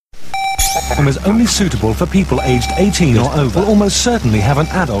and was only suitable for people aged 18 or over, will almost certainly have an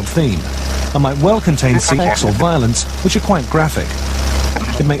adult theme, and might well contain sex or violence, which are quite graphic.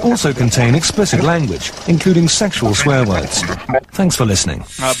 It may also contain explicit language, including sexual swear words. Thanks for listening.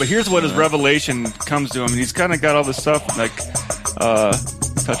 But here's what his revelation comes to him. He's kind of got all this stuff like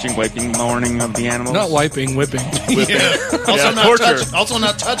touching, wiping, mourning of the animals. Not wiping, whipping. Also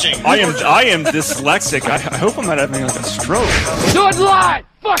not touching. I am dyslexic. I hope I'm not having like a stroke. Do it live!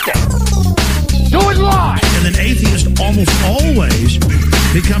 Fuck it! Do it live! And then atheists almost always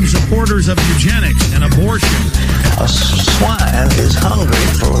become supporters of eugenics and abortion. A swine is hungry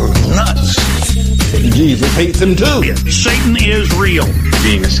for nuts. Jesus hates him too. Satan is real.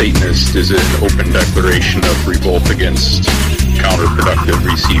 Being a Satanist is an open declaration of revolt against counterproductive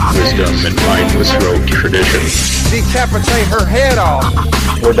received wisdom and mindless rogue tradition. Decapitate her head off.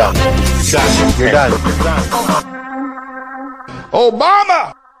 We're done. You're done.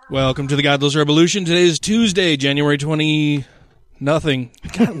 Obama! Welcome to the Godless Revolution. Today is Tuesday, January 20... Nothing.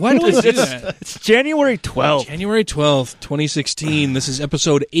 God, why do I do that? It's January 12th. January 12th, 2016. This is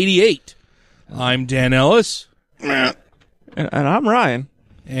episode 88. I'm Dan Ellis. And I'm Ryan.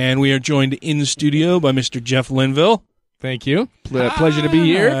 And we are joined in the studio by Mr. Jeff Linville. Thank you. Pleasure to be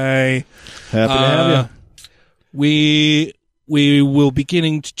here. Hi. Happy to have you. We will be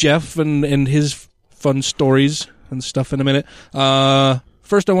getting to Jeff and his fun stories and stuff in a minute.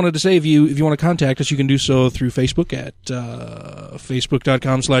 First, I wanted to say, if you want to contact us, you can do so through Facebook at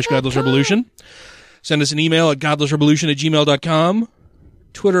facebook.com/godlessrevolution. Send us an email at godlessrevolution@gmail.com.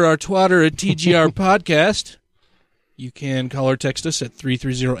 Twitter our twatter at TGR Podcast. You can call or text us at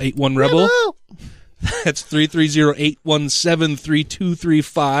 330-81-REBEL. That's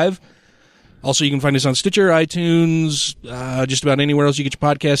 330-817-3235. Also, you can find us on Stitcher, iTunes, just about anywhere else you get your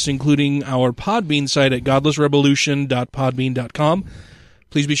podcasts, including our Podbean site at godlessrevolution.podbean.com.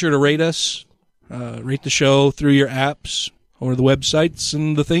 Please be sure to rate us, rate the show through your apps or the websites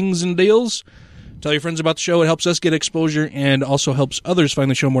and the things and deals. Tell your friends about the show. It helps us get exposure and also helps others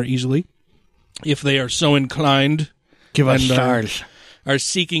find the show more easily if they are so inclined. Give us stars. Are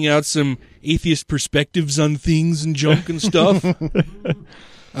seeking out some atheist perspectives on things and junk and stuff.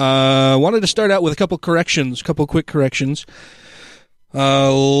 Wanted to start out with a couple quick corrections.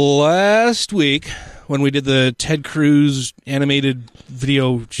 Last week, when we did the Ted Cruz animated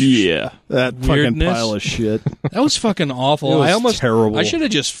video, that weirdness, fucking pile of shit. That was fucking awful. It was terrible. I should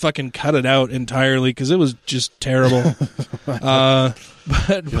have just fucking cut it out entirely because it was just terrible. But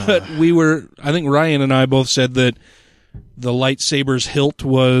we were. I think Ryan and I both said that the lightsaber's hilt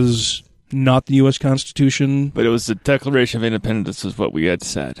was not the U.S. Constitution, but it was the Declaration of Independence is what we had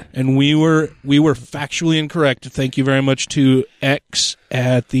said, and we were factually incorrect. Thank you very much to X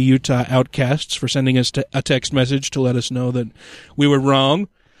at the Utah Outcasts for sending us a text message to let us know that we were wrong.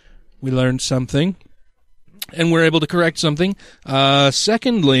 We learned something, and we're able to correct something.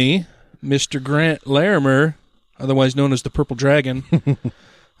 Secondly, Mr. Grant Larimer, otherwise known as the Purple Dragon,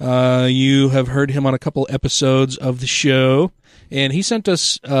 you have heard him on a couple episodes of the show, and he sent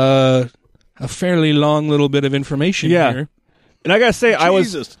us a fairly long little bit of information here. And I gotta say,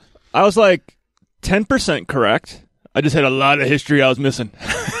 Jesus. I was like 10% correct. I just had a lot of history I was missing.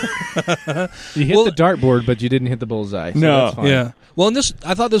 You hit the dartboard, but you didn't hit the bullseye. So no. that's fine. Yeah. Well,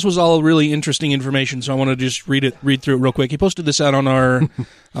 I thought this was all really interesting information, so I want to just read through it real quick. He posted this out on our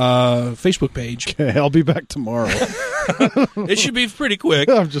Facebook page. Okay, I'll be back tomorrow. It should be pretty quick.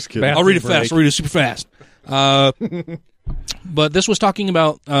 I'm just kidding. I'll read it fast. I'll read it super fast. But this was talking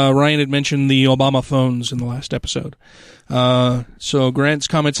about, Ryan had mentioned the Obama phones in the last episode. So Grant's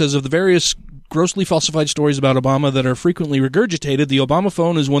comment says, of the various grossly falsified stories about Obama that are frequently regurgitated, the Obama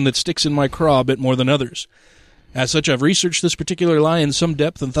phone is one that sticks in my craw a bit more than others. As such, I've researched this particular lie in some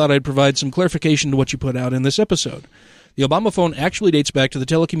depth and thought I'd provide some clarification to what you put out in this episode. The Obama phone actually dates back to the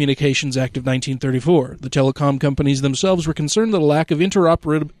Telecommunications Act of 1934. The telecom companies themselves were concerned that a lack of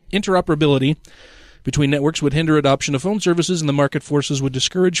interoperability between networks would hinder adoption of phone services, and the market forces would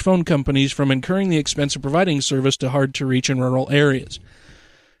discourage phone companies from incurring the expense of providing service to hard-to-reach and rural areas.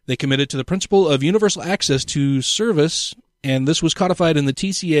 They committed to the principle of universal access to service, and this was codified in the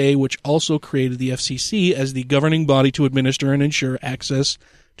TCA, which also created the FCC as the governing body to administer and ensure access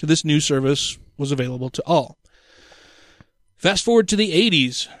to this new service was available to all. Fast forward to the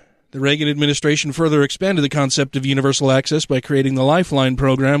 80s. The Reagan administration further expanded the concept of universal access by creating the Lifeline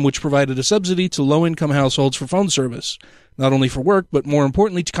program, which provided a subsidy to low-income households for phone service, not only for work, but more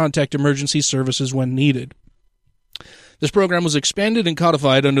importantly to contact emergency services when needed. This program was expanded and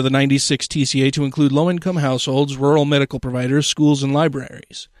codified under the 96 TCA to include low-income households, rural medical providers, schools, and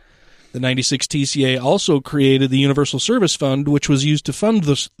libraries. The 96 TCA also created the Universal Service Fund, which was used to fund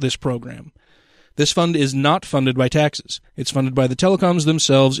this program. This fund is not funded by taxes. It's funded by the telecoms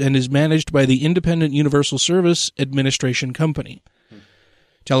themselves and is managed by the Independent Universal Service Administration Company.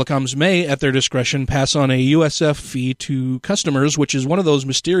 Telecoms may, at their discretion, pass on a USF fee to customers, which is one of those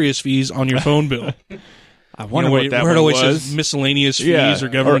mysterious fees on your phone bill. I wonder where what that it one always was. says miscellaneous fees Yeah, or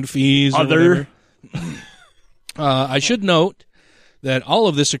government or fees or other. whatever. I should note that all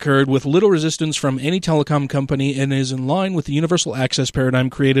of this occurred with little resistance from any telecom company and is in line with the universal access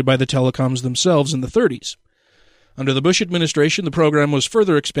paradigm created by the telecoms themselves in the 30s. Under the Bush administration, the program was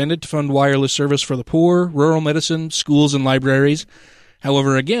further expanded to fund wireless service for the poor, rural medicine, schools, and libraries.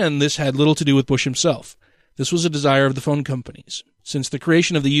 However, again, this had little to do with Bush himself. This was a desire of the phone companies. Since the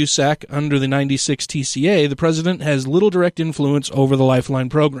creation of the USAC under the 96 TCA, the president has little direct influence over the Lifeline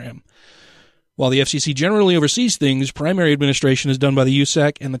program. While the FCC generally oversees things, primary administration is done by the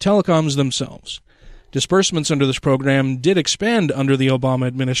USAC and the telecoms themselves. Disbursements under this program did expand under the Obama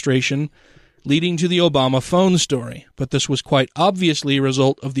administration, leading to the Obama phone story, but this was quite obviously a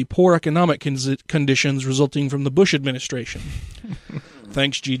result of the poor economic conditions resulting from the Bush administration.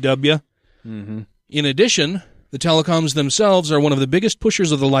 Thanks, GW. Mm-hmm. In addition, the telecoms themselves are one of the biggest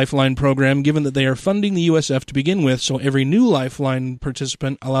pushers of the Lifeline program, given that they are funding the USF to begin with, so every new Lifeline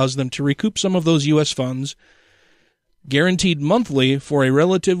participant allows them to recoup some of those U.S. funds, guaranteed monthly for a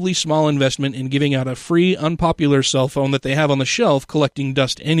relatively small investment in giving out a free, unpopular cell phone that they have on the shelf collecting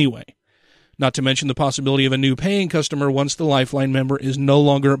dust anyway. Not to mention the possibility of a new paying customer once the Lifeline member is no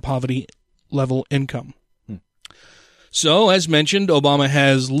longer at poverty-level income. So, as mentioned, Obama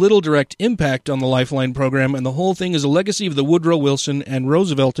has little direct impact on the Lifeline program, and the whole thing is a legacy of the Woodrow Wilson and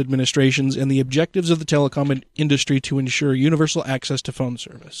Roosevelt administrations and the objectives of the telecom industry to ensure universal access to phone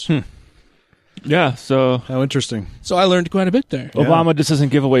service. Yeah, so How interesting. So I learned quite a bit there. Obama just doesn't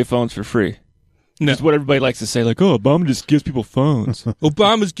give away phones for free. No. That's what everybody likes to say, like, oh, Obama just gives people phones.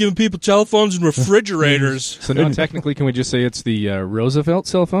 Obama's giving people telephones and refrigerators. So now technically, can we just say it's the Roosevelt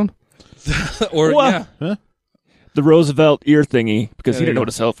cell phone? Or, Well, yeah. The Roosevelt ear thingy, because he There didn't you know go. what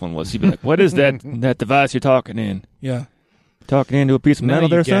a cell phone was. He'd be like, what is that device you're talking in? Yeah. Talking into a piece of Now metal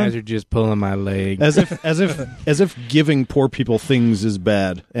you there, guys son? are just pulling my leg. As if giving poor people things is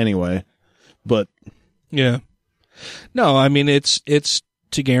bad anyway. But Yeah. No, I mean, it's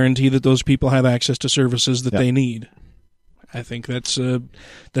to guarantee that those people have access to services that they need. I think that's a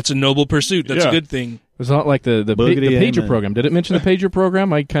noble pursuit. That's a Yeah. good thing. It was not like the Boogity pager amen. program. Did it mention the pager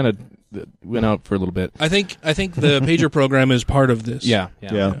program? I kind of went out for a little bit. I think the pager program is part of this. Yeah.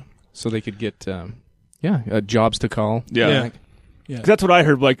 Yeah. So they could get jobs to call. Yeah. Yeah. 'Cause that's what I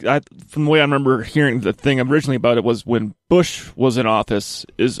heard. Like, from the way I remember hearing the thing originally about it was when Bush was in office,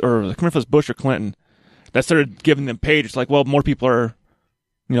 or I can't remember if it was Bush or Clinton, that started giving them pagers. Like, well, more people are,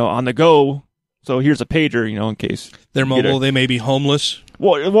 on the go, so here's a pager, in case They're you get mobile. a- They may be homeless.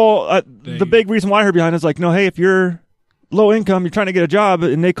 Well, the big reason why I heard behind it is like, no, hey, if you're low income, you're trying to get a job,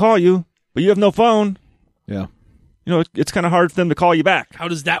 and they call you, but you have no phone, yeah. it's kind of hard for them to call you back. How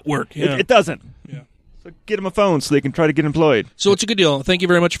does that work? It doesn't. Yeah. So get them a phone so they can try to get employed. So it's a good deal. Thank you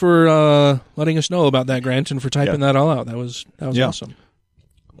very much for letting us know about that, Grant, and for typing that all out. That was awesome.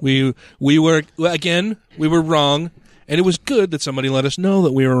 We were wrong, and it was good that somebody let us know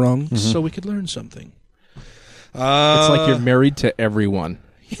that we were wrong, so we could learn something. It's like you're married to everyone.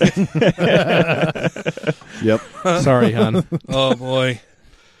 Yep. Sorry, hon. Oh boy,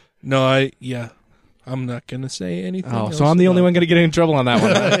 no, I'm not gonna say anything. Oh, else so I'm the only about one going to get in trouble on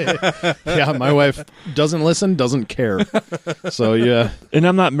that one. Yeah, my wife doesn't listen, doesn't care. So, yeah. And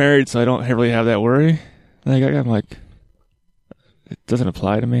I'm not married, so I don't really have that worry. Like, I'm like, it doesn't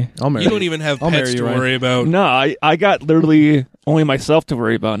apply to me. I'll marry You don't even have I'll pets marry you, to Ryan. worry about. No, I got literally only myself to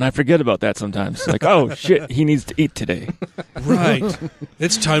worry about, and I forget about that sometimes. Like, oh, shit, he needs to eat today. Right.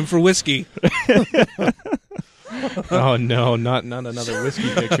 It's time for whiskey. Oh, no, not another whiskey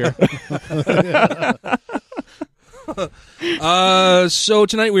picture. So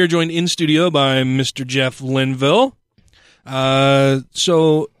tonight we are joined in studio by Mr. Jeff Linville.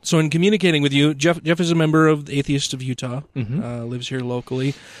 So in communicating with you, Jeff is a member of the Atheists of Utah. Lives here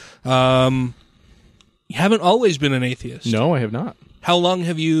locally. You haven't always been an atheist. No, I have not. How long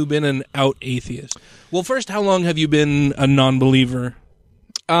have you been an out atheist? Well, first, how long have you been a non-believer?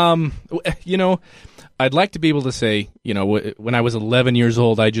 I'd like to be able to say, when I was 11 years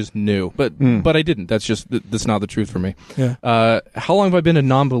old, I just knew, but I didn't. That's not the truth for me. Yeah. How long have I been a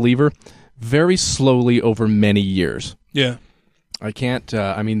non-believer? Very slowly over many years. Yeah. I can't.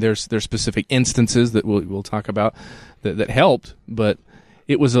 There's specific instances that we'll talk about that helped, but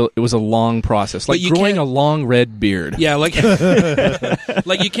it was a long process, But like you growing can't- a long red beard. Yeah, like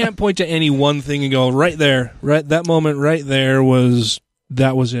like you can't point to any one thing and go right there, right that moment right there was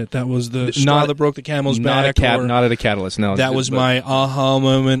That was it. That was the straw that broke the camel's back. Not at a catalyst. No, that was my aha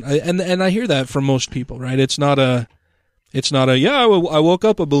moment. And I hear that from most people, right? It's not a I woke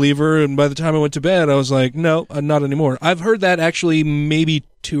up a believer, and by the time I went to bed, I was like, no, not anymore. I've heard that actually maybe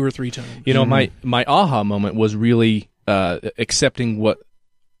 2 or 3 times. You know, my aha moment was really accepting what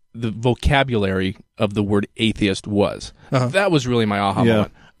the vocabulary of the word atheist was. That was really my aha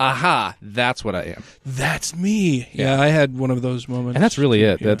moment. Aha, that's what I am. That's me. Yeah, I had one of those moments. And that's really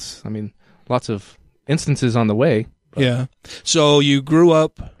it. Yeah. That's, I mean, lots of instances on the way. Yeah. So you grew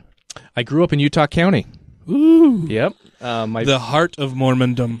up... I grew up in Utah County. Ooh. Yep. The heart of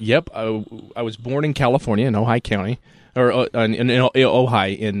Mormondom. Yep. I was born in California, in Ojai County. Or in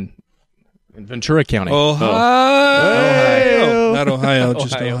Ojai, in Ventura County. Ohio. Not Ohio,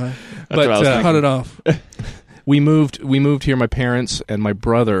 just Ohio. But cut it off. We moved here. My parents and my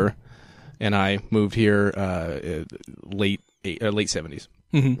brother and I moved here late 70s,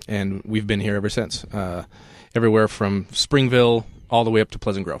 and we've been here ever since. Everywhere from Springville all the way up to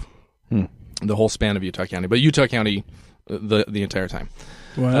Pleasant Grove, the whole span of Utah County. But Utah County, the entire time.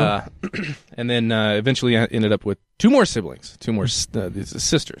 Wow. And then eventually I ended up with 2 more siblings, 2 more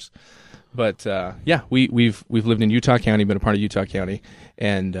sisters. But we've lived in Utah County, been a part of Utah County,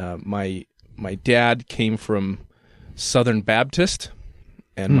 and my dad came from Southern Baptist,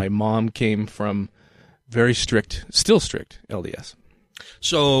 and my mom came from still strict LDS.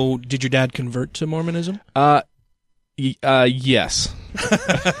 So, did your dad convert to Mormonism? Yes.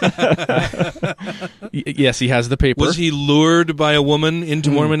 Yes, he has the paper. Was he lured by a woman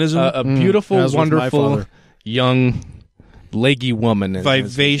into Mormonism? A beautiful, wonderful, young, leggy woman.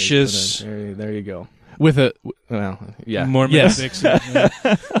 Vivacious. There you go. With a, Mormon vixen. Yeah.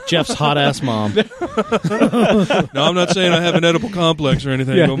 Jeff's hot-ass mom. No, I'm not saying I have an edible complex or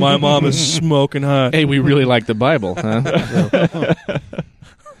anything, but my mom is smoking hot. Hey, we really like the Bible, huh?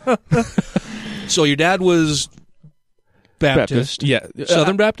 So your dad was Baptist. Yeah.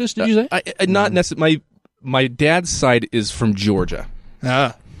 Southern Baptist, did you say? Not necessarily. My dad's side is from Georgia.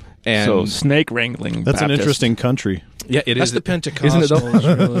 Ah. And so snake wrangling That's Baptist. an interesting country. Yeah, it That's is. the Pentecostals, isn't it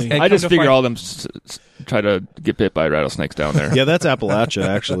though? really. I just figure all of them try to get bit by rattlesnakes down there. Yeah, that's Appalachia,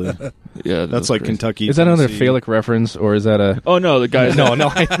 actually. Yeah, That's like crazy. Kentucky. Is that another Tennessee. phallic reference, or is that a... Oh, no, the guys... No.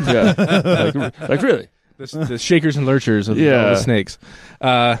 Yeah. Like really? The shakers and lurchers of all the snakes.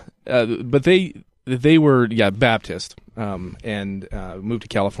 But they were, Baptist, and moved to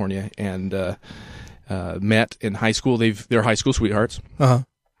California and met in high school. They're high school sweethearts. Uh-huh.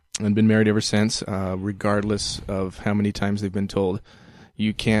 And been married ever since, regardless of how many times they've been told,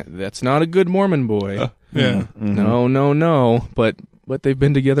 you can't, that's not a good Mormon boy. Yeah. Mm-hmm. No. But they've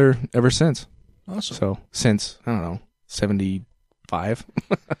been together ever since. Awesome. So, since, I don't know, 75.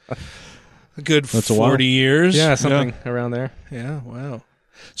 A good That's a 40 years. Yeah, something around there. Yeah, wow.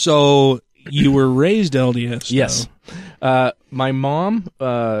 So you were raised LDS, though. Yes. My mom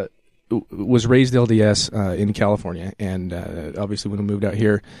was raised LDS in California, and obviously when we moved out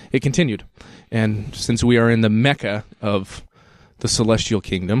here, it continued. And since we are in the Mecca of the Celestial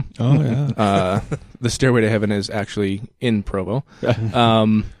Kingdom, the Stairway to Heaven is actually in Provo.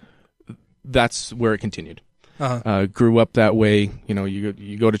 That's where it continued. Grew up that way. You know,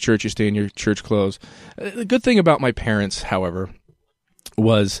 you go to church, you stay in your church clothes. The good thing about my parents, however,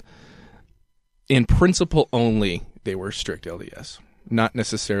 was in principle only they were strict LDS, not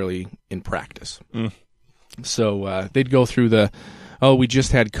necessarily in practice. So they'd go through we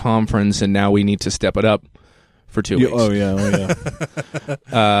just had conference and now we need to step it up for 2 weeks. Oh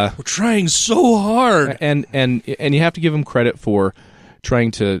yeah. We're trying so hard. And you have to give them credit for trying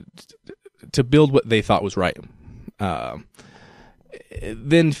to build what they thought was right.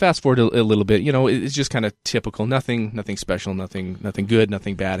 Then fast forward a little bit, you know, it's just kind of typical. Nothing special, nothing good,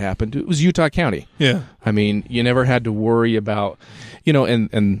 nothing bad happened. It was Utah County. Yeah. I mean, you never had to worry about, you know,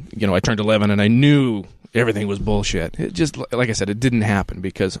 and you know, I turned 11 and I knew everything was bullshit. It just, like I said, it didn't happen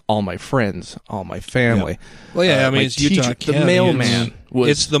because all my friends, all my family. Yeah. Well, yeah, I mean, it's Utah County. The mailman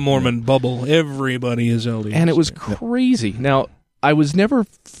it's the Mormon bubble. Everybody is LDS. And it was crazy. Now, I was never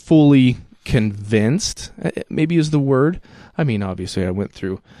fully convinced, maybe is the word. I mean, obviously, I went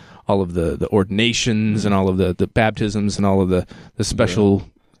through all of the ordinations and all of the baptisms and all of the specialness.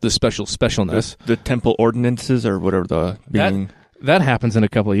 The temple ordinances or whatever the being. That happens in a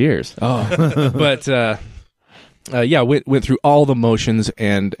couple of years. Oh, but went through all the motions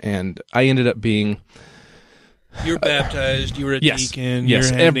and I ended up being. You're baptized. You were a deacon. Yes,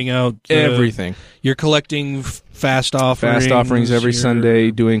 you're handing out everything. You're collecting fast offerings. Every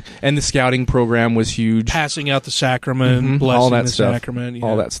Sunday. And the scouting program was huge. Passing out the sacrament, blessing all that the stuff, sacrament,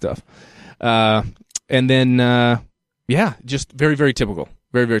 all that stuff. And then Yeah, just very, very typical.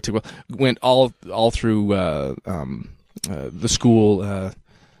 Very, very typical. Went all through the school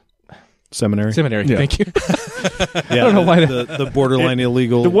Seminary. Yeah. Thank you. I don't know why the borderline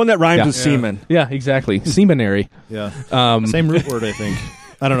illegal. The one that rhymes with semen. Yeah, exactly. Seminary. Yeah. Same root word, I think.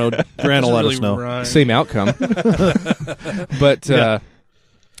 I don't know. Grant will let us know. Rhyme. Same outcome. But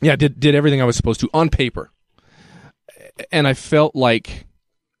did everything I was supposed to on paper, and I felt like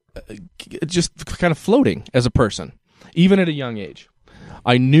just kind of floating as a person, even at a young age.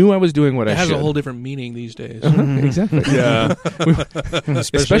 I knew I was doing what I should. It has a whole different meaning these days. Exactly. Yeah.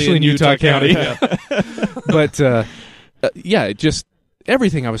 Especially in Utah County. But, just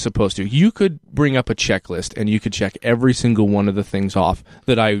everything I was supposed to. You could bring up a checklist, and you could check every single one of the things off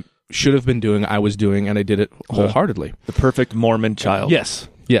that I should have been doing, I was doing, and I did it wholeheartedly. The perfect Mormon child. Yes.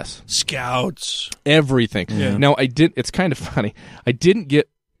 Scouts. Everything. Yeah. Now, it's kind of funny. I didn't get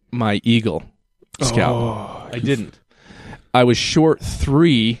my Eagle Scout. Oh, I didn't. I was short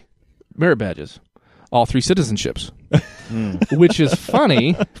 3 merit badges, all 3 citizenships, which is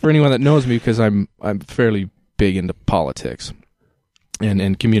funny for anyone that knows me because I'm fairly big into politics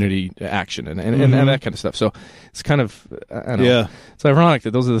and community action and that kind of stuff. So it's kind of I don't know. Yeah. It's ironic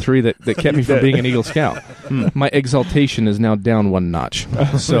that those are the 3 that kept me from being an Eagle Scout. My exaltation is now down 1 notch.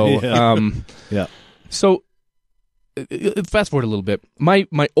 So So fast forward a little bit. My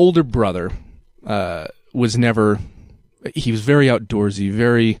older brother was never. He was very outdoorsy,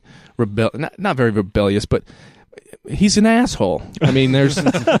 very not very rebellious, but he's an asshole. I mean,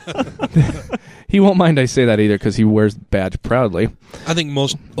 he won't mind I say that either because he wears the badge proudly. I think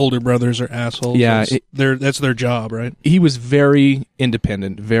most older brothers are assholes. Yeah. That's their job, right? He was very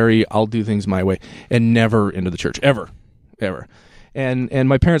independent, very I'll do things my way, and never into the church, ever. And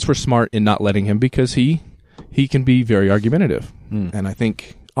my parents were smart in not letting him because he can be very argumentative, and I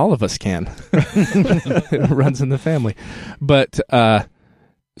think all of us can. It runs in the family. But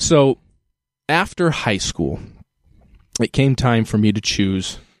so after high school, it came time for me to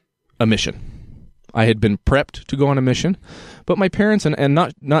choose a mission. I had been prepped to go on a mission, but my parents, and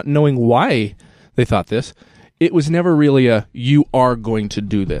not knowing why they thought this, it was never really a, you are going to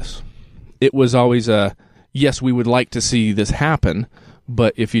do this. It was always a, yes, we would like to see this happen,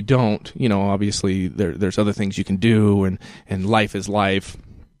 but if you don't, obviously there's other things you can do, and life is life.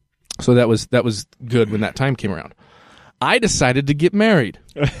 So that was good when that time came around. I decided to get married.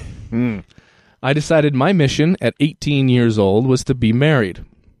 I decided my mission at 18 years old was to be married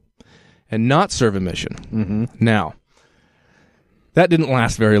and not serve a mission. Mm-hmm. Now, that didn't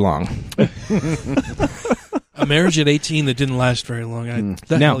last very long. A marriage at 18 that didn't last very long.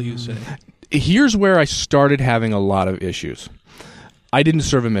 The hell you say? Here's where I started having a lot of issues. I didn't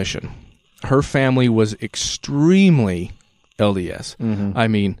serve a mission. Her family was extremely LDS. Mm-hmm. I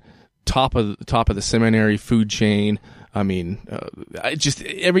mean, top of the seminary food chain. I mean, just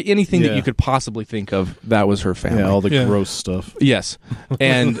anything that you could possibly think of, that was her family. Yeah, all the gross stuff. Yes,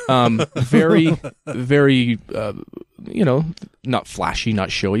 and very, very, not flashy,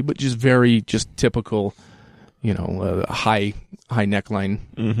 not showy, but just very, just typical, high neckline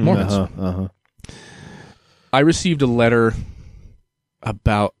Mormons. I received a letter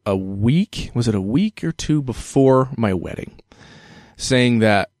about a week. Was it a week or two before my wedding, saying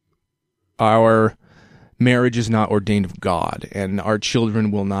that our marriage is not ordained of God, and our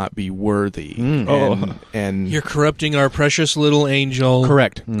children will not be worthy. And you're corrupting our precious little angel.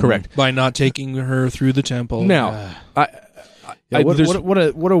 Correct. By not taking her through the temple. Now,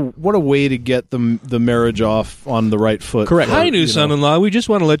 what a way to get the marriage off on the right foot. Correct. Hi, new son-in-law. We just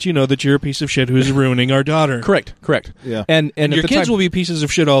want to let you know that you're a piece of shit who's ruining our daughter. Correct. Yeah, and your kids will be pieces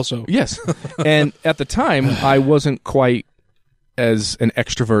of shit also. Yes, and at the time I wasn't quite as an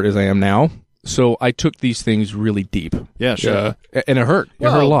extrovert as I am now. So I took these things really deep. Yeah, sure. And it hurt. It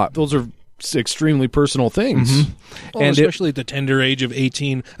hurt a lot. Those are extremely personal things. Mm-hmm. Well, and especially at the tender age of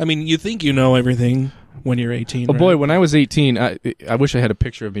 18. I mean, you think you know everything when you're 18. Oh, right? Boy, when I was 18, I wish I had a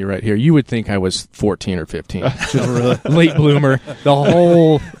picture of me right here. You would think I was 14 or 15. Late bloomer, the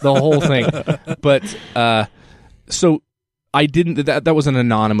whole thing. But so I didn't. That was an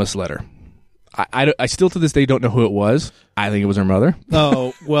anonymous letter. I still to this day don't know who it was. I think it was her mother.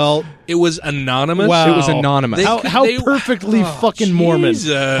 Oh, well. It was anonymous? Wow. It was anonymous. How perfectly fucking Mormon.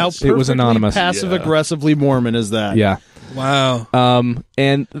 How perfectly it was anonymous. Passive-aggressively Mormon is that? Yeah. Wow.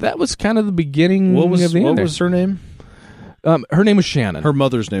 And that was kind of the beginning of the end. What was her name? Her name was Shannon. Her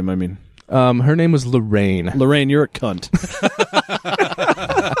mother's name, I mean. Her name was Lorraine. Lorraine, you're a cunt.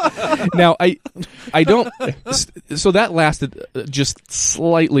 Now, I don't... So that lasted just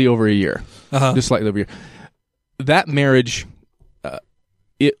slightly over a year. Just slightly over a year. That marriage,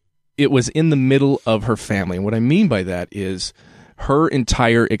 it it was in the middle of her family. And what I mean by that is her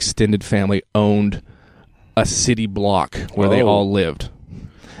entire extended family owned a city block where they all lived.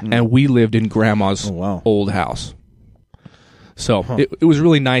 And we lived in Grandma's old house. So it was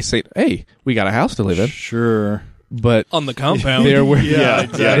really nice saying, hey, we got a house to live in. Sure. But on the compound, there were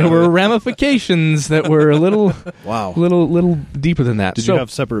exactly. there were ramifications that were a little little deeper than that. Did you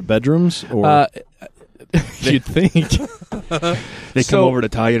have separate bedrooms? Or you'd think they come over to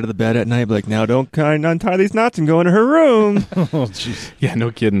tie you to the bed at night, be like, now don't untie these knots and go into her room. oh, jeez. Yeah,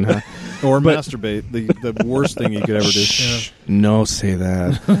 no kidding. Huh? Or masturbate, the worst thing you could ever do. No, say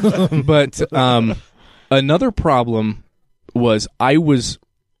that. But another problem was I wasn't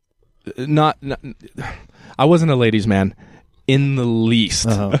a ladies' man in the least.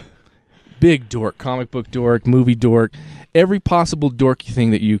 Big dork, comic book dork, movie dork, every possible dorky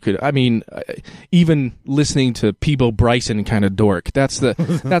thing that you could. I mean, even listening to Peebo Bryson kind of dork. That's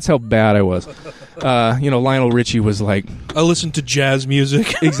how bad I was. Lionel Richie was like, I listen to jazz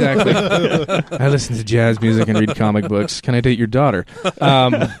music. Exactly. I listen to jazz music and read comic books. Can I date your daughter?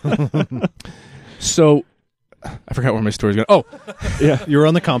 So I forgot where my story's going. Oh, yeah, you were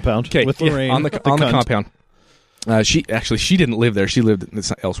on the compound with Lorraine on the compound. She didn't live there. She lived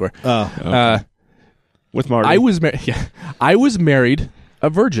elsewhere. With Marty. I was married a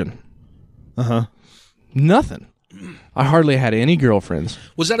virgin. Nothing. I hardly had any girlfriends.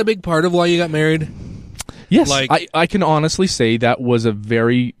 Was that a big part of why you got married? Yes, I can honestly say that was a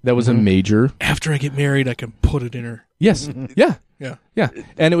major. After I get married, I can put it in her. Yes. Yeah.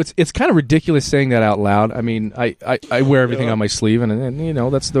 And it's kind of ridiculous saying that out loud. I mean, I wear everything on my sleeve,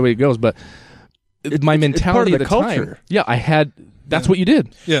 and that's the way it goes. But my mentality at the time, culture. Yeah, I had. That's what you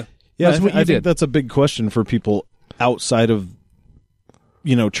did. Yeah. Yeah, that's what you I did. think that's a big question for people outside of,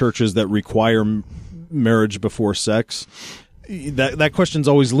 churches that require marriage before sex. That question's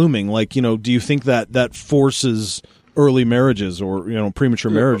always looming. Like, do you think that forces early marriages or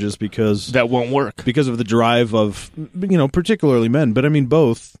premature marriages because that won't work because of the drive of particularly men, but I mean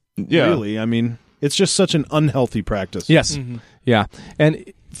both. Yeah. Really, I mean it's just such an unhealthy practice. Yes. Yeah.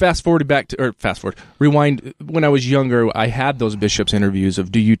 And rewind. When I was younger, I had those bishops' interviews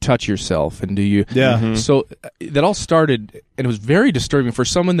of, do you touch yourself? And do you... Yeah. So that all started, and it was very disturbing for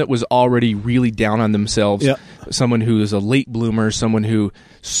someone that was already really down on themselves, someone who is a late bloomer, someone who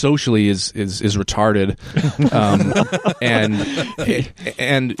socially is retarded,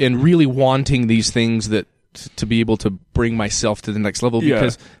 and really wanting these things that to be able to bring myself to the next level,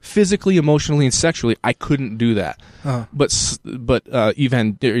 because physically, emotionally, and sexually, I couldn't do that. But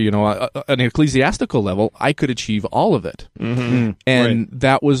even an ecclesiastical level, I could achieve all of it, and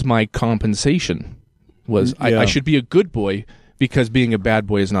that was my compensation. I should be a good boy because being a bad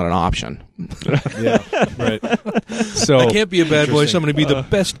boy is not an option. Yeah, right. So I can't be a bad boy, so I'm going to be the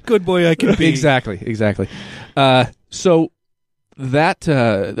best good boy I can be. Exactly. So. That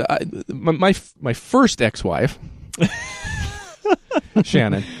my first ex-wife,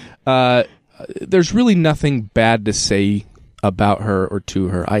 Shannon. There's really nothing bad to say about her or to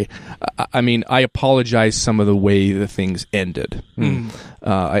her. I mean, I apologize some of the way the things ended.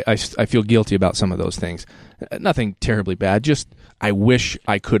 I feel guilty about some of those things. Nothing terribly bad. Just I wish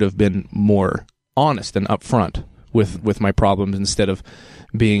I could have been more honest and upfront with my problems instead of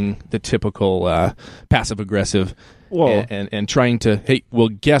being the typical passive aggressive. And trying to, hey, well,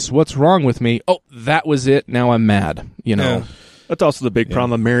 guess what's wrong with me? Oh, that was it. Now I'm mad. Yeah. That's also the big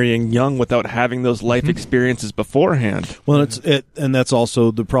problem of marrying young without having those life experiences beforehand. Well, and that's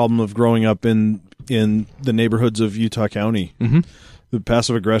also the problem of growing up in the neighborhoods of Utah County. The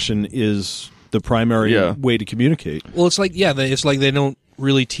passive aggression is the primary way to communicate. Well, it's like they don't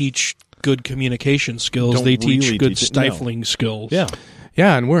really teach good communication skills. They teach good stifling skills. Yeah.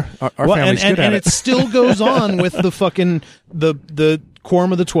 Yeah, and our family's good at it. And it still goes on with the fucking the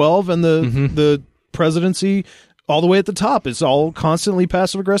Quorum of the 12 and the presidency all the way at the top. It's all constantly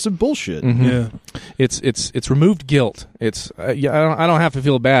passive aggressive bullshit. Yeah, it's removed guilt. It's I don't have to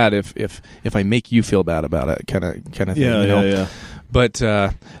feel bad if I make you feel bad about it, kind of thing. Yeah. But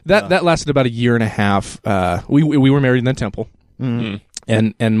that lasted about a year and a half. We were married in the temple, and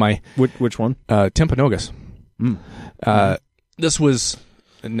my which one? Timpanogos. This was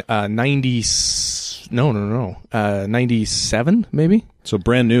 97 maybe. So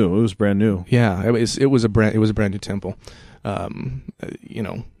brand new. It was brand new. Yeah, it was a brand new temple.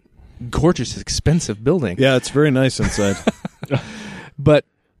 Gorgeous, expensive building. Yeah, it's very nice inside. But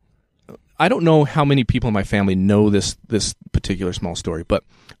I don't know how many people in my family know this particular small story. But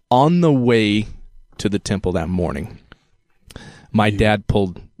on the way to the temple that morning, my dad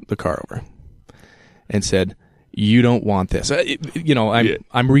pulled the car over and said, you don't want this.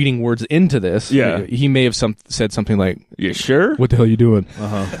 I'm reading words into this. Yeah. He may have said something like, You sure? what the hell are you doing?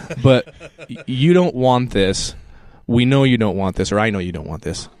 But you don't want this. We know you don't want this, or I know you don't want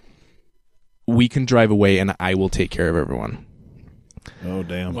this. We can drive away, and I will take care of everyone. Oh,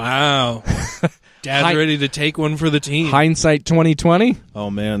 damn. Wow. Dad's ready to take one for the team. Hindsight 2020. Oh,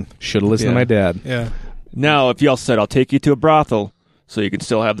 man. Should have listened to my dad. Yeah. Now, if y'all said, I'll take you to a brothel so you can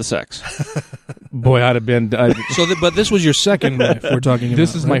still have the sex. Boy, I'd have been... But this was your second wife we're talking about.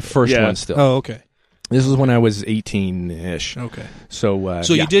 This is my first Yeah. one still. Oh, okay. This is when I was 18-ish. Okay. So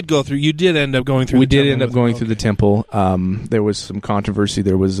So you did go through. You did end up going through. We the did temple end up with going him. through the temple. There was some controversy.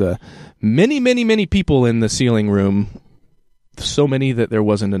 There was many people in the sealing room. So many that there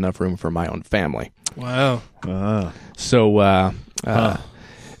wasn't enough room for my own family. Wow. So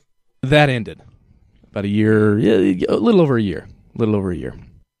that ended about a year, a little over a year.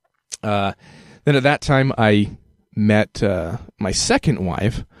 Then at that time, I met my second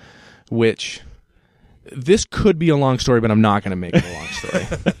wife, which this could be a long story, but I'm not going to make it a long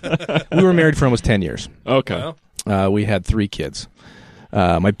story. We were married for almost 10 years. Okay. Wow. We had 3 kids,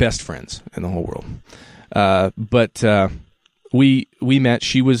 my best friends in the whole world. But we met.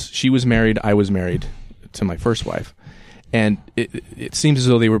 She was married. I was married to my first wife, and it seems as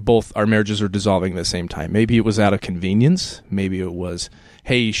though our marriages were dissolving at the same time. Maybe it was out of convenience. Maybe it was,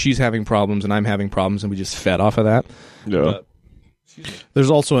 hey, she's having problems and I'm having problems, and we just fed off of that. Yeah. There's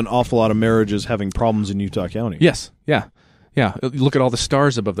also an awful lot of marriages having problems in Utah County. Yes. Yeah. Look at all the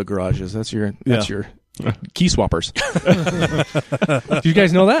stars above the garages. That's your key swappers. Do you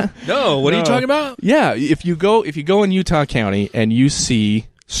guys know that? No. What are you talking about? Yeah. If you go in Utah County and you see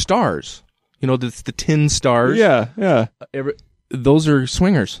stars, the tin stars. Yeah. Those are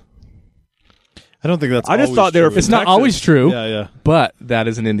swingers. I don't think that's I just always thought they were true. It's not always true. Yeah. But that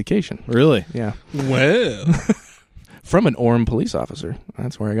is an indication. Really? Yeah. Well. From an Orem police officer.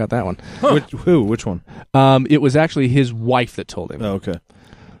 That's where I got that one. Which one? It was actually his wife that told him. Oh, okay.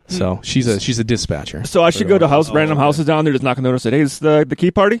 So she's a dispatcher. So I should go to random houses down there, just knock on the door and say, hey, is the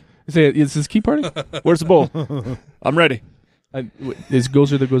key party? Is this key party? Where's the bowl? I'm ready. Is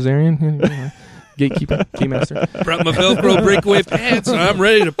Gozer the Gozerian? Gatekeeper? Keymaster? Brought my Velcro breakaway pants and I'm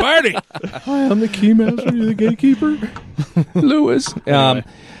ready to party. Hi, I'm the keymaster. You're the gatekeeper. Lewis.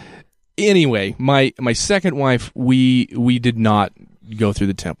 Anyway, my second wife, we did not go through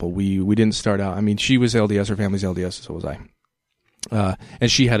the temple. We didn't start out. I mean, she was LDS. Her family's LDS. So was I.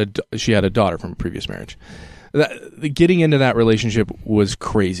 And she had a daughter from a previous marriage. Getting into that relationship was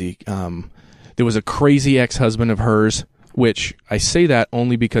crazy. There was a crazy ex-husband of hers, which I say that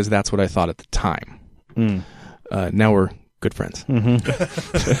only because that's what I thought at the time. Now we're good friends.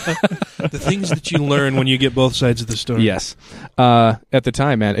 The things that you learn when you get both sides of the story. Yes. At the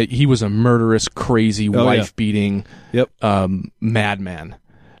time, man, he was a murderous, crazy, wife-beating madman.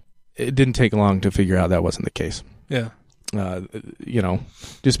 It didn't take long to figure out that wasn't the case. Yeah.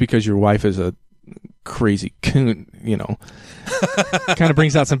 Just because your wife is a crazy coon, kind of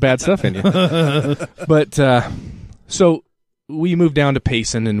brings out some bad stuff in you. But so we moved down to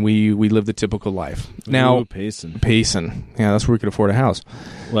Payson, and we lived the typical life. Now, Payson, yeah, that's where we could afford a house.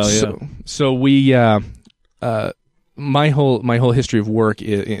 Well, yeah. So we, my whole history of work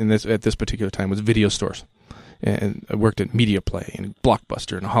at this particular time was video stores. And I worked at Media Play and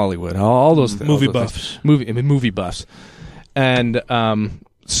Blockbuster and Hollywood, all those things. Movie buffs. Movie buffs. And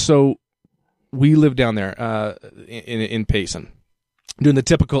so we lived down there in Payson, doing the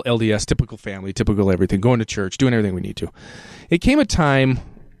typical LDS, typical family, typical everything, going to church, doing everything we need to. It came a time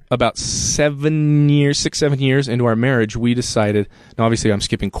about 7 years into our marriage, we decided, now obviously I'm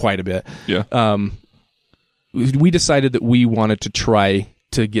skipping quite a bit. Yeah. We decided that we wanted to try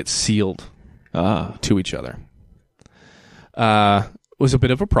to get sealed to each other. It was a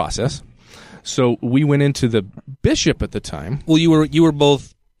bit of a process. So we went into the bishop at the time. Well, you were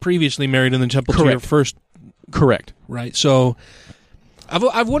both previously married in the temple to your first. Correct. Right. So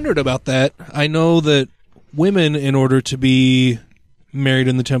I've wondered about that. I know that women, in order to be married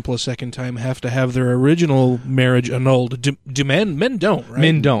in the temple a second time, have to have their original marriage annulled. Do men don't, right?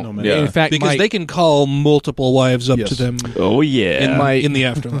 Men don't. No, men Yeah. In fact, Because they can call multiple wives up Yes. to them Oh, yeah. in the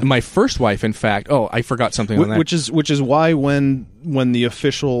afterlife. my first wife, in fact, I forgot something on that. Which is why when the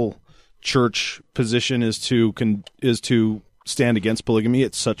official church position is to stand against polygamy,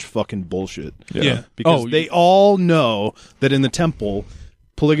 it's such fucking bullshit. Yeah. Because they all know that in the temple,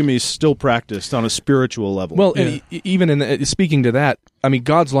 polygamy is still practiced on a spiritual level. Well, and even speaking to that, I mean,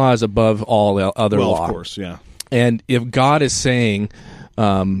 God's law is above all other law. Of course, yeah. And if God is saying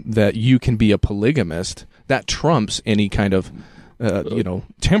that you can be a polygamist, that trumps any kind of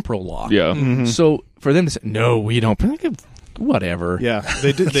temporal law. Yeah. So for them to say, no, we don't. Whatever. Yeah,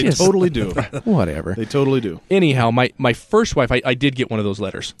 they do. They totally do. Whatever. They totally do. Anyhow, my first wife, I did get one of those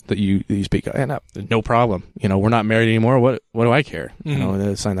letters that you speak of, and no problem. We're not married anymore. What do I care?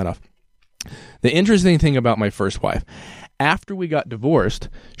 Sign that off. The interesting thing about my first wife, after we got divorced,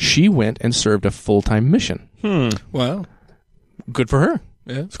 she went and served a full-time mission. Wow. Good for her.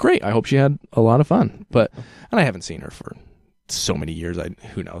 Yeah. It's great. I hope she had a lot of fun. And I haven't seen her for so many years.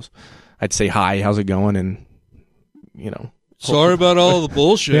 Who knows? I'd say hi, how's it going? And sorry about all the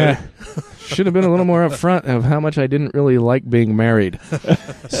bullshit. Yeah. Should have been a little more upfront of how much I didn't really like being married.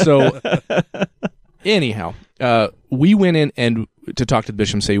 So anyhow, we went in and to talk to the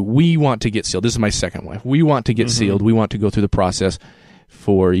bishop and say, we want to get sealed. This is my second wife. We want to get sealed. We want to go through the process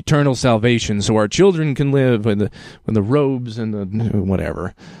for eternal salvation so our children can live in the robes and the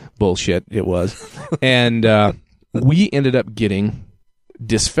whatever bullshit it was. And we ended up getting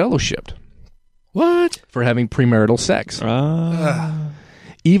disfellowshipped. What? For having premarital sex.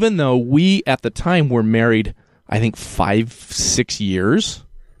 Even though we, at the time, were married, I think, 5-6 years.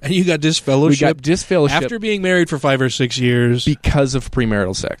 And you got disfellowshipped? We got disfellowshipped. After being married for 5 or 6 years. Because of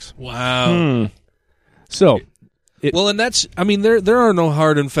premarital sex. Wow. So... and that's, there are no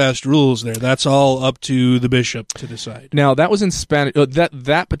hard and fast rules there. That's all up to the bishop to decide. Now, that was in Spanish.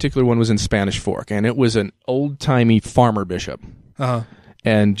 That particular one was in Spanish Fork, and it was an old-timey farmer bishop. Uh-huh.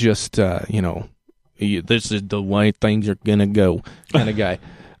 And just, this is the way things are going to go kind of guy.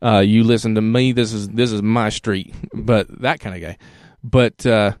 You listen to me, this is my street. But that kind of guy. But,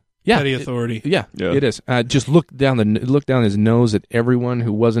 yeah. Petty authority. It is. Just look down his nose at everyone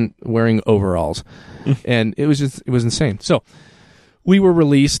who wasn't wearing overalls. And it was insane. So we were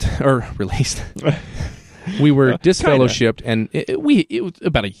released. We were disfellowshipped, and it was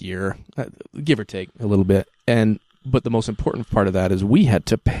about a year, give or take a little bit. But the most important part of that is we had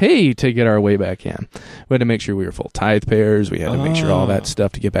to pay to get our way back in. We had to make sure we were full tithe payers. We had to make sure all that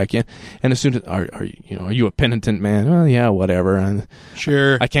stuff to get back in. And as soon as are you a penitent man? Well, yeah, whatever. And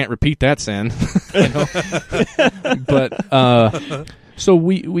sure, I can't repeat that sin. But so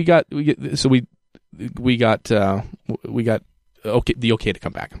we got the okay to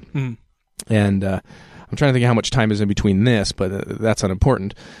come back. And I'm trying to think of how much time is in between this, but that's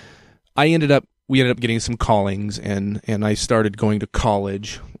unimportant. We ended up getting some callings, and I started going to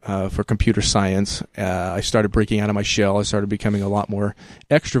college for computer science. I started breaking out of my shell. I started becoming a lot more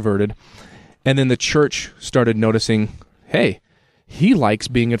extroverted. And then the church started noticing, hey, he likes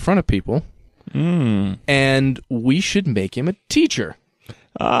being in front of people, and we should make him a teacher.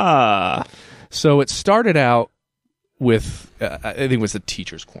 So it started out with, I think it was the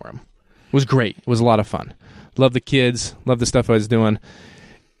teacher's quorum. It was great. It was a lot of fun. Loved the kids. Loved the stuff I was doing.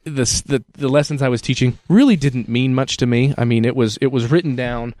 The lessons I was teaching really didn't mean much to me. I mean, it was written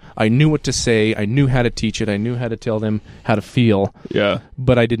down. I knew what to say. I knew how to teach it. I knew how to tell them how to feel. Yeah.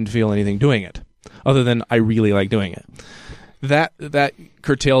 But I didn't feel anything doing it, other than I really like doing it. That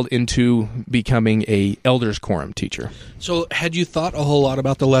curtailed into becoming a elders quorum teacher. So, had you thought a whole lot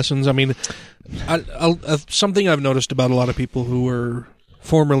about the lessons? I mean, something I've noticed about a lot of people who were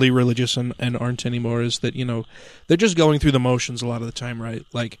formerly religious and aren't anymore is that, they're just going through the motions a lot of the time, right?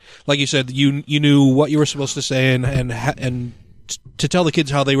 Like you said, you knew what you were supposed to say and to tell the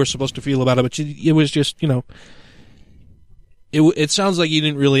kids how they were supposed to feel about it, but it was just, it sounds like you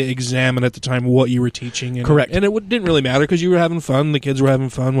didn't really examine at the time what you were teaching. And, correct. And it didn't really matter because you were having fun, the kids were having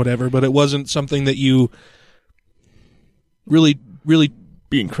fun, whatever, but it wasn't something that you really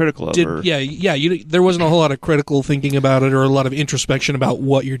being critical of her. There wasn't a whole lot of critical thinking about it or a lot of introspection about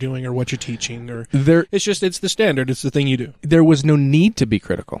what you're doing or what you're teaching. It's the standard. It's the thing you do. There was no need to be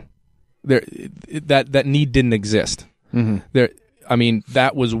critical. That need didn't exist.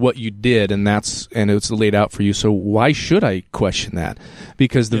 That was what you did, and it's laid out for you. So why should I question that?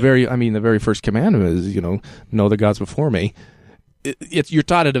 Because the very first commandment is, know the gods before me. You're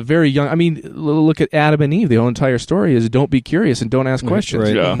taught at a very young. Look at Adam and Eve. The whole entire story is don't be curious and don't ask questions.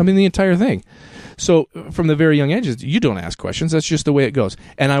 Right. Yeah. The entire thing. So from the very young ages, you don't ask questions. That's just the way it goes.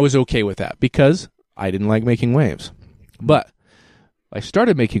 And I was okay with that because I didn't like making waves. But I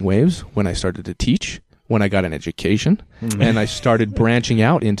started making waves when I started to teach, when I got an education, and I started branching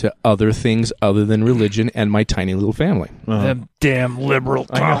out into other things other than religion and my tiny little family. Them damn liberal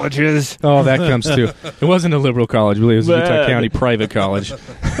colleges. Oh, that comes too. It wasn't a liberal college, really. It was a Utah County private collcollege.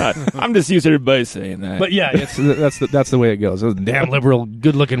 I'm just used to everybody saying that. But yeah, that's the way it goes. Those damn liberal,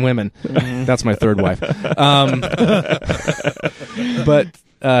 good-looking women. That's my third wife.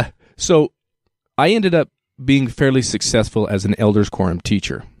 So I ended up being fairly successful as an elders quorum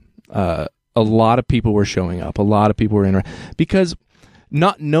teacher. a lot of people were showing up. A lot of people were in because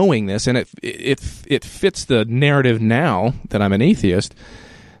not knowing this, and it fits the narrative now that I'm an atheist,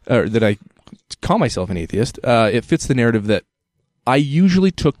 or that I call myself an atheist. It fits the narrative that I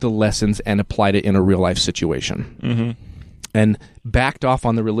usually took the lessons and applied it in a real life situation, and backed off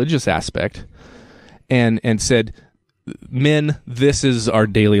on the religious aspect, and said, men, this is our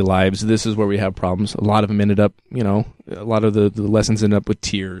daily lives. This is where we have problems. A lot of them ended up, a lot of the lessons ended up with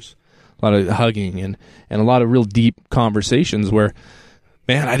tears, a lot of hugging, and a lot of real deep conversations where,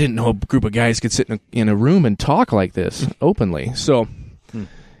 man, I didn't know a group of guys could sit in a room and talk like this openly. So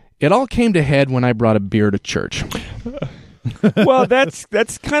it all came to head when I brought a beer to church. Well, that's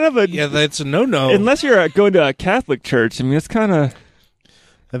kind of that's a no-no. Unless you're going to a Catholic church. I mean, it's kind of...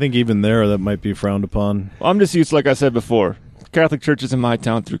 I think even there that might be frowned upon. Well, I'm just used, like I said before, Catholic churches in my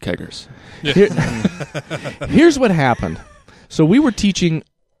town through keggers. Here's what happened. So we were teaching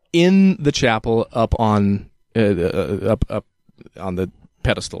in the chapel up on up on the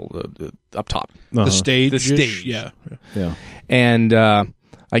pedestal, up top. The stage. The stage. Yeah. And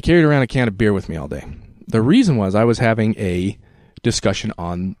I carried around a can of beer with me all day. The reason was I was having a discussion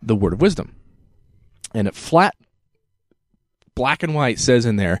on the word of wisdom. And it flat, black and white says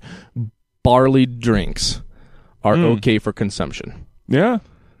in there, barley drinks are okay for consumption. Yeah.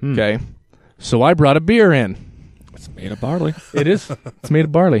 Okay. So I brought a beer in. It's made of barley. It is. It's made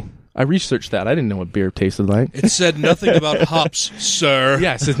of barley. I researched that. I didn't know what beer tasted like. It said nothing about hops, sir.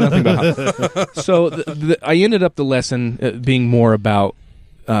 Yeah, it says nothing about hops. So I ended up the lesson being more about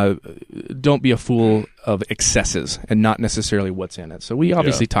don't be a fool of excesses and not necessarily what's in it. So we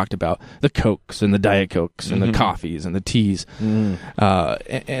obviously talked about the Cokes and the Diet Cokes and the coffees and the teas. And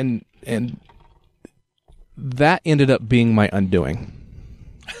that ended up being my undoing.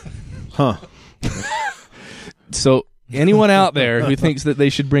 Huh. So anyone out there who thinks that they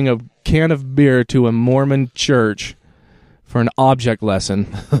should bring a can of beer to a Mormon church for an object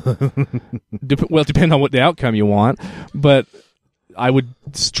lesson, depending on what the outcome you want, but I would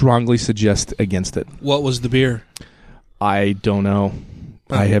strongly suggest against it. What was the beer? I don't know.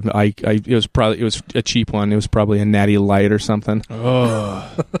 It was a cheap one. It was probably a Natty Light or something. Oh.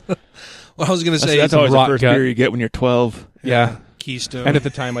 Well, I was going to say that's always the first beer you get when you're 12. Yeah. Keystone. And at the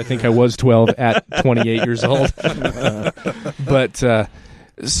time, I think I was 12 at 28 years old. But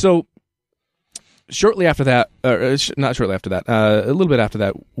so shortly after that, not shortly after that, a little bit after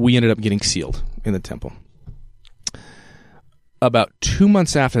that, we ended up getting sealed in the temple. About 2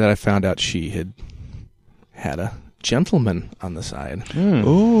 months after that, I found out she had a gentleman on the side.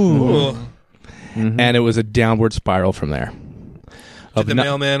 Ooh. And it was a downward spiral from there. Did the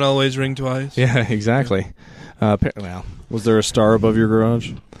mailman always ring twice? Yeah, exactly. Well, was there a star above your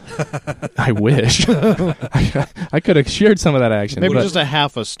garage? I wish. I could have shared some of that action. Maybe just a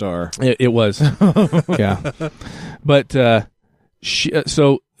half a star. It was. Yeah. But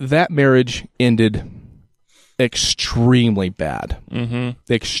so that marriage ended extremely bad.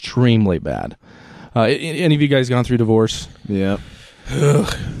 Extremely bad. Any of you guys gone through divorce? Yeah.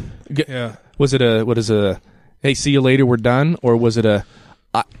 Yeah. Was it a hey, see you later, we're done? Or was it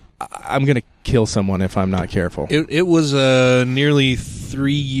I'm going to kill someone if I'm not careful? It was a nearly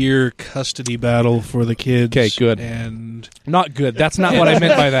 3-year custody battle for the kids. Okay, good. And not good. That's not what I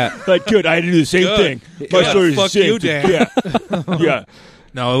meant by that. Like, good. I had to do the same thing. My story's the fuck same you, thing. Dan. Yeah.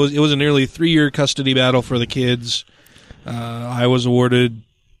 No, it was a nearly 3-year custody battle for the kids. I was awarded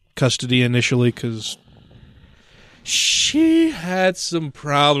custody initially because she had some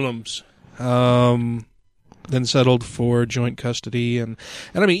problems. Then settled for joint custody, and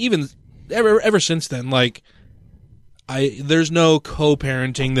I mean, even ever since then, like there's no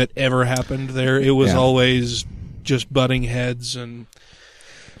co-parenting that ever happened there. It was always just butting heads and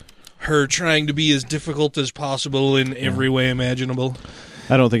her trying to be as difficult as possible in every way imaginable.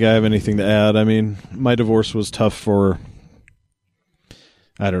 I don't think I have anything to add. I mean, my divorce was tough for,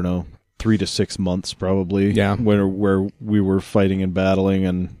 I don't know, 3 to 6 months probably. Yeah. Where we were fighting and battling,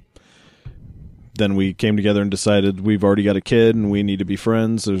 and then we came together and decided we've already got a kid and we need to be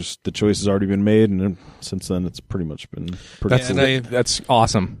friends. The choice has already been made, and since then it's pretty much been pretty That's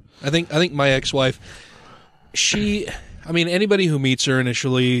awesome. I think my ex-wife, anybody who meets her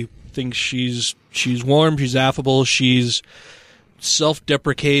initially thinks she's warm, she's affable, she's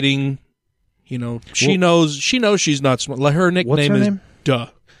self-deprecating. You know, she knows she's not smart. Her nickname What's her is name? Duh.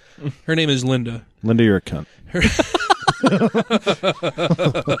 Her name is Linda. Linda, you're a cunt.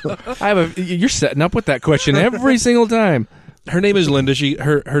 You're setting up with that question every single time. Her name is Linda.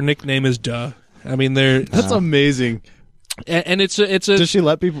 Her nickname is Duh. I mean, that's amazing. And it's a. Does she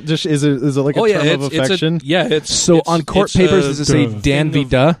let people? Is it like a term of affection? So on court papers, does it say Dan v.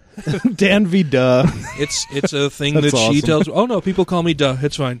 Duh? Dan v. Duh. It's a thing that she tells. Oh no, people call me Duh.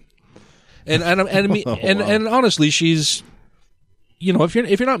 It's fine. And honestly, she's, if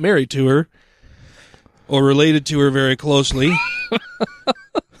you're not married to her or related to her very closely,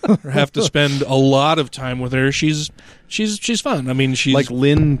 or have to spend a lot of time with her, she's fun. I mean, she's like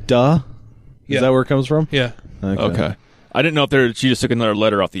Lynn Duh. Is that where it comes from? Yeah. Okay. I didn't know if she just took another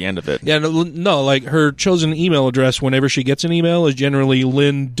letter off the end of it. Yeah, no, like her chosen email address whenever she gets an email is generally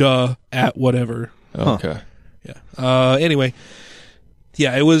Linda at whatever. Okay. Yeah. Anyway,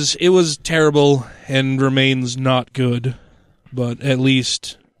 yeah, it was terrible and remains not good, but at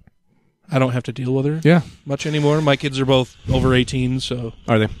least I don't have to deal with her much anymore. My kids are both over 18, so.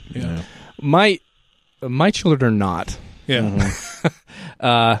 Are they? Yeah. My children are not.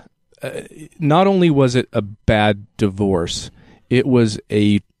 Yeah. Not only was it a bad divorce, it was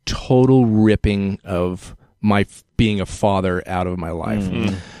a total ripping of my being a father out of my life.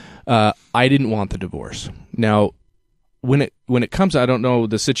 I didn't want the divorce. Now, when it comes, I don't know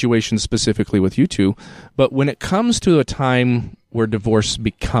the situation specifically with you two, but when it comes to a time where divorce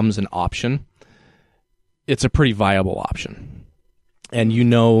becomes an option, it's a pretty viable option. And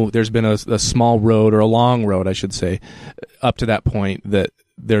there's been a small road, or a long road, I should say, up to that point that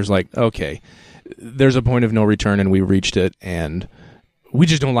there's like, okay, there's a point of no return and we reached it and we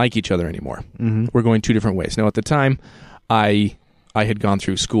just don't like each other anymore. Mm-hmm. We're going two different ways. Now, at the time, I had gone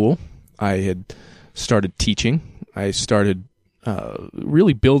through school. I had started teaching. I started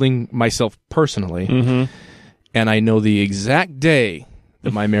really building myself personally. Mm-hmm. And I know the exact day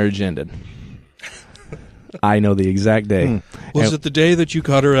that my marriage ended. I know the exact day. Was it the day that you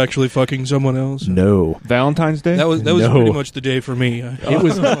caught her actually fucking someone else? No. Valentine's Day? That was pretty much the day for me. It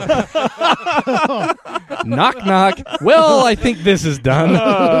was knock knock. Well, I think this is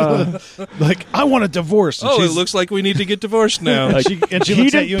done. Like, I want a divorce. And it looks like we need to get divorced now. She he looks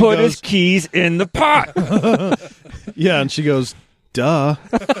at you didn't put and goes, his keys in the pot. Yeah, and she goes, duh.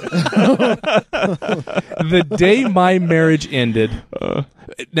 The day my marriage ended.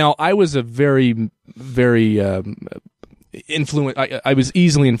 Now, I was a very, very influenced. I was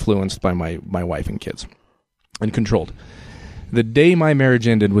easily influenced by my wife and kids, and controlled. The day my marriage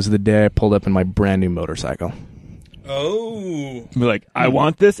ended was the day I pulled up in my brand new motorcycle. Oh, Be like, I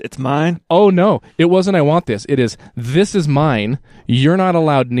want this. It's mine. Oh no, it wasn't. I want this. It is. This is mine. You're not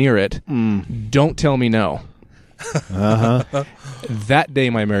allowed near it. Don't tell me no. That day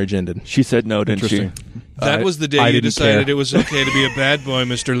my marriage ended. She said no, didn't she? That was the day you decided it was okay to be a bad boy,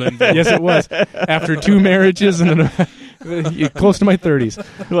 Mr. Linville. Yes, it was. After 2 marriages and close to my 30s.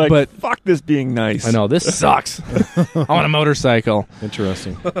 Like, but fuck this being nice. I know, this sucks. I want a motorcycle.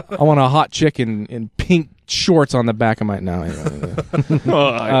 Interesting. I want a hot chick in pink shorts on the back of my... No.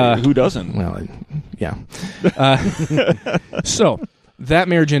 Who doesn't? Well, yeah. So... that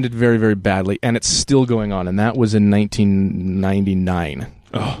marriage ended very, very badly, and it's still going on, and that was in 1999.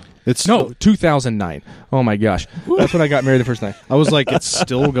 Oh, 2009. Oh my gosh, that's when I got married the first time. I was like, it's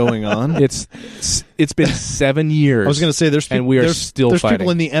still going on. It's been 7 years. I was going to say there's still fighting. People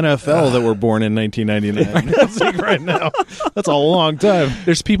in the NFL that were born in 1999. That's like right now. That's a long time.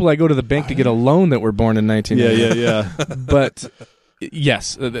 There's people I go to the bank to get a loan that were born in 1999. Yeah. But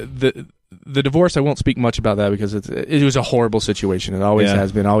yes, the divorce, I won't speak much about that because it was a horrible situation. It always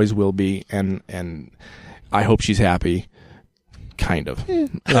has been, always will be, and I hope she's happy. Kind of.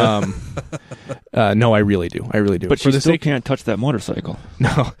 No, I really do. But she still can't touch that motorcycle. No,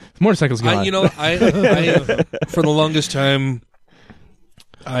 the motorcycle's gone. I for the longest time,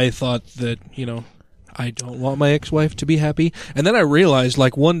 I thought that, I don't want my ex-wife to be happy. And then I realized,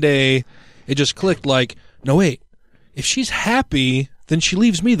 like, one day, it just clicked, like, no, wait, if she's happy... then she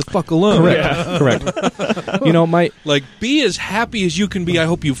leaves me the fuck alone. Correct. Like, be as happy as you can be. I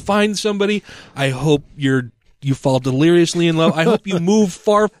hope you find somebody. I hope you fall deliriously in love. I hope you move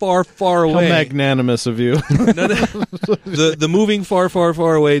far, far, far away. How magnanimous of you. The moving far, far,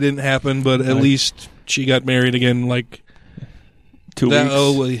 far away didn't happen, but at least she got married again, like 2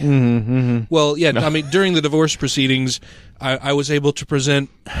 weeks. Well, yeah. No. I mean, during the divorce proceedings, I was able to present.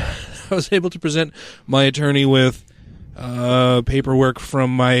 My attorney with paperwork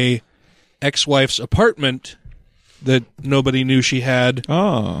from my ex-wife's apartment that nobody knew she had.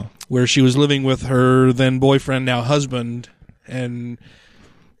 Oh. Where she was living with her then boyfriend, now husband. And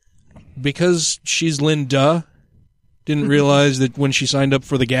because she's Linda, didn't realize that when she signed up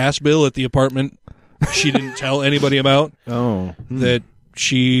for the gas bill at the apartment, she didn't tell anybody about. Oh. That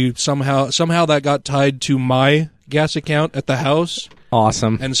she somehow that got tied to my gas account at the house.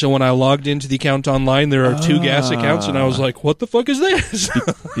 Awesome. And so when I logged into the account online, there are 2 gas accounts, and I was like, what the fuck is this?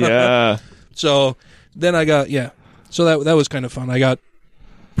 Yeah. So then I got, so that was kind of fun. I got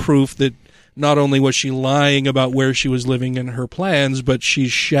proof that not only was she lying about where she was living and her plans, but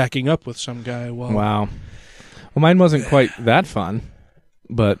she's shacking up with some guy. Wow. Well, mine wasn't quite that fun,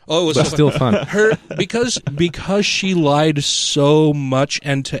 but it was still fun. Her because she lied so much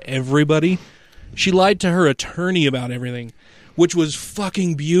and to everybody, she lied to her attorney about everything, which was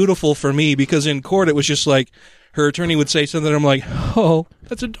fucking beautiful for me, because in court it was just like her attorney would say something and I'm like, oh,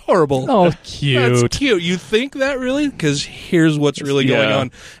 that's adorable. Oh, cute. That's cute. You think that really? Because here's what's really going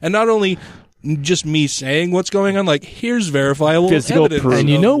on. And not only just me saying what's going on, like, here's verifiable Physical evidence. proof. And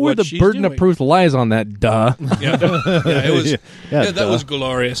you know of where what the she's burden doing. of proof lies on that, duh. Yeah, it was. That was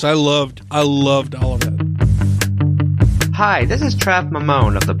glorious. I loved all of that. Hi, this is Trav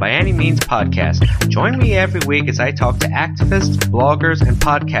Mamone of the By Any Means podcast. Join me every week as I talk to activists, bloggers, and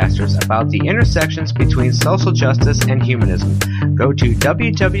podcasters about the intersections between social justice and humanism. Go to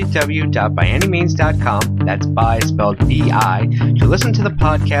www.byanymeans.com, that's by spelled B-I, to listen to the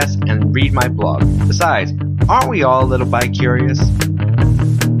podcast and read my blog. Besides, aren't we all a little bi-curious?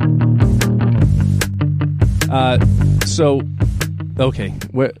 Okay.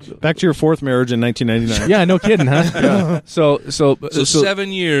 Back to your 4th marriage in 1999. Yeah, no kidding, huh? Yeah. So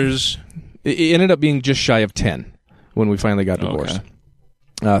 7 years. It ended up being just shy of 10 when we finally got divorced.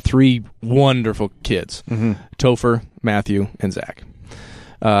 3 wonderful kids: Topher, Matthew, and Zach.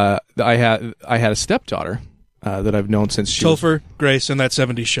 I had a stepdaughter that I've known since she Topher, Grace, and that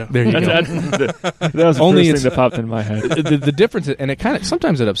 70s show. There you go. That was the Only first thing that popped in my head. The difference, and it kind of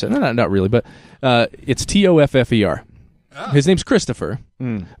sometimes it upsets. Not really, but it's Toffer. His name's Christopher,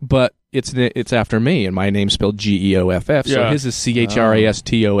 but it's after me, and my name's spelled Geoff. So his is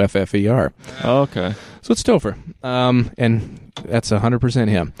Christoffer. Oh, okay. So it's Topher, and that's 100%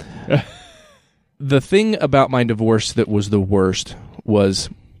 him. The thing about my divorce that was the worst was,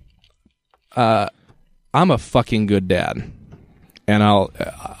 I'm a fucking good dad, and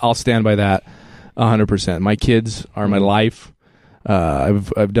I'll stand by that 100%. My kids are my life.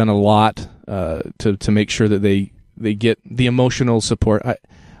 I've done a lot to make sure that they get the emotional support.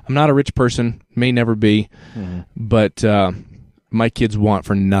 I'm not a rich person, may never be, but my kids want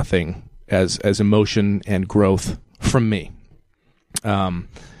for nothing as emotion and growth from me. And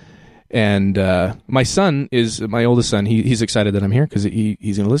my son my oldest son. He's excited that I'm here because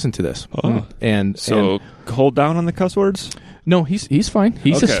he's going to listen to this. Oh. And hold down on the cuss words. No, he's fine.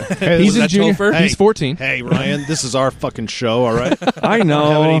 He's Okay. he's in junior. Topher? He's 14. Hey, Ryan, this is our fucking show, all right? I know. I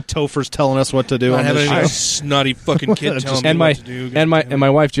don't have any Tophers telling us what to do on Not this having show. a snotty fucking kid telling and me my what to do. and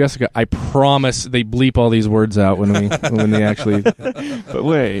my wife Jessica, I promise they bleep all these words out when they actually. But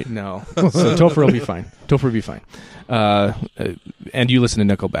wait. No, so Topher will be fine. Topher will be fine. And you listen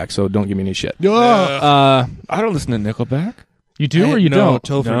to Nickelback, so don't give me any shit. I don't listen to Nickelback. You do or you don't?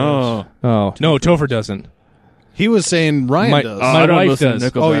 Topher No. Oh no, Topher doesn't. He was saying Ryan does. My I don't wife listen to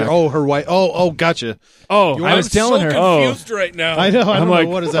does. Nickelback. Her wife. Oh, gotcha. Oh, I was telling her. so confused right now. I know. I don't I'm know like,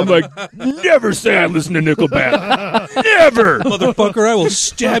 what is that. I'm like, never say I listen to Nickelback. Never. Motherfucker, I will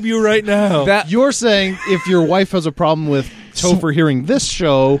stab you right now. You're saying if your wife has a problem with Topher hearing this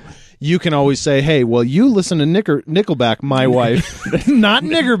show, you can always say, "Hey, well, you listen to Nickelback, my wife, not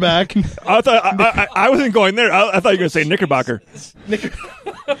Niggerback." I thought I wasn't going there. I thought you were going to say Knickerbocker.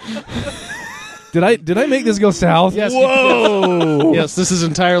 Did I make this go south? Yes. Whoa. Yes, this is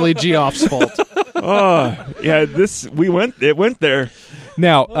entirely Geoff's fault. Oh, yeah. It went there.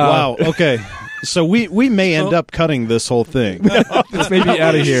 Now, Wow. Okay. So we may end up cutting this whole thing. let's maybe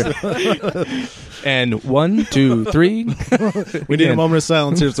out of here. And 1, 2, 3. We need a moment of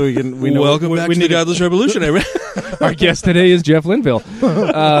silence here so we know. Welcome back to the Godless Revolution. Our guest today is Jeff Linville.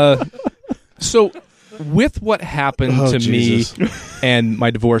 So, with what happened to Jesus. me and my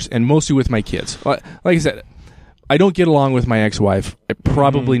divorce, and mostly with my kids, like I said, I don't get along with my ex-wife. I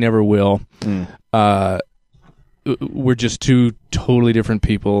probably never will. We're just 2 totally different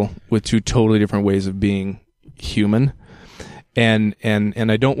people with 2 totally different ways of being human, and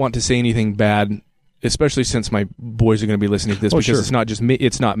I don't want to say anything bad, especially since my boys are going to be listening to this, because it's not just me.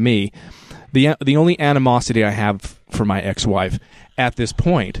 It's not me. The only animosity I have for my ex-wife at this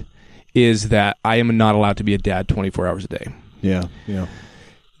point is that I am not allowed to be a dad 24 hours a day. Yeah.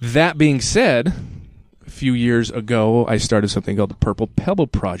 That being said, a few years ago, I started something called the Purple Pebble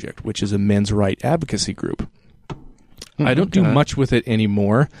Project, which is a men's right advocacy group. I don't do much with it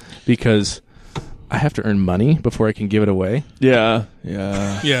anymore because I have to earn money before I can give it away. Yeah.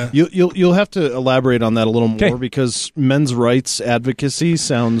 You'll have to elaborate on that a little more because men's rights advocacy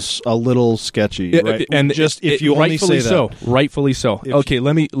sounds a little sketchy, right? And if you only say that, rightfully so. Okay,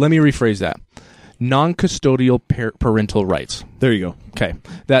 let me rephrase that. Non-custodial parental rights. There you go. Okay,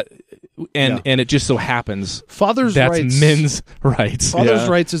 and it just so happens father's that's rights. Men's rights. Father's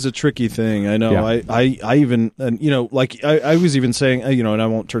rights is a tricky thing. I know. Yeah. I even like I was even saying and I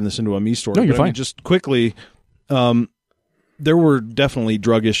won't turn this into a me story. No, you're fine. I mean, just quickly, there were definitely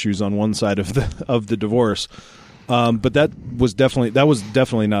drug issues on one side of the divorce, but that was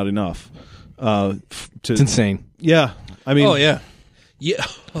definitely not enough. It's insane. Yeah, I mean. Oh yeah. Yeah.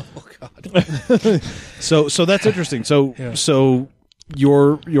 Oh God. So that's interesting. So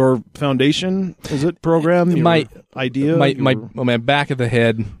your foundation, is it program? My idea? My back of the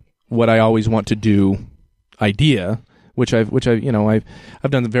head, what I always want to do idea, which I've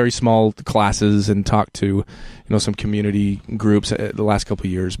done very small classes and talked to some community groups the last couple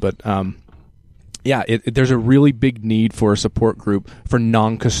of years, but there's a really big need for a support group for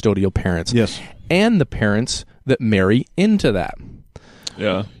non-custodial parents. Yes. And the parents that marry into that.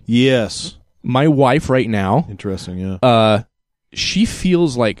 Yeah. Yes. My wife right now. Interesting, yeah. She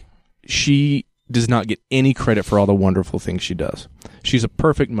feels like she does not get any credit for all the wonderful things she does. She's a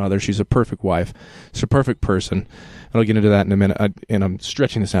perfect mother. She's a perfect wife. She's a perfect person. And I'll get into that in a minute. And I'm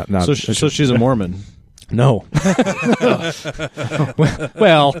stretching this out now. So she's a Mormon. No.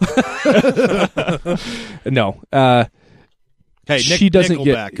 Well, no. Hey, she doesn't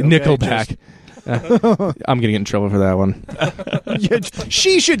Nickelback, get okay? Nickelback. I'm going to get in trouble for that one.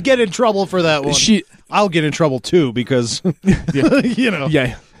 She should get in trouble for that one. I'll get in trouble too because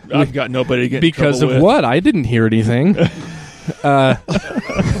Yeah. I've got nobody to get because in trouble of with. what? I didn't hear anything. Shut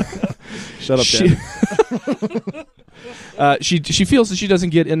up, Dad. She feels that she doesn't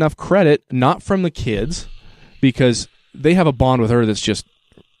get enough credit, not from the kids, because they have a bond with her that's just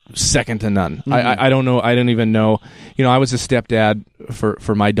second to none. Mm-hmm. I don't know. I don't even know. I was a stepdad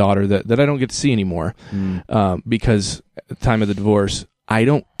for my daughter that I don't get to see anymore because at the time of the divorce, I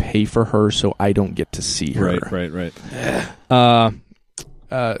don't pay for her, so I don't get to see her. Right.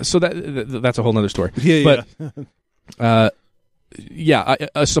 So that's a whole nother story. Yeah. But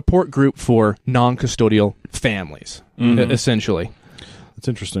a support group for non-custodial families, essentially. That's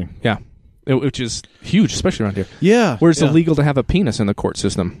interesting. Yeah. Which is huge, especially around here. Yeah. Where it's illegal to have a penis in the court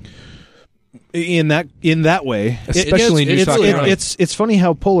system. In that way, especially in Utah County. It's funny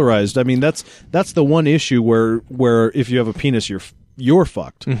how polarized. I mean, that's the one issue where if you have a penis, you're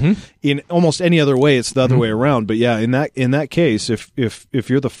fucked. Mm-hmm. In almost any other way, it's the other way around. But yeah, in that case, if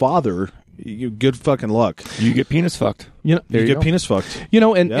you're the father, good fucking luck. You get penis fucked. You get penis fucked. And you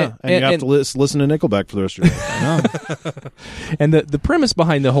have to listen to Nickelback for the rest of your life. And the premise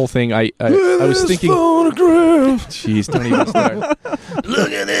behind the whole thing, I was thinking. Photograph. Jeez, don't even start.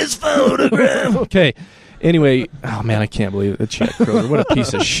 Look at this photograph. Okay. Anyway, oh man, I can't believe it. Chad Kroger, what a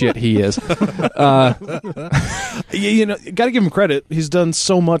piece of shit he is. Got to give him credit. He's done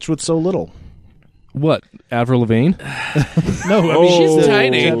so much with so little. What? Avril Lavigne? No, I mean she's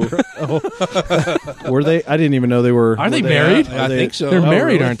tiny. Were they? I didn't even know they were. Are they married? I think so. They're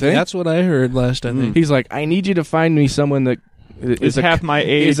married, really? aren't they? That's what I heard last. I think He's like, I need you to find me someone that is half my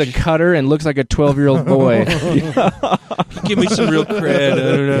age. Is a cutter and looks like a 12-year-old boy. give me some real cred. I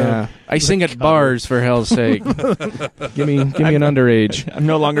don't know. Yeah. I sing at bars, for hell's sake. Give me an underage. I'm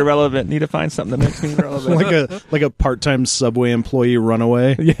no longer relevant. Need to find something that makes me relevant. like a part-time Subway employee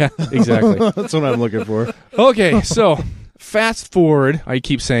runaway. Yeah, exactly. That's what I'm looking for. Okay, so fast forward. I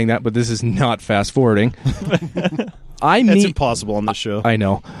keep saying that, but this is not fast forwarding. It's impossible on this show. I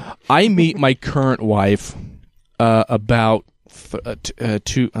know. I meet my current wife about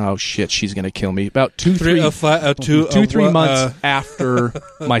she's gonna kill me. About 2-3 months after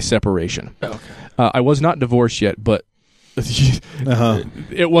my separation. Okay. I was not divorced yet, but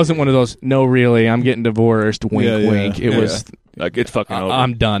it wasn't one of those. No, really, I'm getting divorced. Wink, wink. It was like it's fucking over.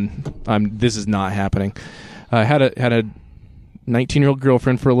 I'm done. This is not happening. I had a 19-year-old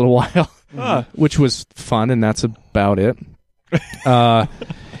girlfriend for a little while, which was fun, and that's about it.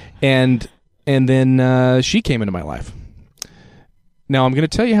 And then she came into my life. Now, I'm going to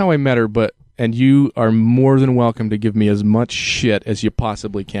tell you how I met her, and you are more than welcome to give me as much shit as you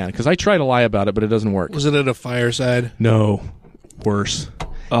possibly can, because I try to lie about it, but it doesn't work. Was it at a fireside? No. Worse.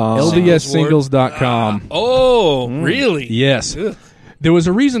 LDSsingles.com. Really? Yes. Ugh. There was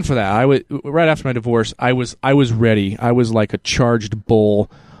a reason for that. Right after my divorce, I was ready. I was like a charged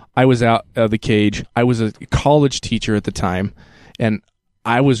bull. I was out of the cage. I was a college teacher at the time, and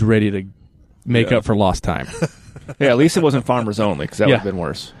I was ready to make up for lost time. Yeah, at least it wasn't Farmers Only, because that would have been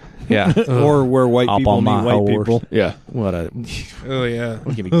worse. Yeah. or where white people meet white people. Yeah. What a... Oh, yeah.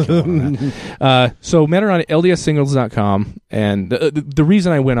 Don't get me killed on that. So met her on LDSsingles.com, and the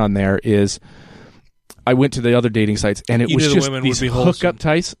reason I went on there is I went to the other dating sites, and it You was knew the just women these would be wholesome. hookup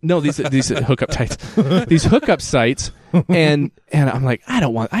sites. No, these hookup sites. These hookup sites, and I'm like,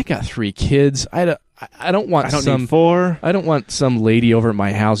 I got 3 kids. I don't want need 4. I don't want some lady over at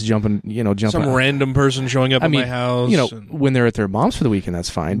my house jumping. Some random person showing up at my house. When they're at their mom's for the weekend,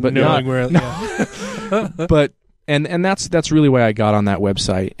 that's fine. But knowing but and that's really why I got on that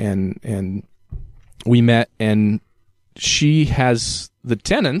website, and we met, and she has the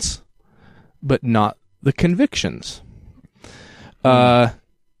tenets, but not the convictions.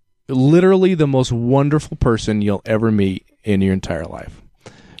 Literally the most wonderful person you'll ever meet in your entire life.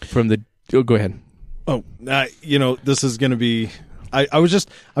 Go ahead. Oh, this is going to be. I just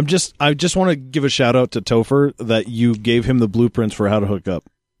want to give a shout out to Topher that you gave him the blueprints for how to hook up.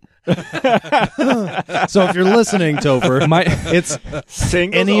 So if you're listening, Topher, it's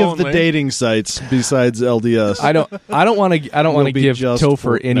Singles any only. of the dating sites besides LDS. I don't want to give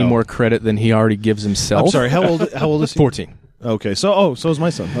Topher any more credit than he already gives himself. I'm sorry. How old is he? 14. Okay. So is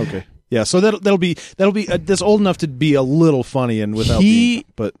my son. Okay. Yeah. So that'll be this old enough to be a little funny and without.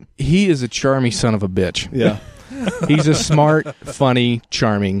 But he is a charming son of a bitch. Yeah. He's a smart, funny,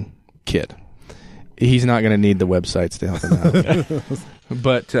 charming kid. He's not going to need the websites to help him out.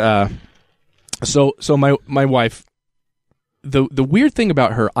 But so my wife, the weird thing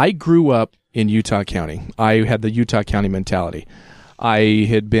about her, I grew up in Utah County. I had the Utah County mentality. I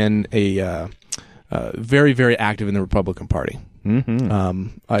had been a very, very active in the Republican Party. Mm-hmm.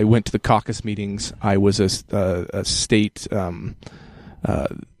 I went to the caucus meetings. I was a state delegate.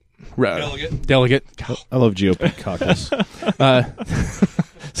 I love GOP caucus.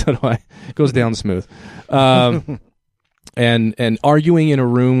 So do I. It goes down smooth. And arguing in a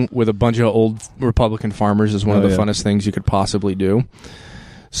room with a bunch of old Republican farmers is one of the funnest things you could possibly do.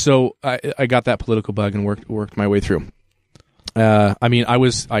 So I got that political bug and worked my way through. I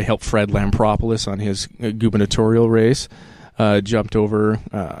helped Fred Lampropoulos on his gubernatorial race. Jumped over.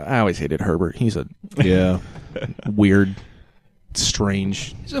 I always hated Herbert. He's a weird,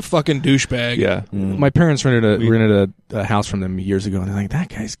 strange. He's a fucking douchebag. Yeah. My parents rented a house from them years ago, and they're like, that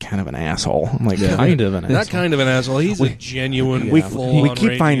guy's kind of an asshole. I'm like, kind of an asshole. Not kind of an asshole. He's a genuine, we full-on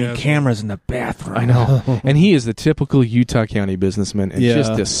keep finding asshole. cameras in the bathroom. I know. And he is the typical Utah County businessman. And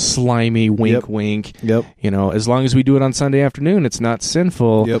just this slimy wink. Yep. As long as we do it on Sunday afternoon, it's not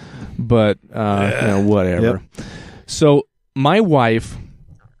sinful. Yep. But, whatever. Yep. So my wife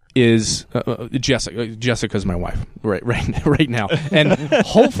is Jessica. Jessica's my wife right now, and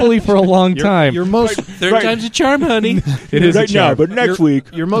hopefully for a long time. Your most Third time's a charm, honey. It is right a charm. now, but next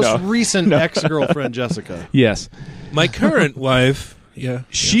week. Your most recent ex-girlfriend, Jessica. Yes, My current wife. Yeah,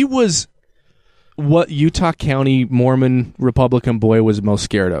 she was what Utah County Mormon Republican boy was most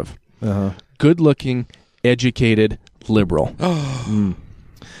scared of. Good-looking, educated, liberal.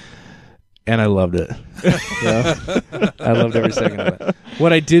 And I loved it. I loved every second of it.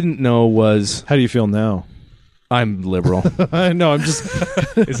 What I didn't know was... How do you feel now? I'm liberal. No, I'm just...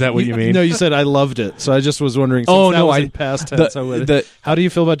 Is that what you mean? No, you said I loved it. So I just was wondering, in past tense, how do you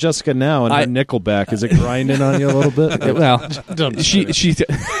feel about Jessica now and her Nickelback? Is it grinding on you a little bit? Well, she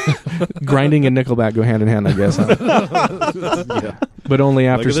grinding and Nickelback go hand in hand, I guess. Huh? But only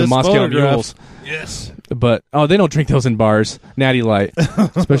after some Moscow Mules. Yes. But, they don't drink those in bars. Natty Light.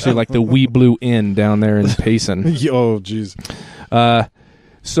 Especially like the Wee Blue Inn down there in Payson. Oh, jeez.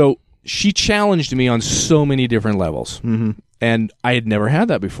 So she challenged me on so many different levels. Mm-hmm. And I had never had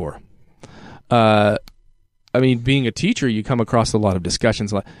that before. Being a teacher, you come across a lot of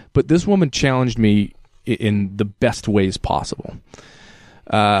discussions. But this woman challenged me in the best ways possible.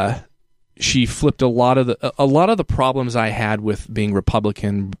 She flipped a lot of the problems I had with being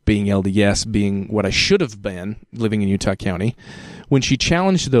Republican, being LDS, being what I should have been living in Utah County. When she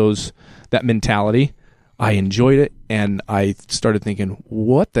challenged that mentality, I enjoyed it, and I started thinking,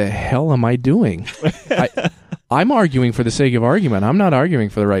 what the hell am I doing? I'm arguing for the sake of argument. I'm not arguing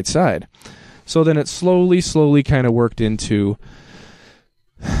for the right side. So then it slowly kind of worked into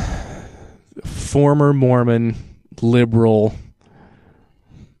former Mormon, liberal,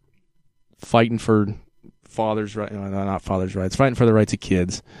 fighting for fathers' rights, not fathers' rights, fighting for the rights of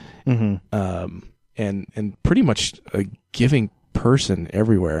kids, and pretty much a giving person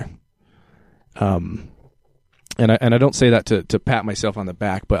everywhere. And I don't say that to pat myself on the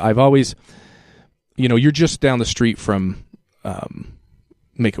back, but I've always, you're just down the street from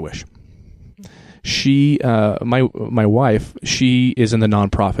Make-A-Wish. She, my wife, she is in the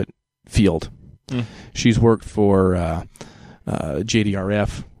nonprofit field. She's worked for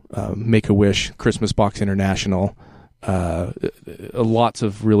JDRF. Make-A-Wish, Christmas Box International, lots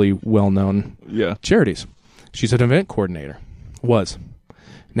of really well-known charities. She's an event coordinator. Was.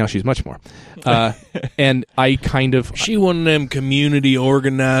 Now she's much more. And I kind of... She one of them community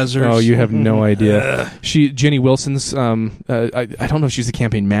organizers. Oh, you have no idea. Jenny Wilson's... I don't know if she's the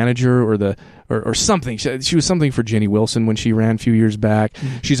campaign manager or something. She was something for Jenny Wilson when she ran a few years back.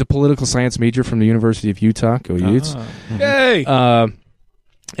 Mm-hmm. She's a political science major from the University of Utah. Go Utes. Mm-hmm.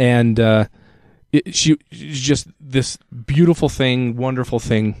 Yay! She's just this beautiful thing, wonderful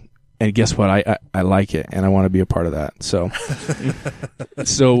thing. And guess what? I like it, and I want to be a part of that. So,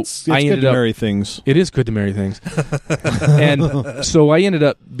 it's I ended good to up marry things. It is good to marry things, and so I ended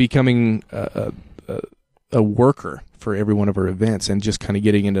up becoming a worker for every one of her events, and just kind of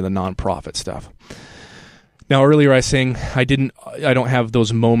getting into the nonprofit stuff. Now, earlier I was saying I don't have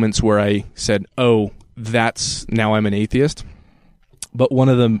those moments where I said, "Oh, now I'm an atheist." But one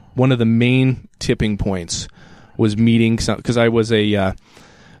of the main tipping points was meeting because I was a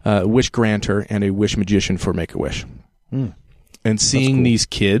wish granter and a wish magician for Make-A-Wish. And seeing cool. These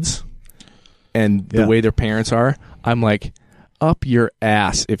kids and the way their parents are, I'm like, up your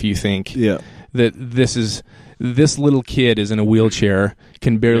ass if you think that this little kid is in a wheelchair,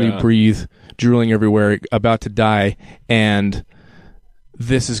 can barely breathe, drooling everywhere, about to die, and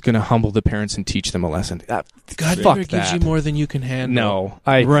this is going to humble the parents and teach them a lesson. God never gives you more than you can handle. No,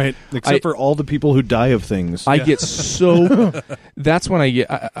 right. Except for all the people who die of things. I get so. That's when I get.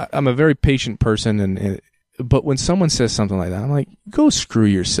 I'm a very patient person, but when someone says something like that, I'm like, go screw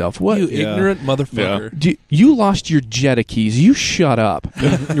yourself. What you ignorant motherfucker? Yeah. You lost your Jetta keys. You shut up.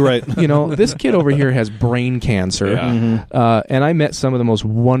 Right. This kid over here has brain cancer, and I met some of the most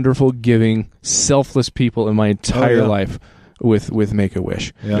wonderful, giving, selfless people in my entire life. With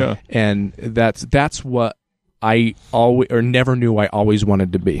Make-A-Wish, and that's what I always or never knew I always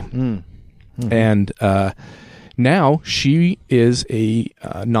wanted to be, and now she is a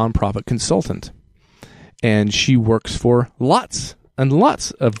nonprofit consultant, and she works for lots and lots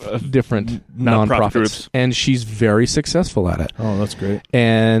of different nonprofits groups, and she's very successful at it. Oh, that's great!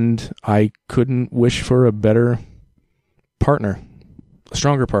 And I couldn't wish for a better partner, a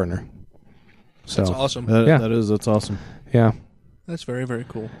stronger partner. So that's awesome. That's awesome. Yeah, that's very, very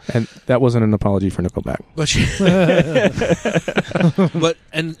cool. And that wasn't an apology for Nickelback. But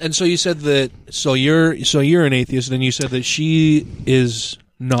and so you said that you're an atheist, and you said that she is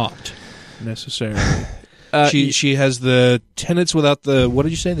not necessarily. She has the tenets without the what did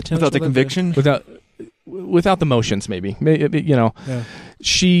you say? The tenets without the conviction, without the motions. Maybe.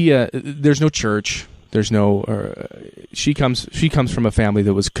 She there's no church. There's no. She comes from a family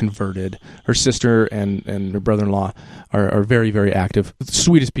that was converted. Her sister and her brother-in-law are very, very active. The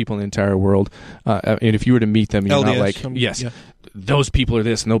sweetest people in the entire world. And if you were to meet them, you're not like, those people are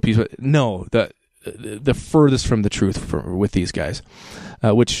this, and those people. No, the furthest from the truth with these guys,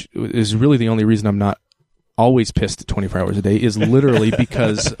 which is really the only reason I'm not always pissed 24 hours a day, is literally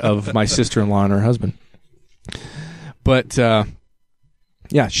because of my sister-in-law and her husband. But.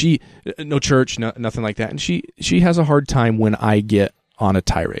 Yeah, she no church, nothing like that, and she has a hard time when I get on a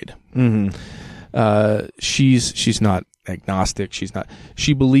tirade. Mm-hmm. She's not agnostic.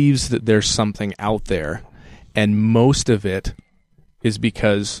 She believes that there's something out there, and most of it is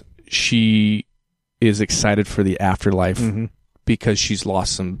because she is excited for the afterlife because she's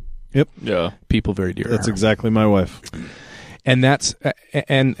lost some people very dear. That's exactly my wife, and that's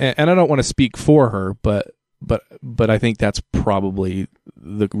and I don't want to speak for her, but I think that's probably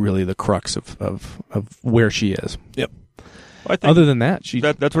really the crux of where she is. Yep. I think other than that,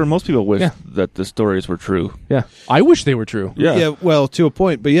 that's where most people wish that the stories were true. Yeah, I wish they were true. Yeah. Well, to a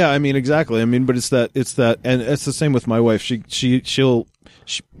point, but I mean, exactly. I mean, but it's that, and it's the same with my wife. She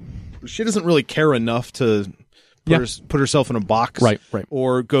doesn't really care enough to put herself in a box, right,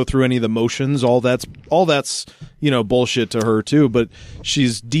 or go through any of the motions. All that's bullshit to her too. But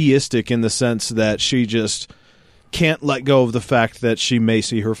she's deistic in the sense that she just can't let go of the fact that she may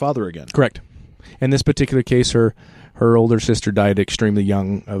see her father again. Correct. In this particular case, her older sister died extremely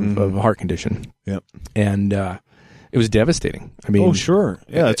young of a heart condition. Yep. And it was devastating. I mean, oh sure,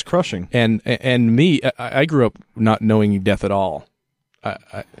 yeah, it's crushing. And me, I grew up not knowing death at all.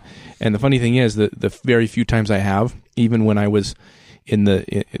 And the funny thing is that the very few times I have, even when I was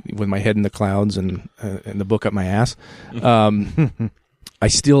with my head in the clouds and the book up my ass, I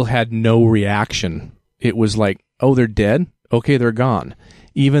still had no reaction. It was like, oh, they're dead? Okay, they're gone.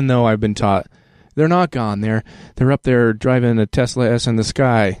 Even though I've been taught They're not gone. They're up there driving a Tesla S in the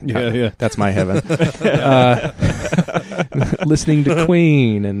sky. Yeah. That's my heaven. Listening to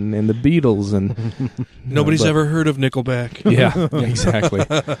Queen and the Beatles and nobody's ever heard of Nickelback. Yeah, exactly.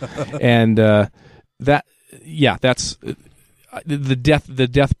 And that's the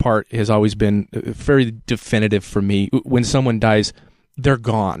death part has always been very definitive for me. When someone dies, they're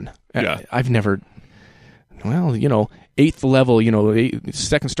gone. Yeah. I've never. Well, 8th level,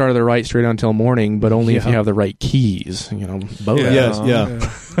 second star to the right, straight on till morning, but only if you have the right keys, both. Yeah.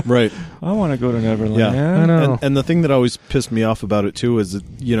 Right. I want to go to Neverland. Yeah. I know. And the thing that always pissed me off about it too is that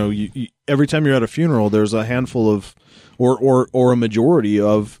you every time you're at a funeral, there's a handful of, or a majority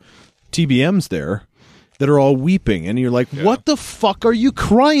of TBMs there that are all weeping, and you're like, what the fuck are you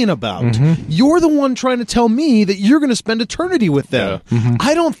crying about? Mm-hmm. You're the one trying to tell me that you're going to spend eternity with them. Yeah. Mm-hmm.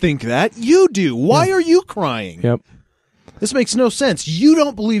 I don't think that. You do. Why are you crying? Yep. This makes no sense. You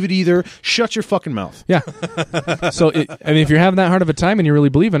don't believe it either. Shut your fucking mouth. Yeah. So, if you're having that hard of a time and you really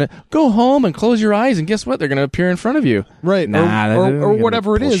believe in it, go home and close your eyes, and guess what? They're going to appear in front of you. Right. Or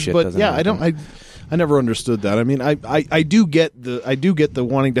whatever it is. But yeah, happen. I never understood that. I mean, I do get the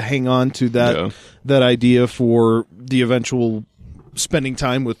wanting to hang on to that idea for the eventual spending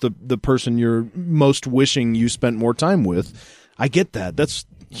time with the person you're most wishing you spent more time with. I get that. That's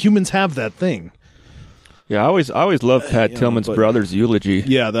humans have that thing. Yeah, I always loved Pat Tillman's brother's eulogy.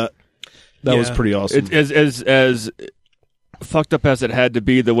 Yeah, that was pretty awesome. As fucked up as it had to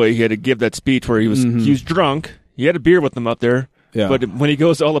be, the way he had to give that speech where he was drunk. He had a beer with them up there. Yeah. But when he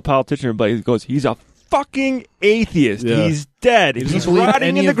goes to all the politicians, everybody goes, he's a fucking atheist. Yeah. He's dead. He's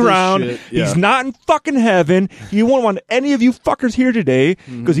rotting in the ground. Shit. Yeah. He's not in fucking heaven. He won't want any of you fuckers here today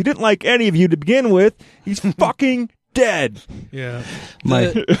because he didn't like any of you to begin with. He's fucking dead. Yeah.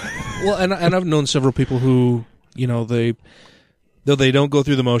 And I've known several people who, though they don't go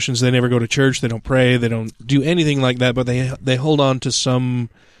through the motions, they never go to church, they don't pray, they don't do anything like that, but they hold on to some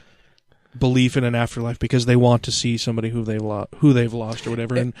belief in an afterlife because they want to see somebody who they've lost or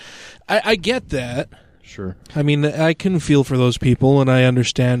whatever. And I get that. Sure. I mean, I can feel for those people, and I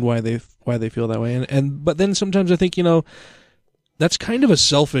understand why they feel that way. But then sometimes I think, that's kind of a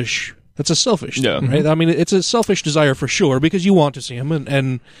selfish. That's a selfish thing, right? I mean, it's a selfish desire for sure because you want to see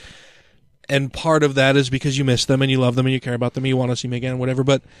them, and part of that is because you miss them and you love them and you care about them and you want to see them again, whatever.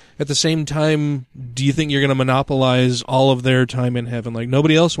 But at the same time, do you think you're going to monopolize all of their time in heaven? Like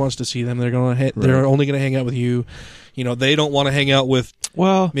nobody else wants to see them; they're only going to hang out with you. They don't want to hang out with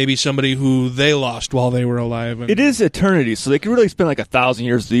maybe somebody who they lost while they were alive. It is eternity, so they could really spend like 1,000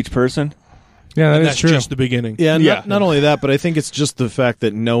 years with each person. Yeah, that's true. Just the beginning. Yeah, not only that, but I think it's just the fact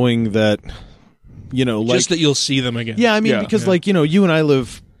that knowing that, just that you'll see them again. Yeah, I mean, because you and I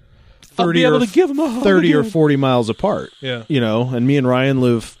live 30 or 40 miles apart. Yeah. And me and Ryan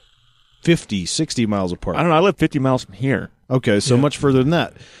live 50, 60 miles apart. I don't know. I live 50 miles from here. Okay, so much further than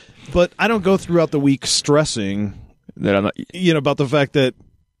that. But I don't go throughout the week stressing that I'm not, about the fact that,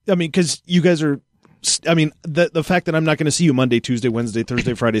 because you guys are. The fact that I'm not going to see you Monday, Tuesday, Wednesday,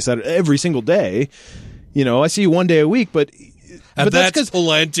 Thursday, Friday, Saturday, every single day, I see you one day a week, but that's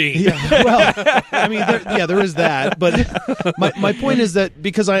plenty. Yeah, well, there is that. But my point is that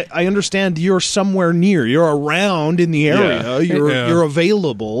because I understand you're somewhere near, you're around in the area, you're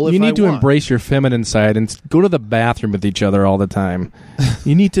available. You need to embrace your feminine side and go to the bathroom with each other all the time.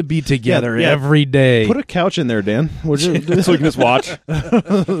 You need to be together every day. Put a couch in there, Dan. So we can just watch.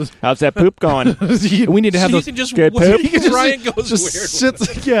 How's that poop going? We need to have those. You can just good poop. Ryan goes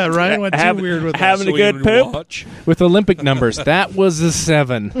weird. Ryan went too weird with having a good poop with Olympic numbers. That was a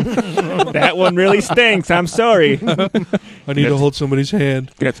 7. That one really stinks. I'm sorry. I need to hold somebody's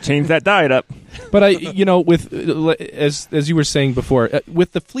hand. You have to change that diet up. But with as you were saying before,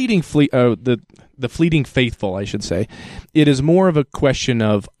 with the fleeting the fleeting faithful, I should say, it is more of a question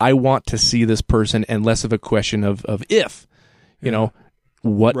of I want to see this person and less of a question of if,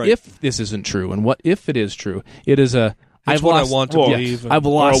 what if this isn't true and what if it is true. It is a I've lost, I want to believe. I've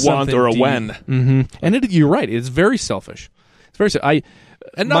lost or a want or a when. Mm-hmm. And you're right. It's very selfish. It's very.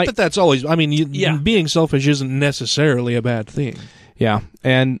 Not that's always. I mean, being selfish isn't necessarily a bad thing. Yeah,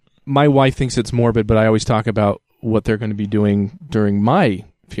 and my wife thinks it's morbid, but I always talk about what they're going to be doing during my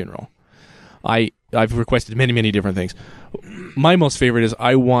funeral. I've requested many, many different things. My most favorite is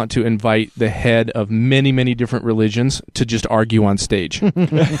I want to invite the head of many, many different religions to just argue on stage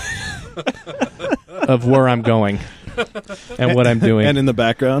of where I'm going and what I'm doing. And in the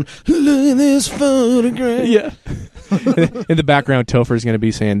background, look at this photograph. Yeah. In the background, Topher's going to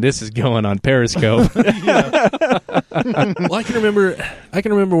be saying, "This is going on Periscope." Well, I can remember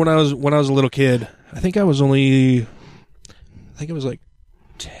when I was a little kid. I think it was like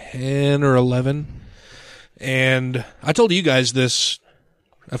 10 or 11. And I told you guys this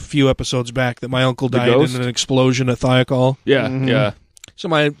a few episodes back that my uncle died ghost? in an explosion at Thiokol. Yeah, yeah. So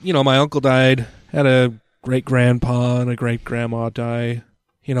my uncle died, had a great-grandpa and a great-grandma die,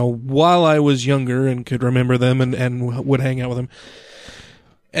 while I was younger and could remember them and would hang out with them.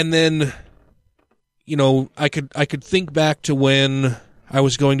 And then, I could think back to when I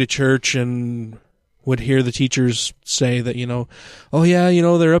was going to church and would hear the teachers say that, oh yeah,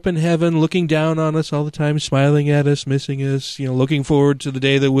 they're up in heaven looking down on us all the time, smiling at us, missing us, looking forward to the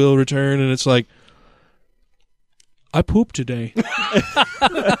day that we'll return. And it's like, I pooped today.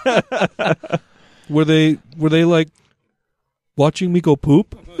 Were they like watching me go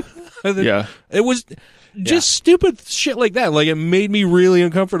poop? Yeah. It was just stupid shit like that. Like, it made me really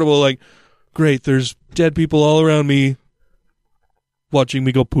uncomfortable. Like, great, there's dead people all around me watching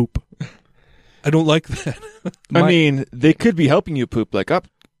me go poop. I don't like that. I mean, they could be helping you poop. Like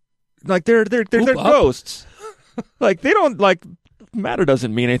they're ghosts. Like, they don't, like, matter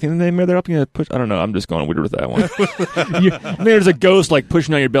doesn't mean anything. They're helping you push. I don't know. I'm just going weird with that one. There's a ghost, like,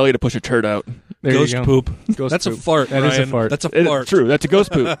 pushing on your belly to push a turd out. There ghost poop. Ghost That's poop. a fart. That is a fart. That's a fart. True. That's a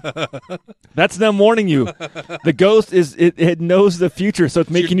ghost poop. That's them warning you. The ghost it knows the future, so it's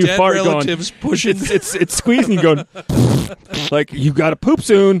making you dead fart. relatives Going. Pushing. It's squeezing you, going. Like, you got to poop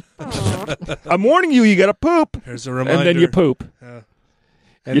soon. I'm warning you. You got to poop. There's a reminder. And then you poop.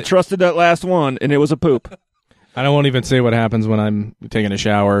 You trusted that last one, and it was a poop. I won't even say what happens when I'm taking a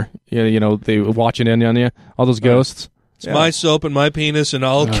shower. They watching in on you. All those ghosts. It's my soap and my penis, and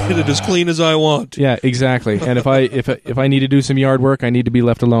I'll get it as clean as I want. Yeah, exactly. And if I need to do some yard work, I need to be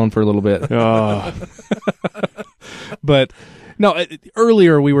left alone for a little bit. But no,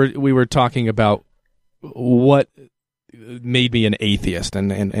 earlier we were talking about what made me an atheist,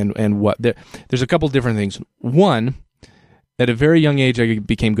 and what there's a couple different things. One, at a very young age, I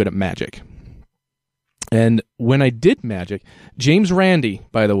became good at magic. And when I did magic, James Randi,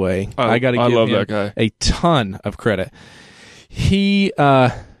 by the way, I got to give him that guy. a ton of credit. He,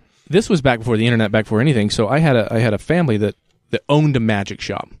 this was back before the internet, back before anything. So I had a family that owned a magic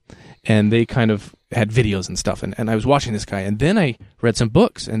shop, and they kind of had videos and stuff. And I was watching this guy, and then I read some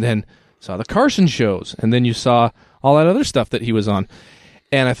books, and then saw the Carson shows, and then you saw all that other stuff that he was on.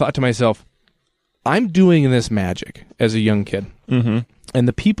 And I thought to myself, I'm doing this magic as a young kid. Mm-hmm. And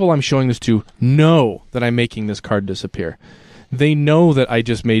the people I'm showing this to know that I'm making this card disappear. They know that I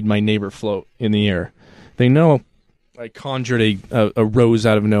just made my neighbor float in the air. They know I conjured a rose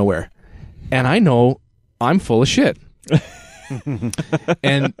out of nowhere. And I know I'm full of shit.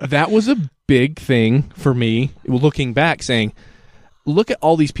 And that was a big thing for me, looking back, saying, look at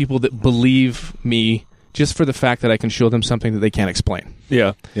all these people that believe me just for the fact that I can show them something that they can't explain.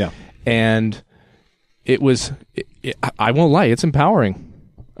 Yeah. Yeah. And it was, I won't lie, it's empowering.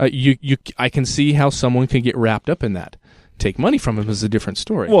 I can see how someone can get wrapped up in that. Take money from them is a different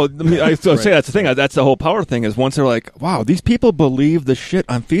story. Well, I say that's the thing. That's the whole power thing, is once they're like, wow, these people believe the shit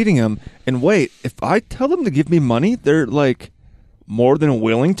I'm feeding them, and wait, if I tell them to give me money, they're like more than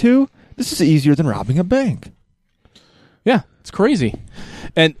willing to. This is easier than robbing a bank. Yeah, it's crazy.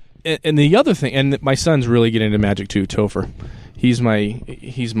 And the other thing, and my son's really getting into magic too, Topher. He's my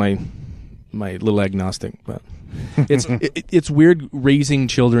little agnostic, but it's weird raising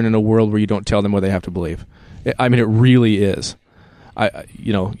children in a world where you don't tell them what they have to believe. I mean, it really is.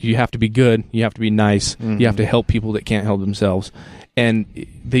 You have to be good, you have to be nice, you have to help people that can't help themselves, and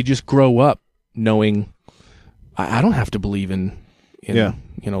they just grow up knowing I don't have to believe in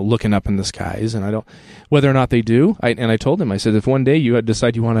looking up in the skies, and I don't. Whether or not they do, I told them, I said, if one day you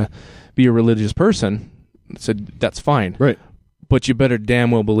decide you want to be a religious person, I said, that's fine, right? But you better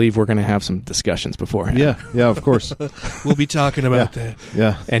damn well believe we're going to have some discussions beforehand. Yeah, of course. We'll be talking about that.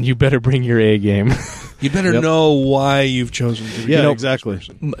 Yeah. And you better bring your A game. You better know why you've chosen to be. Yeah, exactly.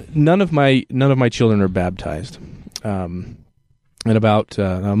 None of my children are baptized. And about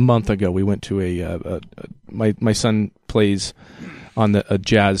a month ago, we went to my son plays on in a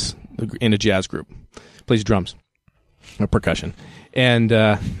jazz group, plays drums, or percussion, and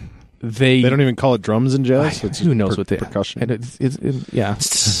they don't even call it drums in jazz. Who knows what they percussion? Yeah.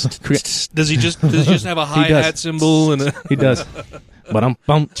 Does he just have a hi-hat cymbal and he does.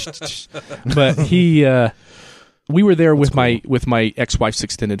 But he, we were there with my ex-wife's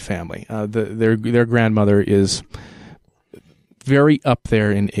extended family. Their grandmother is very up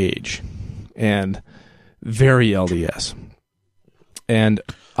there in age and very LDS. And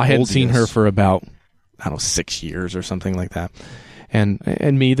I hadn't seen her for about, 6 years or something like that.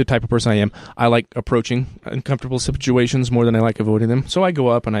 And me, the type of person I am, I like approaching uncomfortable situations more than I like avoiding them. So I go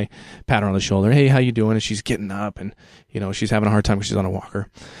up and I pat her on the shoulder. Hey, how you doing? And she's getting up, and she's having a hard time because she's on a walker.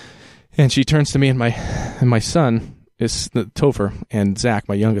 And she turns to me, and my son is Topher, and Zach,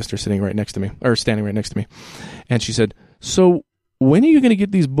 my youngest, are standing right next to me. And she said, "So when are you going to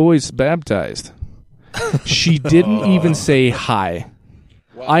get these boys baptized?" She didn't even say hi.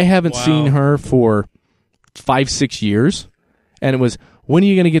 Wow. I haven't seen her for 5-6 years, and it was, "When are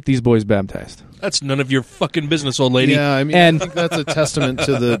you going to get these boys baptized?" That's none of your fucking business, old lady. Yeah, I mean, I think that's a testament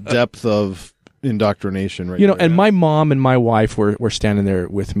to the depth of indoctrination, right? And my mom and my wife were standing there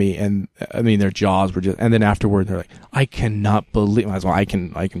with me, and I mean, their jaws were just. And then afterward, they're like, "I cannot believe." I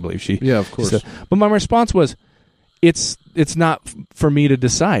can believe she. Yeah, of course. But my response was, "It's not for me to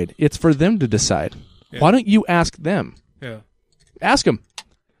decide. It's for them to decide. Yeah. Why don't you ask them? Yeah, ask them.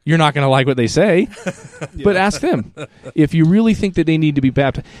 You're not going to like what they say, but ask them if you really think that they need to be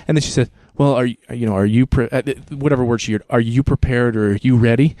baptized." And then she said, "Well, are you whatever word she used? Are you prepared or are you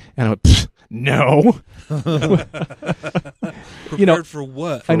ready?" And I went, "No." Prepared for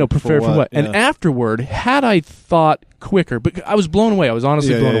what? I know, prepared for what? Yeah. And afterward, had I thought quicker, but I was blown away. I was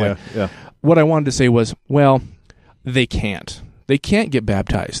honestly blown away. Yeah. What I wanted to say was, well, they can't. They can't get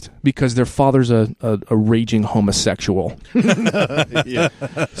baptized because their father's a raging homosexual. Yeah.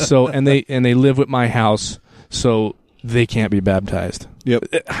 So and they live with my house, so they can't be baptized. Yep.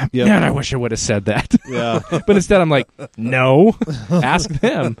 Man, I wish I would have said that. Yeah. But instead, I'm like, no, ask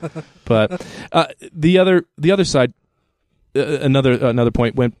them. But the other side, another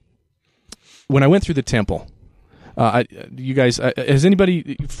point when I went through the temple. You guys, has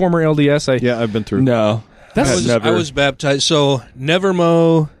anybody former LDS? Yeah, I've been through. No. I was baptized, so never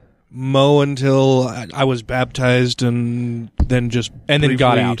mow until I was baptized, and then then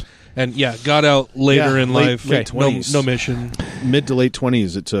got out, and got out later in life. Late 20s. No mission, mid to late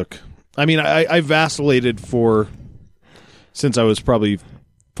 20s. It took. I mean, I vacillated since I was probably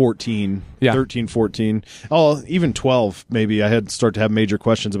 14, 13, 14. Oh, even 12, maybe. I had started to have major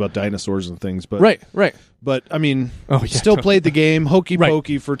questions about dinosaurs and things. But right. But, I mean, still played the game, hokey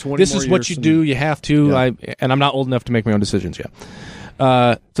pokey for 20 This more is years. what you do. You have to. Yeah. And I'm not old enough to make my own decisions yet.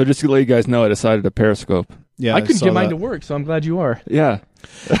 So just to let you guys know, I decided to Periscope. Yeah, I couldn't get mine to work, so I'm glad you are. Yeah.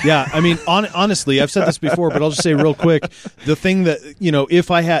 Yeah, I mean, honestly, I've said this before, but I'll just say real quick: the thing that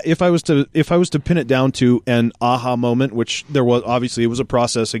if I was to pin it down to an aha moment, which there was, obviously it was a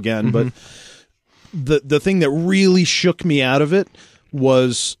process again, but the thing that really shook me out of it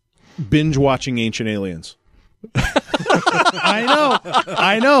was binge watching Ancient Aliens. I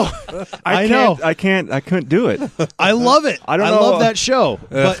know. I couldn't do it. I love it. I love that show,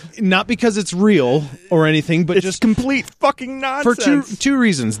 but not because it's real or anything, but it's just complete fucking nonsense. For two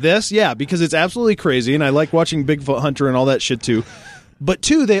reasons. Because it's absolutely crazy, and I like watching Bigfoot Hunter and all that shit too. But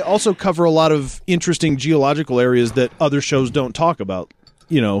two, they also cover a lot of interesting geological areas that other shows don't talk about.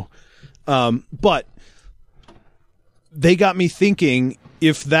 But they got me thinking,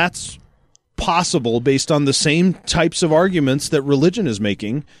 if that's possible based on the same types of arguments that religion is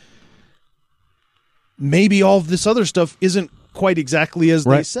making, maybe all of this other stuff isn't quite exactly as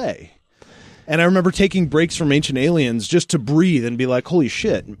they say. And I remember taking breaks from Ancient Aliens just to breathe and be like, holy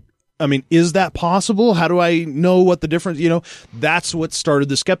shit. I mean, is that possible? How do I know what the difference, that's what started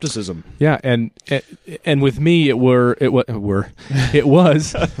the skepticism. Yeah. And with me, it was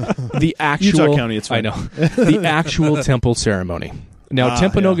the actual Utah County, it's fine. I know the actual temple ceremony. Now,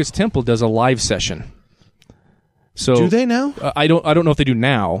 Timpanogos Temple does a live session. So do they now? I don't know if they do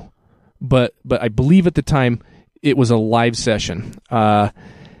now, but I believe at the time it was a live session. When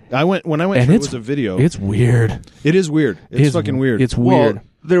I went, it was a video. It's weird. It is weird. It's fucking weird. It's weird. Well,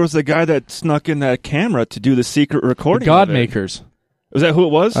 there was a guy that snuck in that camera to do the secret recording. The Godmakers. Was that who it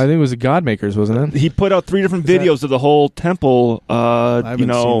was? I think it was the Godmakers, wasn't it? He put out 3 different videos of the whole temple. I haven't seen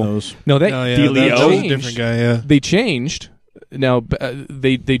those. No, that was a different guy. Yeah, they changed. Now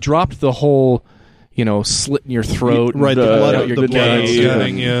they dropped the whole, slit in your throat, right? The blood out your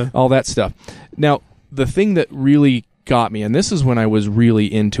gauge, all that stuff. Now, the thing that really got me, and this is when I was really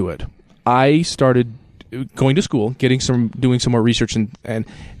into it, I started going to school, doing some more research, and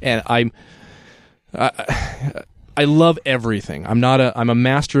I love everything. I'm a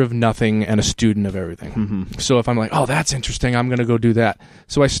master of nothing and a student of everything. Mm-hmm. So if I'm like, oh, that's interesting, I'm going to go do that.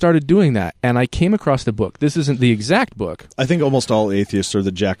 So I started doing that, and I came across the book. This isn't the exact book. I think almost all atheists are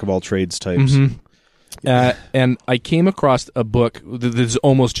the jack of all trades types. Mm-hmm. And I came across a book that's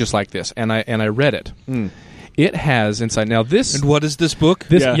almost just like this, and I read it. It has inside. Now this. And what is this book?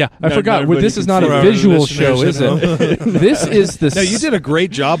 This, I forgot. This is not a visual show, is it? This is the. No, you did a great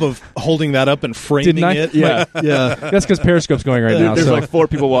job of holding that up and framing Didn't I? it. Yeah. Yeah. That's because Periscope's going right now. There's so. like 4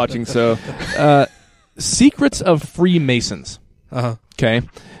 people watching, so Secrets of Freemasons. Okay.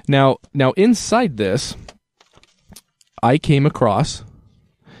 Now inside this, I came across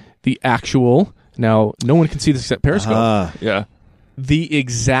the actual. Now no one can see this except Periscope. yeah, the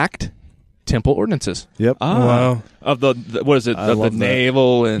exact temple ordinances. Yep. Wow. Of the what is it? I The love that.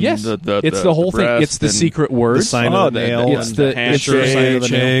 navel and Yes, the it's the whole thing. breast It's the and- secret words. The sign Oh, of the the- nail. it's and the- the it's handshake, the- sign of the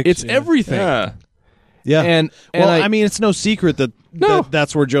nail. It's everything. Yeah. Yeah. And well, I- I mean, it's no secret that, No.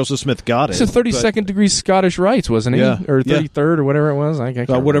 that's where Joseph Smith got it. It's a 32nd degree Scottish Rites, wasn't he? Yeah. Or Yeah. 33rd or whatever it was. I can't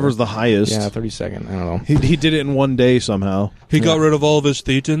whatever's remember. the highest. Yeah, 32nd. I don't know. He did it in one day somehow. He got rid of all of his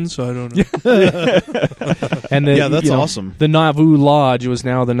thetans, so I don't know. And the, Yeah, that's you know, awesome. The Nauvoo Lodge was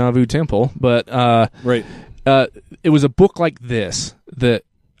now the Nauvoo Temple, but Right. it was a book like this that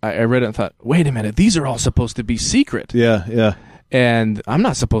I read it and thought, wait a minute, these are all supposed to be secret. Yeah, yeah. And I'm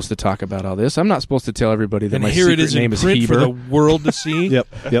not supposed to talk about all this. I'm not supposed to tell everybody that And my here secret it is name in is print Heber. for the world to see. Yep.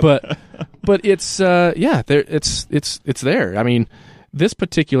 But it's there. It's there. I mean, this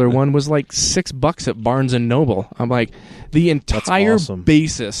particular one was like $6 at Barnes and Noble. I'm like, the entire awesome.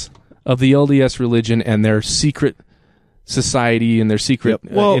 basis of the LDS religion and their secret society and their secret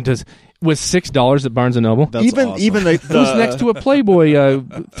Yep. Well- was $6 at Barnes and Noble. That's even awesome. the It was next to a Playboy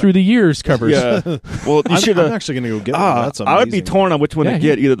through the years covers. Yeah. Well, you should I'm have. actually going to go get one. That's amazing. I would be torn on which one Yeah, to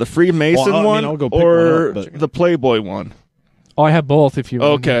get, either the Freemason Well, I mean, one I'll go pick or one up, but- the Playboy one. Oh, I have both. If you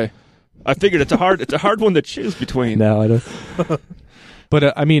Okay, I figured it's a hard one to choose between. No, I don't.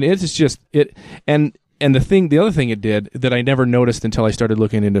 But I mean, it's just it, and the other thing it did that I never noticed until I started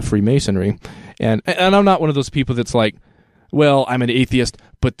looking into Freemasonry, and I'm not one of those people that's like, well, I'm an atheist,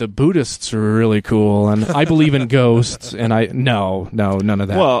 but the Buddhists are really cool, and I believe in ghosts, and no, none of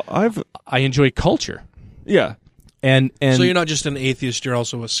that. Well, I enjoy culture, yeah. and So you're not just an atheist; you're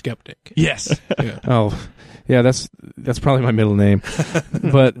also a skeptic. yes, oh. Yeah, that's probably my middle name,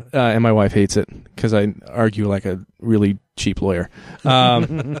 but and my wife hates it because I argue like a really cheap lawyer.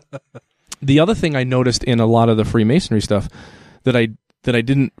 The other thing I noticed in a lot of the Freemasonry stuff that I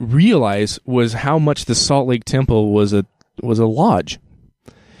didn't realize was how much the Salt Lake Temple was a lodge.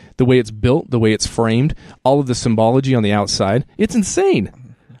 The way it's built, the way it's framed, all of the symbology on the outside, it's insane.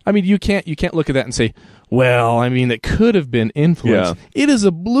 I mean, you can't look at that and say, well, I mean, it could have been influenced. Yeah. It is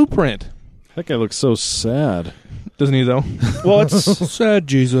a blueprint. That guy looks so sad. Doesn't he, though? Well, it's Sad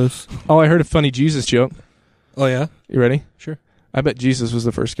Jesus. Oh, I heard a funny Jesus joke. Oh yeah, You ready? sure. I bet Jesus was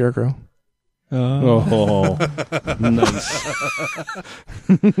the first scarecrow. Oh, nice.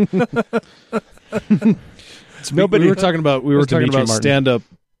 nobody. We were talking about Dimitri Martin. stand up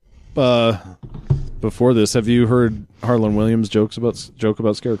before this. Have you heard Harlan Williams joke about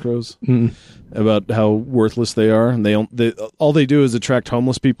scarecrows? Mm. About how worthless they are, and they all they do is attract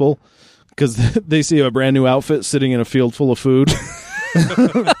homeless people because they see a brand new outfit sitting in a field full of food.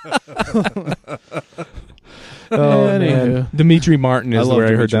 Oh, Anywho. man. Dimitri Martin I is love where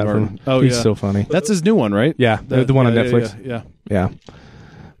I heard Dimitri that Martin. from. Oh, He's yeah. so funny. That's his new one, right? Yeah, the one on yeah, Netflix. Yeah. Yeah.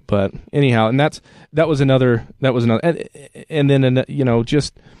 But anyhow, and that was another, and then, you know,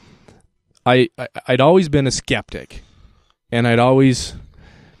 just, I'd always been a skeptic, and I'd always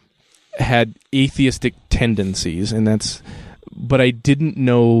had atheistic tendencies, but I didn't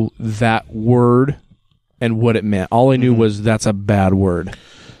know that word and what it meant. All I knew was that's a bad word.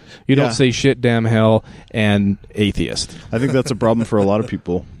 You Yeah. don't say shit, damn hell, and atheist. I think that's a problem for a lot of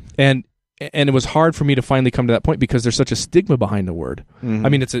people. And it was hard for me to finally come to that point because there's such a stigma behind the word. Mhm. I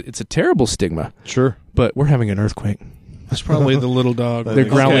mean, it's a terrible stigma. Sure. But we're having an earthquake. It's probably the little dog. They're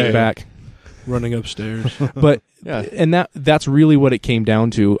growling Okay. back. running upstairs. But Yeah. and that's really what it came down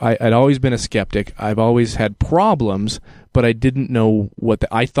to. I'd always been a skeptic. I've always had problems, but I didn't know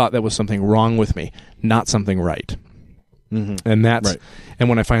I thought that was something wrong with me, not something right. Mm-hmm. And that's Right. and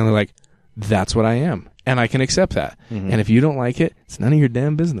when I finally that's what I am, and I can accept that. Mm-hmm. And if you don't like it, it's none of your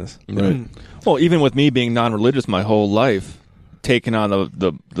damn business. Right. Well, even with me being non-religious my whole life, taking on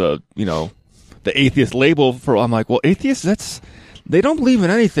the you know, the atheist label I'm like, well, atheists, they don't believe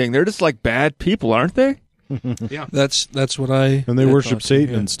in anything. They're just like bad people, aren't they? Yeah, that's what I And they had worship thought,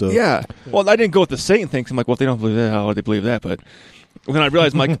 Satan yeah. and stuff. Yeah. Well, I didn't go with the Satan thing. 'Cause I'm like, well, if they don't believe that, how would they believe that? But when I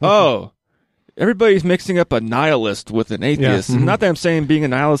realized, I'm like, oh, everybody's mixing up a nihilist with an atheist. Yeah. And not that I'm saying being a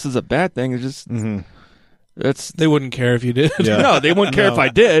nihilist is a bad thing. It's just it's They wouldn't care if you did. Yeah. no, they wouldn't care if I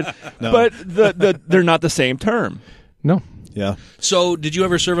did. No. But they're not the same term. No, Yeah. So, did you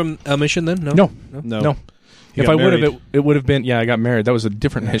ever serve a mission then? no. No. If got I would married. have, it would have been. Yeah, I got married. That was a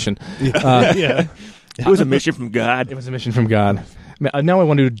different mission. Yeah. It was a mission from God. It was a mission from God. Now I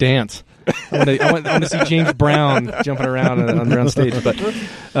want to dance. I want to see James Brown jumping around on stage. But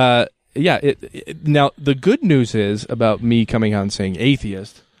now the good news is about me coming out and saying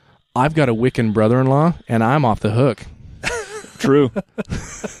atheist. I've got a Wiccan brother-in-law, and I'm off the hook. True.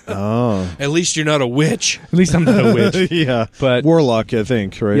 Oh, At least you're not a witch. At least I'm not a witch. yeah, But warlock, I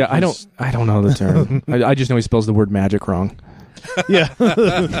think. Right? yeah, I don't know the term. I just know he spells the word magic wrong, Yeah.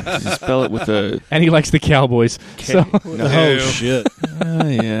 Spell it with a and he likes the Cowboys. So Oh shit.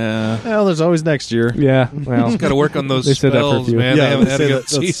 yeah. Well, there's always next year. yeah, well, Got to work on those They said that for a spells, few. man. Yeah, they haven't they had say a good that-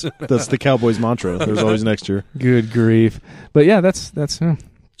 that's, season. that's the Cowboys' mantra. There's always next year. good grief. But yeah, that's.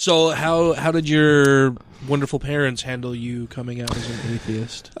 So how did your wonderful parents handle you coming out as an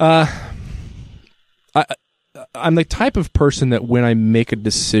atheist? I'm the type of person that when I make a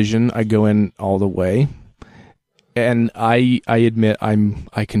decision, I go in all the way, and I admit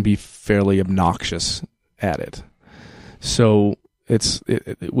I can be fairly obnoxious at it. So it's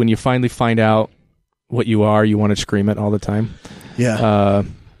when you finally find out what you are, you want to scream it all the time. Yeah.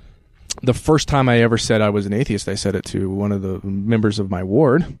 The first time I ever said I was an atheist, I said it to one of the members of my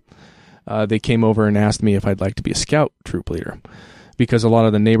ward. They came over and asked me if I'd like to be a scout troop leader. Because a lot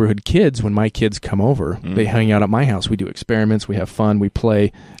of the neighborhood kids, when my kids come over, they hang out at my house. We do experiments, we have fun, we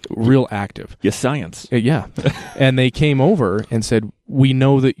play, real active. Yes, science. Yeah. And they came over and said, we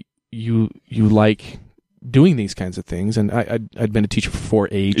know that you like doing these kinds of things. And I'd been a teacher for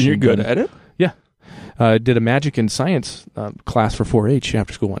 4-H. And you're good at it? Yeah. I did a magic and science class for 4-H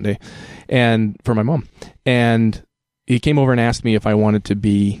after school one day, and for my mom. And he came over and asked me if I wanted to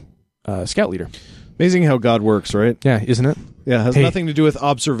be a scout leader. Amazing how God works, right? Yeah, isn't it? Yeah, it has Hey. nothing to do with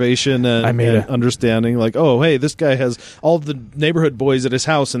observation and it. understanding. Like, oh, hey, this guy has all the neighborhood boys at his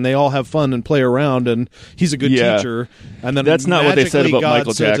house, and they all have fun and play around, and he's a good Yeah. teacher. And then That's not what they said magically about God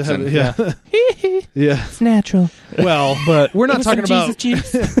Michael said to Jackson. have- yeah, yeah. It's natural. Well, But we're not talking about.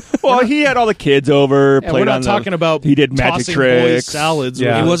 Well, he had all the kids over. Yeah, played we're not on talking about. He did magic tossing tricks. boys salads. Yeah.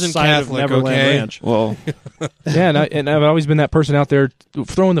 with He the wasn't side of Catholic, Neverland okay? Ranch. Well, Yeah, and I've always been that person out there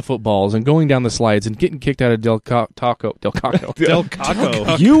throwing the footballs and going down the slides and getting kicked out of Del Taco. Del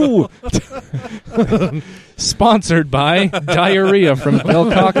Caco. you. Sponsored by diarrhea from Del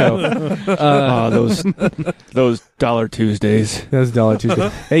Caco. Those Dollar Tuesdays. That's Dollar Tuesday.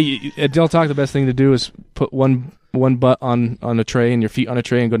 Hey, at Del Taco, the best thing to do is put one butt on a tray and your feet on a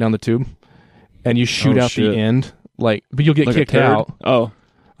tray and go down the tube, and you shoot Oh, out shit. the end. But you'll get Like a kicked turd? out. Oh,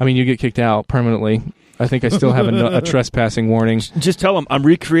 I mean, you get kicked out permanently. I think I still have a trespassing warning. just tell him I'm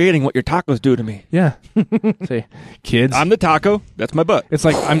recreating what your tacos do to me. Yeah. Say, kids. I'm the taco. That's my butt. It's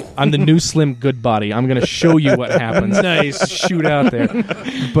like I'm the new Slim Goodbody. I'm going to show you what happens. Nice. Shoot out there.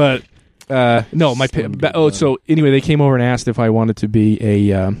 But no, so anyway, they came over and asked if I wanted to be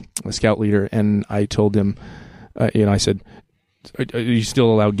a scout leader, and I told them, I said, "Are you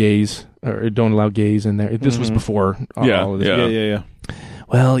still allow gays or don't allow gays in there?" This was before all of this. Yeah.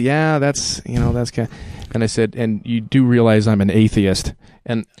 Well, yeah, that's kind of, and I said, and you do realize I'm an atheist.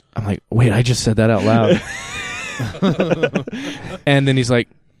 And I'm like, wait, I just said that out loud. And then he's like,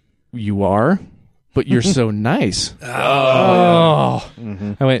 you are? But you're so nice. Oh.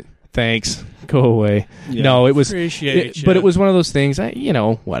 Mm-hmm. I went, thanks. Go away. Yeah. No, it was, Appreciate ya. but it was one of those things,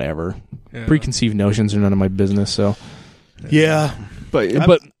 whatever. Yeah. Preconceived notions are none of my business, so. Yeah, But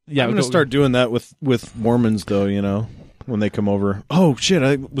yeah, I'm going to start doing that with Mormons, though. When they come over. Oh shit!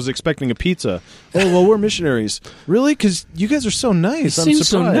 I was expecting a pizza. Oh well, we're missionaries. Really? Because you guys are so nice. I'm Seems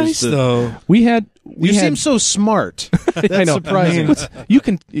surprised. so nice, that- though. We seem so smart. That's I know. surprising. You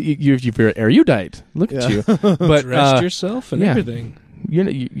can. You're erudite. Look at you. But Dressed yourself and yeah. everything.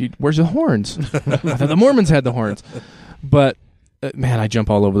 Where's the horns? I thought the Mormons had the horns. But man, I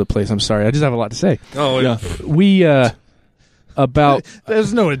jump all over the place. I'm sorry. I just have a lot to say. Oh, yeah. We about.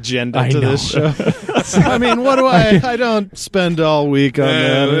 There's no agenda I to know. this show. I mean, what do I don't spend all week on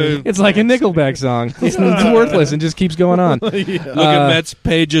that. It's like a Nickelback song. It's worthless and just keeps going on. Look at Matt's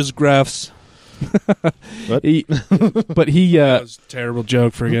pages graphs. But he. That was a terrible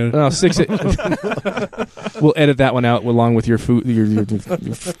joke. Forget it. Oh, we'll edit that one out along with your food. Your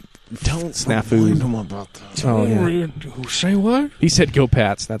Don't snafu. them about that. Oh yeah. Say what? He said, "Go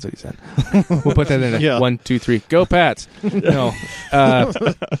Pats." That's what he said. We'll put that in there. Yeah. 1, 2, 3. Go Pats. No.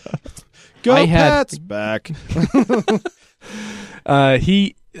 Go I had- Pats back.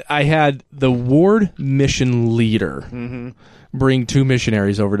 I had the ward mission leader bring 2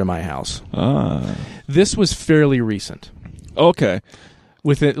 missionaries over to my house. This was fairly recent. Okay.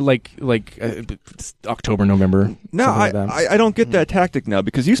 Within like October, November. No, something like that. I don't get that tactic now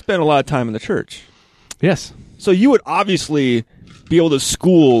because you spend a lot of time in the church. Yes. So you would obviously be able to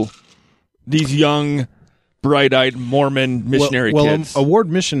school these young, bright-eyed Mormon missionary kids. A ward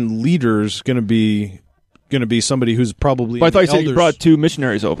mission leader's going to be somebody who's probably. But I thought you said he brought 2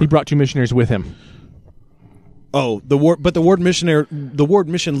 missionaries over. He brought 2 missionaries with him. Oh, the ward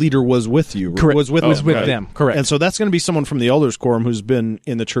mission leader was with you. Correct. Was with them. Correct. And so that's going to be someone from the elders quorum who's been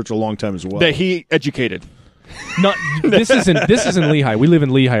in the church a long time as well. That he educated. Not this isn't Lehigh. We live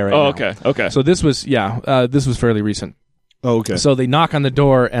in Lehigh right now. Oh, okay. So this was fairly recent. Oh, okay. So they knock on the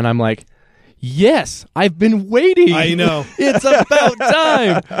door, and I'm like, yes, I've been waiting. I know. It's about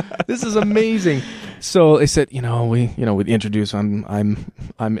time. This is amazing. So they said, we introduce. I'm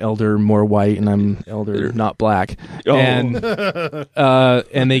Elder More White, and I'm Elder Not Black. Oh.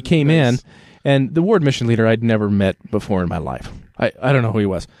 And they came in, and the ward mission leader I'd never met before in my life. I don't know who he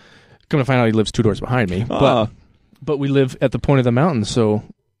was. Come to find out, he lives 2 doors behind me. But we live at the point of the mountain, so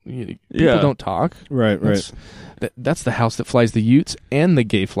people don't talk. Right. That's the house that flies the Utes and the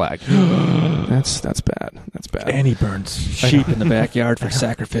gay flag. That's bad. That's bad. And he burns sheep in the backyard for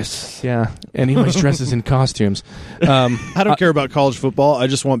sacrifice. Yeah, and he always dresses in costumes. I don't care about college football. I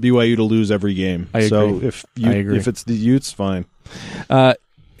just want BYU to lose every game. I agree. So if it's the Utes, fine. And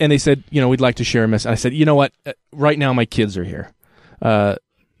they said, we'd like to share a message. I said, you know what? Right now my kids are here.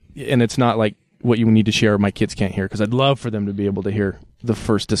 And it's not like what you need to share my kids can't hear, because I'd love for them to be able to hear the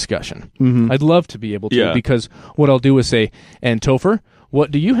first discussion. Mm-hmm. I'd love to be able to, because what I'll do is say, and Topher, what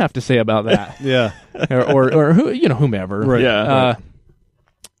do you have to say about that? Yeah. or whomever. Right. Yeah.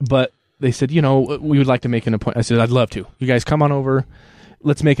 But they said, we would like to make an appointment. I said, I'd love to. You guys come on over.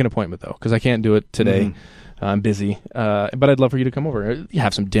 Let's make an appointment, though, because I can't do it today. Mm-hmm. I'm busy. But I'd love for you to come over. You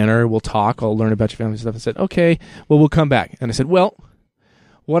have some dinner. We'll talk. I'll learn about your family stuff. I said, okay, well, we'll come back. And I said, well,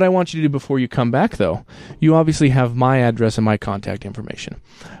 what I want you to do before you come back, though, you obviously have my address and my contact information.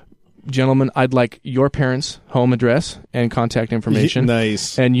 Gentlemen, I'd like your parents' home address and contact information.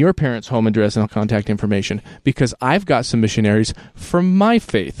 Nice. And your parents' home address and contact information, because I've got some missionaries from my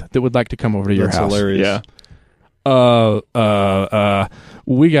faith that would like to come over to your house. That's hilarious. Yeah.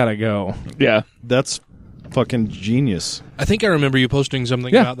 We gotta go. Yeah. That's fucking genius. I think I remember you posting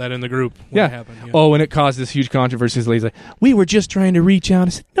something about that in the group when it happened. Yeah. Oh, and it caused this huge controversy. He's like, we were just trying to reach out. I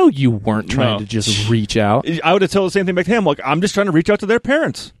said, no, you weren't trying to just reach out. I would have told the same thing back to him. Like, I'm just trying to reach out to their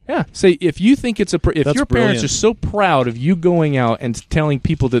parents. Yeah. Say, if you think if your brilliant. parents are so proud of you going out and telling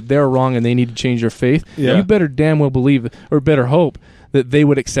people that they're wrong and they need to change their faith, you better damn well believe, or better hope, that they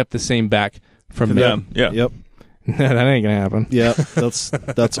would accept the same back from them. Yeah. Yep. That ain't gonna happen. Yeah, that's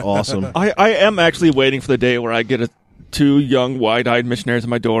awesome. I am actually waiting for the day where I get 2 young, wide-eyed missionaries at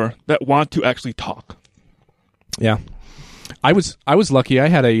my door that want to actually talk. Yeah, I was lucky. I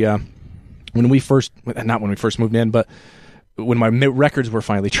had not when we first moved in, but when my records were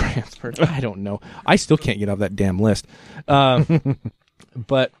finally transferred. I don't know. I still can't get off that damn list.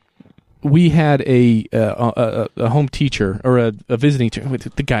 But we had a home teacher, or a visiting teacher.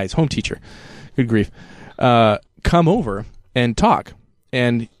 The guy's home teacher. Good grief. Come over and talk,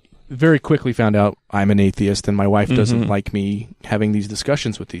 and very quickly found out I'm an atheist and my wife doesn't like me having these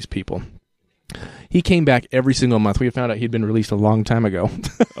discussions with these people. He came back every single month. We found out he'd been released a long time ago.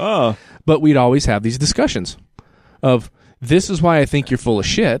 But we'd always have these discussions of, this is why I think you're full of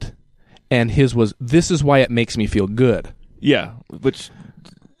shit, and his was, this is why it makes me feel good. Yeah, which...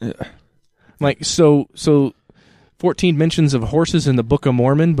 Like, so 14 mentions of horses in the Book of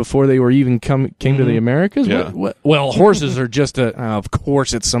Mormon before they were even came to the Americas? Yeah. What? Well, horses are just of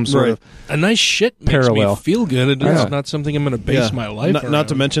course it's some sort of a nice shit makes parallel. me feel good. It's not something I'm going to base my life around. Not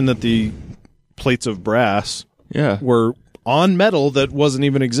to mention that the plates of brass Yeah. were on metal that wasn't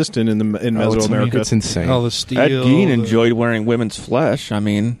even existent in Mesoamerica. It's insane. All the steel. Ed Gein enjoyed wearing women's flesh. I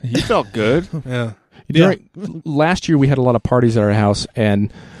mean, he felt good. Yeah. Last year we had a lot of parties at our house,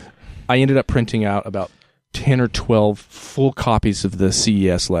 and I ended up printing out about 10 or 12 full copies of the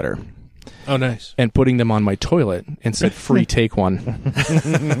CES letter. Oh, nice. And putting them on my toilet and said, free, take one.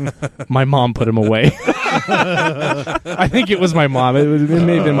 My mom put them away. I think it was my mom. It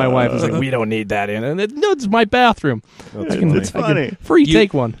may have been my wife. It was like, we don't need that in. And no, it's my bathroom. That's funny. Free,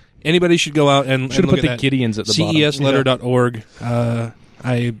 take one. Anybody should go out and should have put look the at Gideons at the bottom. CESletter.org.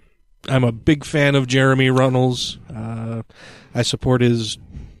 I'm a big fan of Jeremy Runnels. I support his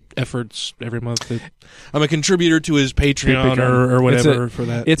efforts every month. I'm a contributor to his Patreon or whatever for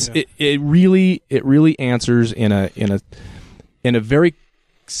that. It really answers in a very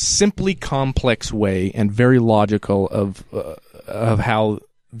simply complex way and very logical of how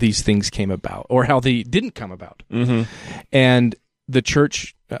these things came about, or how they didn't come about. Mm-hmm. And the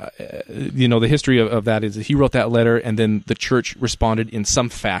church, the history of that is that he wrote that letter, and then the church responded in some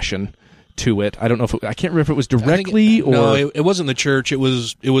fashion to it. I don't know if I can't remember if it was directly or no, it wasn't the church. It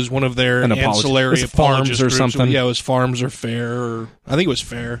was one of their ancillary was it farms or groups. something. Yeah, it was Farms or Fair. Or I think it was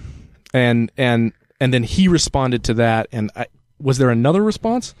Fair. And then he responded to that. And was there another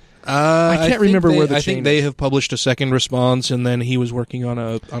response? I can't remember where the I chain think they is. have published a second response, and then he was working on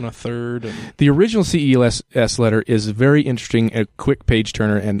a third. And The original CES letter is very interesting, a quick page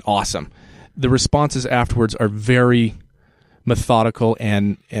turner, and awesome. The responses afterwards are very methodical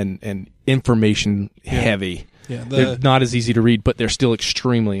and information heavy. Yeah, they're not as easy to read, but they're still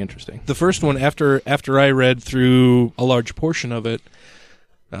extremely interesting. The first one, after I read through a large portion of it,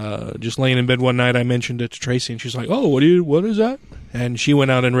 just laying in bed one night, I mentioned it to Tracy, and she's like, "Oh, what is that?" And she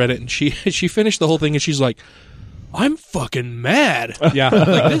went out and read it, and she finished the whole thing, and she's like, "I'm fucking mad. Yeah,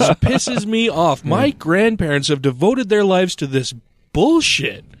 like this pisses me off. My grandparents have devoted their lives to this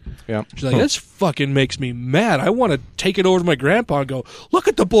bullshit." Yeah, she's like, "This fucking makes me mad. I want to take it over to my grandpa and go, look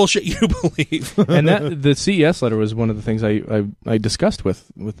at the bullshit you believe." And the CES letter was one of the things I discussed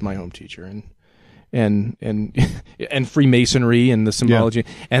with my home teacher, and Freemasonry and the symbology,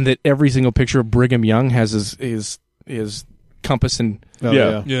 and that every single picture of Brigham Young has his compass and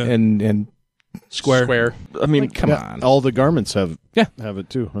and square. I mean, like, come on, all the garments have it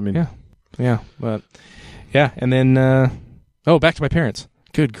too. I mean, but and then back to my parents.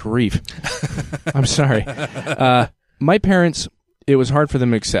 Good grief. I'm sorry. My parents, it was hard for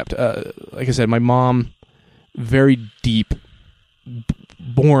them to accept. Like I said, my mom, very deep,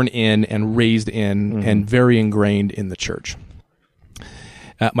 born in and raised in and very ingrained in the church.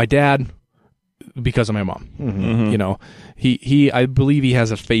 My dad, because of my mom. You know, he I believe he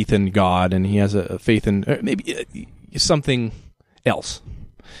has a faith in God, and he has a faith in maybe something else.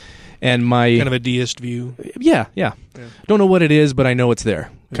 And my kind of a deist view. Yeah. Don't know what it is, but I know it's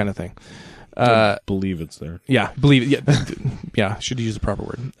there, kind of thing. Believe it's there. Yeah, believe. Yeah, should use the proper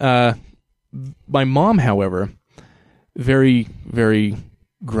word. My mom, however, very, very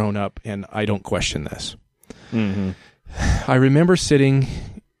grown up, and I don't question this. I remember sitting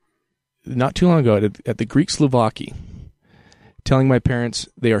not too long ago at the Greek Slovakia, telling my parents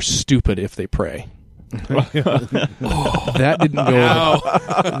they are stupid if they pray. That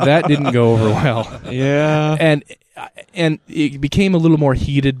didn't go over well. Yeah, and it became a little more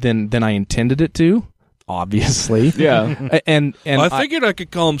heated than I intended it to. Obviously, yeah. And I figured I could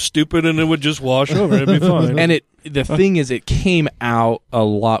call them stupid and it would just wash over. It'd be fine. And the thing is, it came out a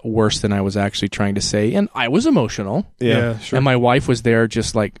lot worse than I was actually trying to say, and I was emotional. Yeah, sure. And my wife was there,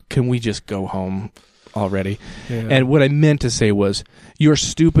 just like, "Can we just go home already?" Yeah. And what I meant to say was, you're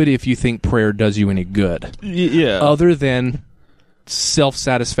stupid if you think prayer does you any good. Yeah. Other than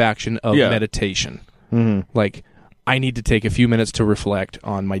self-satisfaction of meditation. Like, I need to take a few minutes to reflect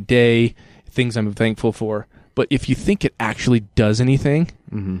on my day, things I'm thankful for. But if you think it actually does anything,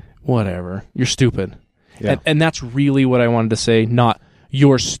 whatever. You're stupid. Yeah. And that's really what I wanted to say, not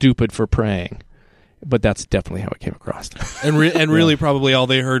you're stupid for praying. But that's definitely how it came across. And really probably all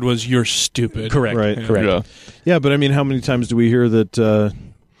they heard was, "You're stupid." Correct. Right. Correct. Yeah, but I mean, how many times do we hear that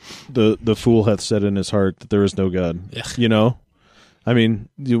the fool hath said in his heart that there is no God? You know? I mean,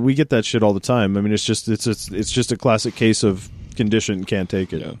 we get that shit all the time. I mean, it's just a classic case of condition can't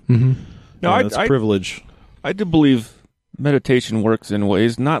take it. No, it's privilege. I do believe meditation works in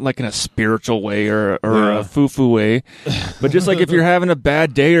ways, not like in a spiritual way or a foo-foo way, but just like if you're having a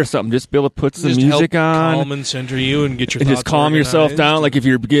bad day or something, just be able to put some music on, calm and center you, and get your and thoughts just calm yourself organized. down. Like if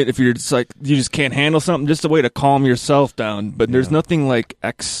you're just like you just can't handle something, just a way to calm yourself down. But there's nothing like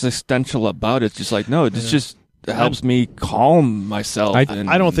existential about it. It's just like it's just helps me calm myself. I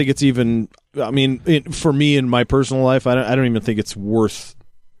don't think it's even. I mean, for me in my personal life, I don't even think it's worth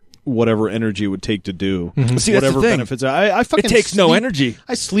whatever energy it would take to do. See, whatever that's the thing. benefits. I fucking it takes no energy.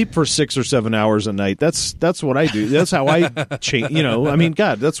 I sleep for 6 or 7 hours a night. That's what I do. That's how I change. You know, I mean,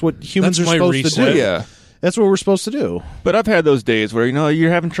 God, that's what humans That's are my supposed to reset. do. Yeah. That's what we're supposed to do. But I've had those days where you're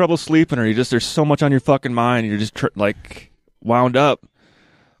having trouble sleeping, or there's so much on your fucking mind, you're just wound up.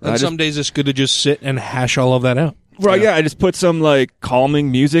 And some days it's good to just sit and hash all of that out. Right, I just put some calming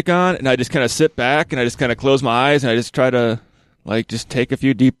music on, and I just kind of sit back, and I just kind of close my eyes, and I just try to just take a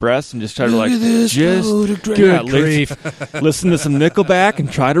few deep breaths and just try to listen to some Nickelback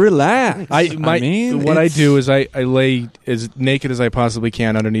and try to relax. What I do is I lay as naked as I possibly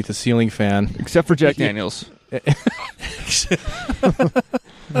can underneath a ceiling fan, except for Jack Daniels.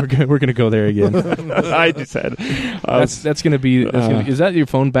 We're gonna go there again. I just said that's gonna be. Is that your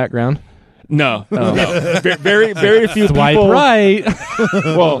phone background? No. Very, very few Swipe people. right.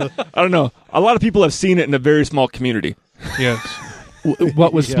 Well, I don't know. A lot of people have seen it in a very small community. Yes.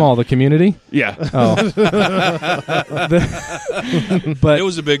 What was small? The community? Yeah. Oh. But it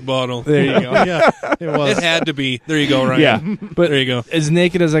was a big bottle. there you go. Yeah, it was. It had to be. There you go, Ryan. Yeah. But there you go. As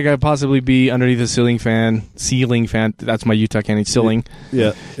naked as I could possibly be underneath a ceiling fan, that's my Utah County ceiling.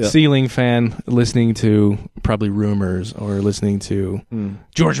 Yeah. Ceiling fan, listening to probably Rumors or listening to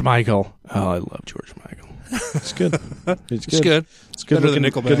George Michael. Oh, I love George Michael. It's good. It's good. It's good Better looking.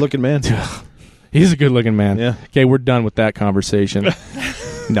 than Nickelback. Good looking man. He's a good looking man. Yeah. Okay, we're done with that conversation.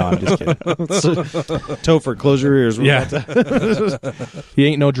 No, I'm just kidding. Topher, close your ears. Yeah. He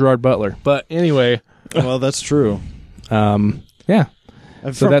ain't no Gerard Butler. But anyway. Well, that's true. Yeah.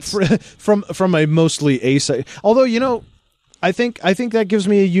 So that's from a mostly asexual. Although I think that gives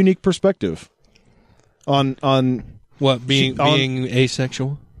me a unique perspective on what being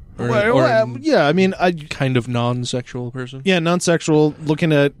asexual. Yeah, I mean, kind of non-sexual person. Yeah, non-sexual,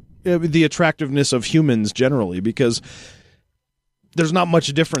 looking at the attractiveness of humans generally, because there's not much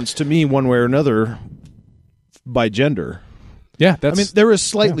difference to me one way or another by gender. Yeah, I mean, there is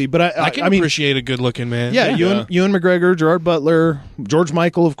slightly, but I can appreciate a good-looking man. Yeah, Ewan McGregor, Gerard Butler, George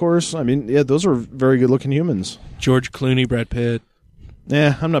Michael, of course. I mean, yeah, those are very good-looking humans. George Clooney, Brad Pitt.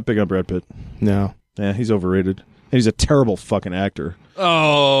 Yeah, I'm not big on Brad Pitt. No. Yeah, he's overrated. And he's a terrible fucking actor.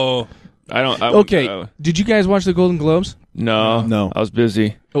 Oh. Okay, did you guys watch the Golden Globes? No. I was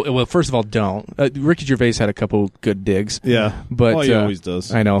busy. Oh, well, first of all, don't. Ricky Gervais had a couple good digs. Yeah. But he always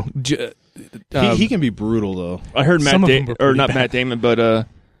does. I know. He can be brutal, though. I heard Some of them were pretty not bad. Matt Damon, but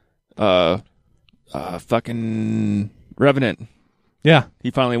fucking Revenant. Yeah. He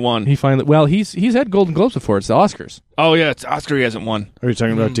finally won. He's had Golden Globes before. It's the Oscars. Oh, yeah, it's Oscar he hasn't won. Are you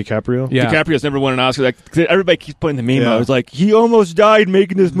talking about DiCaprio? Yeah. DiCaprio's never won an Oscar. Like, everybody keeps putting the meme Yeah. out. It's like, he almost died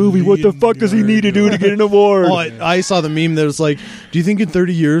making this movie. What the fuck does he need to do to get an award? Oh, I saw the meme that was like, do you think in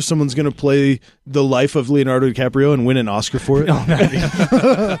 30 years someone's going to play the life of Leonardo DiCaprio and win an Oscar for it?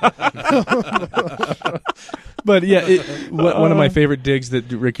 But yeah, one of my favorite digs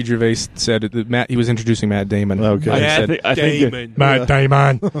that Ricky Gervais said that he was introducing Matt Damon. Okay. I think Matt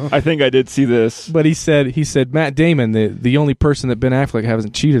Damon. I think I did see this. But he said Matt Damon, the only person that Ben Affleck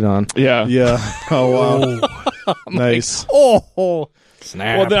hasn't cheated on. Yeah. Yeah. Oh, wow. Nice. Oh,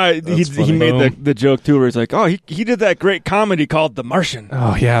 snap. Well, then he made the joke too, where he's like, "Oh, he did that great comedy called The Martian."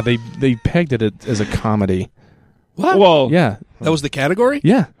 Oh yeah, they pegged it as a comedy. What? Well, Yeah. That was the category?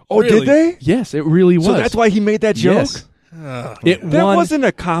 Yeah. Oh, Really? did they? Yes, it really was. So that's why he made that joke. Yes. That Wasn't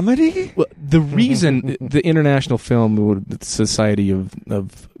a comedy. Well, the reason the International Film Society of I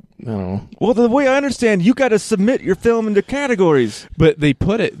don't know. Well, the way I understand, you got to submit your film into categories. But they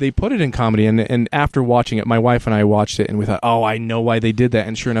put it in comedy, and after watching it, my wife and I watched it, and we thought, oh, I know why they did that,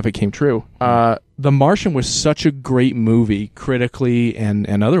 and sure enough, it came true. The Martian was such a great movie, critically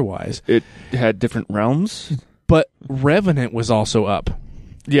and otherwise. It had different realms. But Revenant was also up.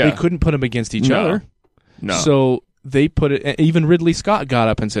 Yeah. They couldn't put them against each other. No. So they put it, even Ridley Scott got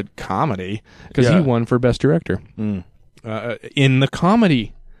up and said comedy, because he won for Best Director. In the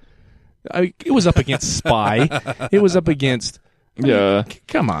comedy. It was up against Spy. It was up against.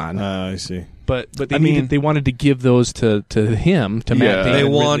 Come on. I see. But they wanted to give those to him, to Matt Damon. They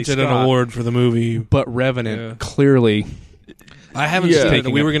and wanted Ridley an Scott. award for the movie. But Revenant clearly. I haven't seen it.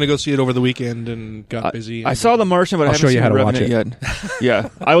 Taking We it. were going to go see it over the weekend and got busy. I saw The Martian, but I I'll haven't show you seen how to Revenant watch yet. Yeah,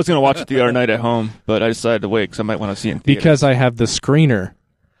 I was going to watch it the other night at home, but I decided to wait because I might want to see it in theater. Because I have the screener.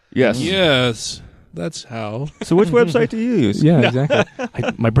 Yes. Yes, that's how. So which website do you use? Yeah,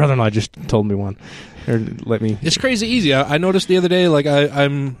 exactly. My brother-in-law just told me one. Or let me. It's crazy easy. I noticed the other day, like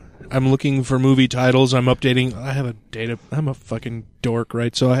I'm looking for movie titles. I'm updating. I have a data. I'm a fucking dork,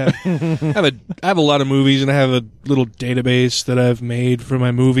 right? So I have a lot of movies, and I have a little database that I've made for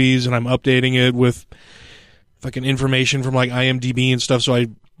my movies, and I'm updating it with fucking information from like IMDb and stuff. So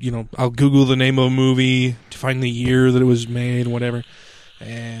I'll Google the name of a movie to find the year that it was made, whatever.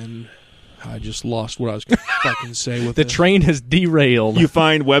 And I just lost what I was going to fucking say with The this. train has derailed. You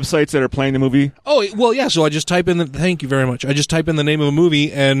find websites that are playing the movie? Oh, well, yeah, so I just type in thank you very much. I just type in the name of a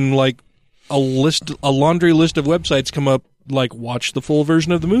movie, and like a laundry list of websites come up, like watch the full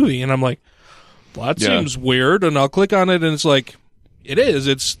version of the movie, and I'm like, well, that seems weird, and I'll click on it, and it's like,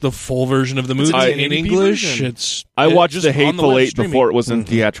 it's the full version of the movie in English. Version. I watched just The on Hateful web Eight streaming. before it was in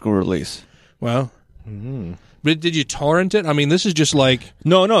theatrical release. Well, but did you torrent it? I mean, this is just like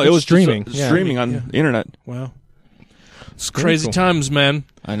No, it was streaming. Just, streaming on the internet. wow, it's crazy times, man.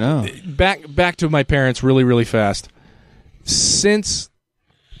 I know. Back to my parents really, really fast. Since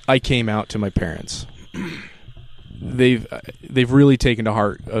I came out to my parents, they've really taken to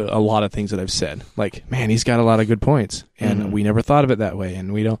heart a lot of things that I've said. Like, man, he's got a lot of good points, and we never thought of it that way,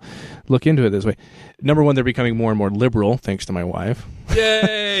 and we don't look into it this way. Number one, they're becoming more and more liberal, thanks to my wife.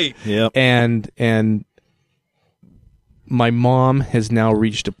 Yay! Yep. And my mom has now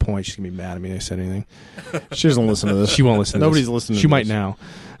reached a point. She's gonna be mad at me. I said anything. She doesn't listen to this. She won't listen. Nobody's to this. listening. She to might this. now.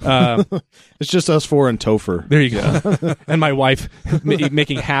 It's just us four and Topher. There you go. And my wife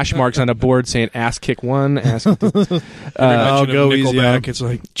making hash marks on a board saying "ass kick one." Ass. I'll go easy. Back. It's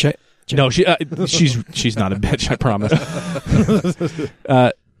like check. No, she's not a bitch. I promise.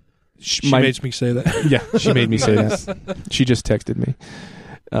 She makes me say that. Yeah, she made me say that. She just texted me.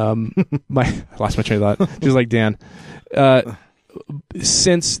 I lost my train of thought. She was like, Dan,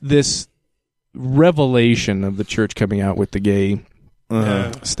 since this revelation of the church coming out with the gay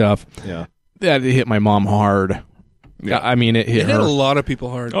stuff, that hit my mom hard. Yeah, I mean, it hit her. It hit a lot of people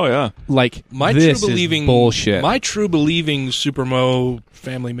hard. Oh yeah, like my this true believing is bullshit. My true believing Supermo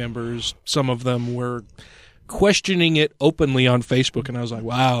family members, some of them were questioning it openly on Facebook, and I was like,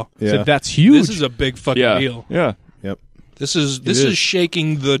 "Wow, so that's huge. This is a big fucking deal." Yeah, yep. This is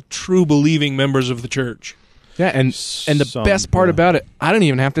shaking the true believing members of the church. Yeah, and the best part about it, I don't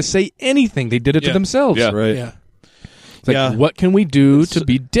even have to say anything. They did it to themselves. Yeah, right. Yeah. It's like, what can we do to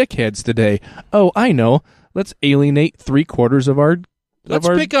be dickheads today? Oh, I know. Let's alienate 3/4 of our. Let's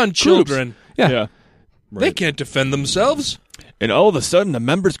of our pick on groups. children. Yeah. They can't defend themselves. And all of a sudden, the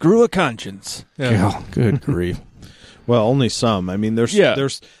members grew a conscience. Yeah. Oh, good grief. Well, only some. I mean, they're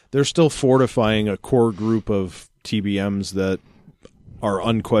still fortifying a core group of TBMs that are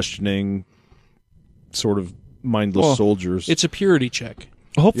unquestioning, sort of mindless soldiers. It's a purity check.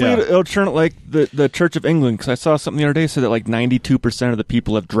 Hopefully it'll turn out like the Church of England, because I saw something the other day said that like 92% of the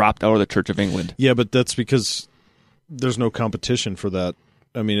people have dropped out of the Church of England. Yeah, but that's because there's no competition for that.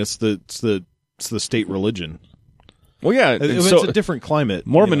 I mean, it's the state religion. Well, yeah, it's a different climate.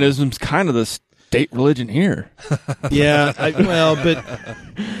 Mormonism's kind of the state religion here. Yeah, but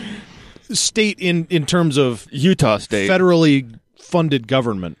state in terms of Utah State, federally funded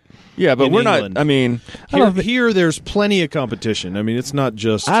government. Yeah, but we're England. not. I mean, here there's plenty of competition. I mean, it's not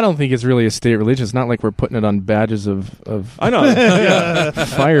just. I don't think it's really a state religion. It's not like we're putting it on badges of I know. Yeah.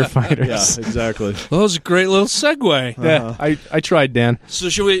 firefighters. Yeah, exactly. Well, that was a great little segue. Yeah, I tried, Dan. So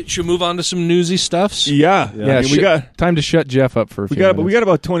should we move on to some newsy stuffs? Yeah. Yeah, I mean, we got time to shut Jeff up for a few but minutes. we got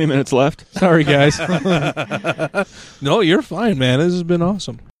about 20 minutes left. Sorry, guys. No, you're fine, man. This has been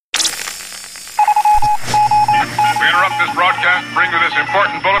awesome. We interrupt this broadcast, bring you this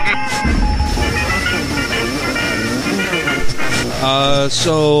important bulletin.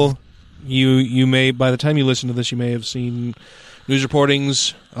 So you may, by the time you listen to this, you may have seen news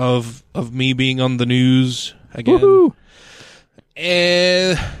reportings of me being on the news again. Woohoo!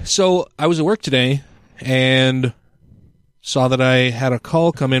 And so I was at work today and saw that I had a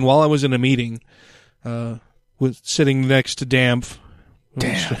call come in while I was in a meeting, sitting next to Dampf.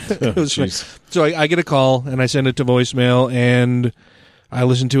 So I get a call and I send it to voicemail and I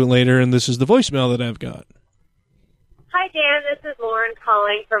listen to it later, and this is the voicemail that I've got. Hi, Dan. This is Lauren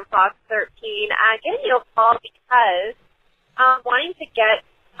calling from Fox 13. Giving you a call because wanting to get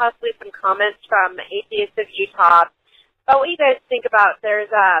possibly some comments from Atheists of Utah about what you guys think about.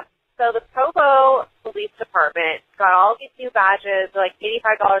 So the Provo Police Department got all these new badges, like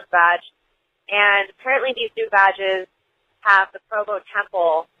 $85 a badge, and apparently these new badges have the Provo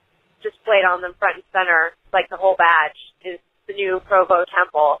Temple displayed on them front and center, like the whole badge is the new Provo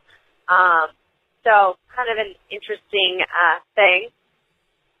Temple. So kind of an interesting thing.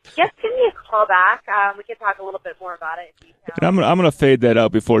 Just give me a call back. We can talk a little bit more about it in detail. And I'm gonna fade that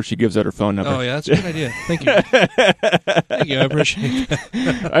out before she gives out her phone number. Oh yeah, that's a good idea. Thank you. Thank you. I appreciate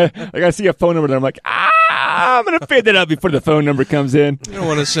that. I see a phone number, and I'm like, I'm gonna fade that out before the phone number comes in. We don't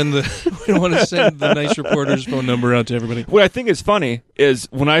want to send the nice reporter's phone number out to everybody. What I think is funny is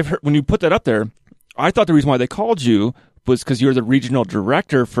when you put that up there, I thought the reason why they called you was because you're the regional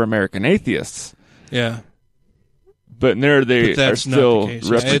director for American Atheists. Yeah. But there they are still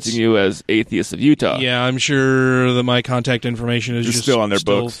referencing you as Atheists of Utah. Yeah, I'm sure that my contact information is just still on their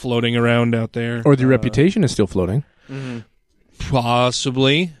books, floating around out there. Or the reputation is still floating. Mm-hmm.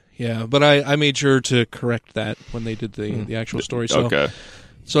 Possibly, yeah. But I made sure to correct that when they did the actual story. So, okay.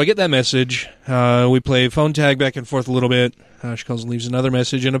 So I get that message. We play phone tag back and forth a little bit. She calls and leaves another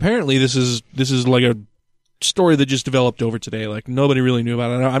message, and apparently this is like a story that just developed over today. Like nobody really knew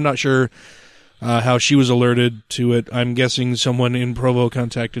about it. I'm not sure how she was alerted to it. I'm guessing someone in Provo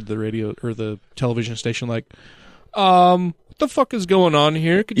contacted the radio or the television station like, what the fuck is going on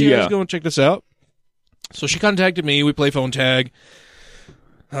here? Could you guys go and check this out? So she contacted me. We play phone tag.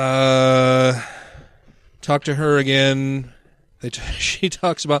 talk to her again. She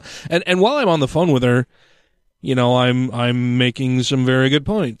talks about, and while I'm on the phone with her, you know, I'm making some very good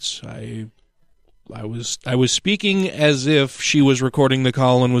points. I was speaking as if she was recording the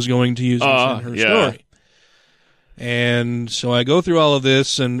call and was going to use this in her story. And so I go through all of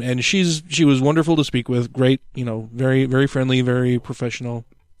this, and she was wonderful to speak with. Great, you know, very, very friendly, very professional.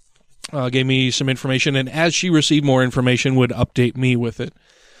 Gave me some information, and as she received more information, would update me with it.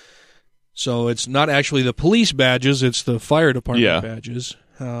 So it's not actually the police badges, it's the fire department badges.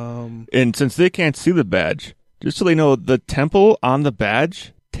 And since they can't see the badge, just so they know, the temple on the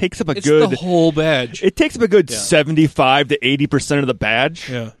badge takes up it's the whole badge. It takes up a good 75 to 80% of the badge.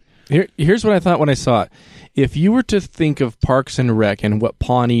 Yeah. Here's what I thought when I saw it. If you were to think of Parks and Rec and what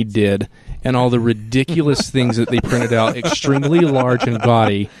Pawnee did and all the ridiculous things that they printed out, extremely large and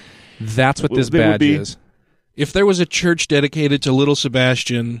gaudy, that's what this badge is. If there was a church dedicated to Little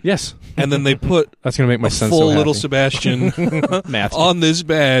Sebastian, yes, and then they put that's going to make my son full so happy. Little Sebastian on this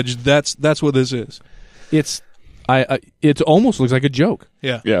badge, that's what this is. It almost looks like a joke.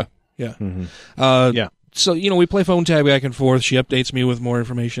 Yeah. Mm-hmm. So, you know, we play phone tag back and forth. She updates me with more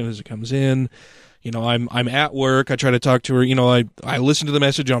information as it comes in. You know, I'm at work. I try to talk to her. You know, I listen to the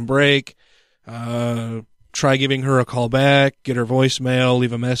message on break. Try giving her a call back, get her voicemail,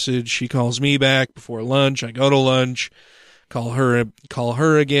 leave a message. She calls me back before lunch. I go to lunch, call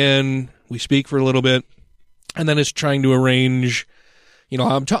her again. We speak for a little bit, and then it's trying to arrange. You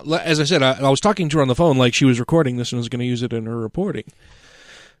know, as I said, I was talking to her on the phone like she was recording this and was going to use it in her reporting.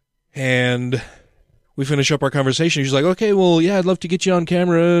 And we finish up our conversation. She's like, "Okay, well, yeah, I'd love to get you on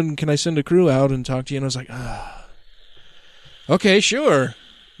camera, and can I send a crew out and talk to you?" And I was like, "Okay, sure."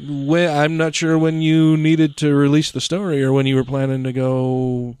 I'm not sure when you needed to release the story or when you were planning to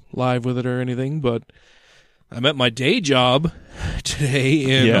go live with it or anything, but I'm at my day job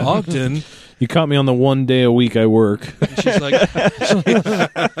today in Ogden. You caught me on the 1 day a week I work. And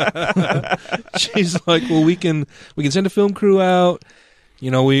she's like, well, we can send a film crew out. You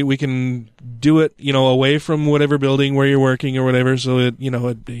know, we can do it, you know, away from whatever building where you're working or whatever, so it, you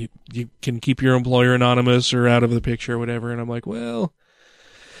know, you can keep your employer anonymous or out of the picture or whatever. And I'm like, well,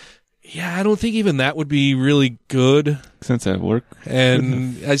 yeah, I don't think even that would be really good. Since I work.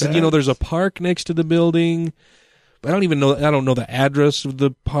 And I said, you know, there's a park next to the building. But I don't know the address of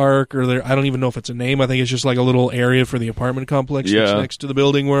the park, or I don't even know if it's a name. I think it's just like a little area for the apartment complex that's next to the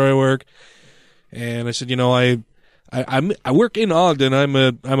building where I work. And I said, you know, I work in Ogden. I'm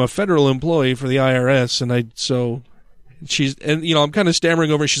a federal employee for the IRS, and she's, and you know, I'm kind of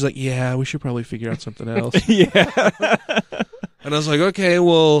stammering over. She's like, yeah, we should probably figure out something else. And I was like, okay,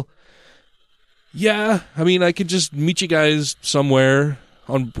 well, yeah, I mean, I could just meet you guys somewhere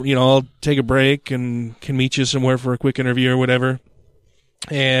on, you know, I'll take a break and can meet you somewhere for a quick interview or whatever.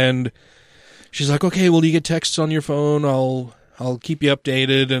 And she's like, okay, well, do you get texts on your phone? I'll keep you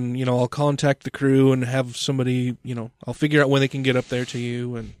updated, and, you know, I'll contact the crew and have somebody, you know, I'll figure out when they can get up there to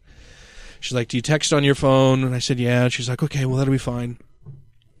you. And she's like, do you text on your phone? And I said, yeah. She's like, okay, well, that'll be fine.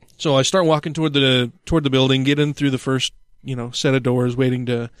 So I start walking toward the building, get in through the first, you know, set of doors, waiting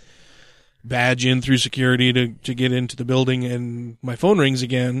to badge in through security to get into the building, and my phone rings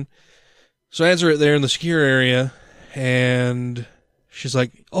again. So I answer it there in the secure area, and she's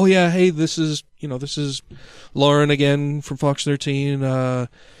like, oh yeah, hey, this is Lauren again from Fox 13.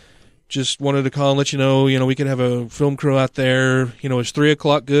 Just wanted to call and let you know, we could have a film crew out there. Is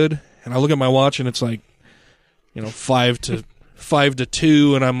 3:00 good? And I look at my watch and it's like, 5 to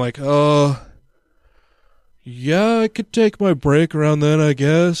 2, and I'm like, oh, yeah, I could take my break around then, I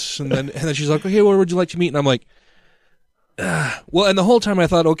guess. And then she's like, okay, where would you like to meet? And I'm like, well, and the whole time I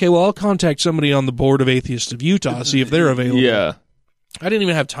thought, okay, well, I'll contact somebody on the Board of Atheists of Utah, see if they're available. Yeah. I didn't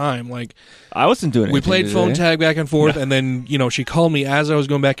even have time. Like, I wasn't doing anything. We played phone tag back and forth, and then, she called me as I was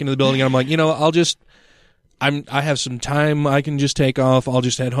going back into the building, and I'm like, I have some time I can just take off. I'll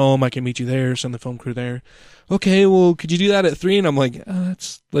just head home. I can meet you there, send the film crew there. Okay, well, could you do that at 3? And I'm like,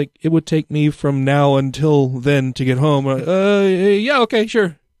 it's like, it would take me from now until then to get home. Yeah, okay,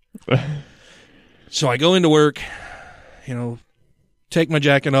 sure. So I go into work, take my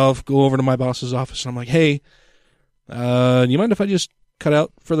jacket off, go over to my boss's office, and I'm like, hey, you mind if I just cut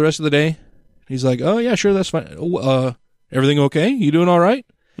out for the rest of the day? He's like, oh, yeah, sure, that's fine. Everything okay? You doing all right?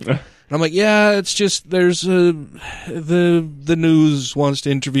 And I'm like, yeah, it's just there's the news wants to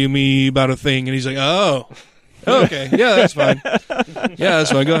interview me about a thing. And he's like, oh, okay, yeah, that's fine. Yeah,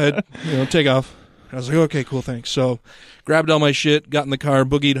 that's fine. Go ahead, take off. And I was like, okay, cool, thanks. So grabbed all my shit, got in the car,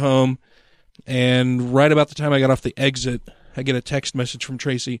 boogied home, and right about the time I got off the exit, I get a text message from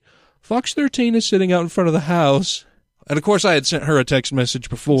Tracy. Fox 13 is sitting out in front of the house. And of course, I had sent her a text message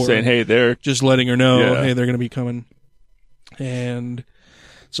before saying, "Hey, they're just letting her know, Yeah. hey, they're going to be coming." And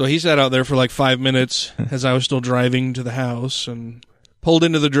so he sat out there for like 5 minutes as I was still driving to the house, and pulled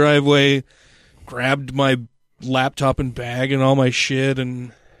into the driveway, grabbed my laptop and bag and all my shit,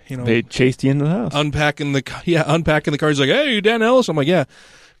 and they chased you into the house. Unpacking the car. He's like, "Hey, you Dan Ellis?" I'm like, "Yeah."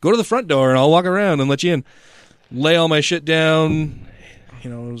 Go to the front door and I'll walk around and let you in. Lay all my shit down. It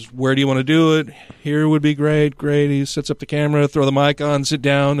was, where do you want to do it? Here would be great. Great. He sets up the camera, throw the mic on, sit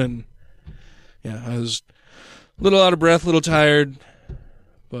down, and I was a little out of breath, a little tired,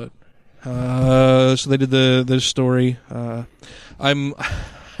 but so they did the story. I'm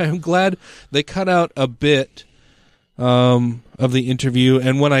glad they cut out a bit of the interview,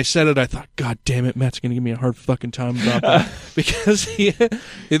 and when I said it, I thought, God damn it, Matt's going to give me a hard fucking time about that. Because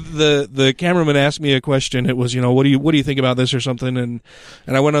the cameraman asked me a question. It was, what do you think about this or something? And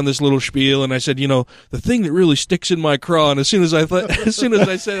I went on this little spiel, and I said, the thing that really sticks in my craw. And as soon as I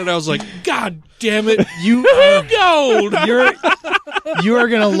said it, I was like, God damn it, you gold. You are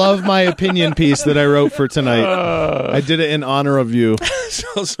going to love my opinion piece that I wrote for tonight. I did it in honor of you. So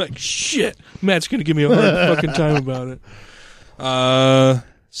I was like, shit, Matt's going to give me a hard fucking time about it.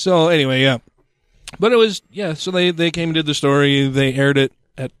 So anyway, yeah. But it was, so they came and did the story. They aired it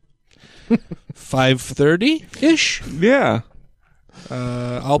at 5:30-ish. Yeah.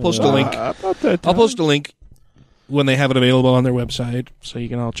 I'll post a link. About that I'll post a link when they have it available on their website, so you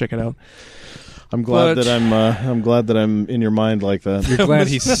can all check it out. I'm glad that I'm in your mind like that. You're glad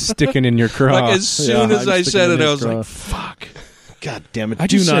he's sticking in your craw. Like as soon as I said it, I was like, fuck. God damn it! I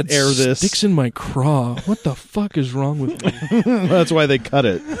Do just not said air this. Sticks in my craw. What the fuck is wrong with me? That's why they cut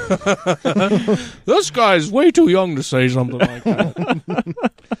it. This guy's way too young to say something like that.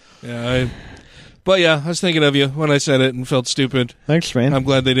 I was thinking of you when I said it and felt stupid. Thanks, man. I'm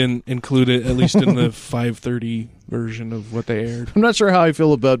glad they didn't include it, at least in the 5:30 version of what they aired. I'm not sure how I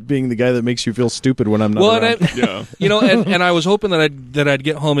feel about being the guy that makes you feel stupid when I'm not around. And I was hoping that I'd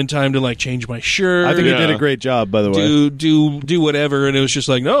get home in time to like change my shirt. I think you did a great job, by the way. Do whatever, and it was just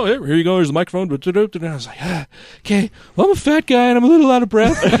like, no, here you go. Here's the microphone. And I was like, okay. Well, I'm a fat guy and I'm a little out of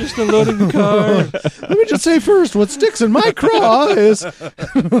breath. I'm just unloading the car. Let me just say first, what sticks in my craw is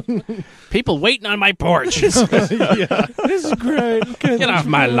people waiting on my porch. This is great. Okay, get off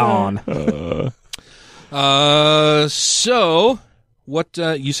my lawn. So what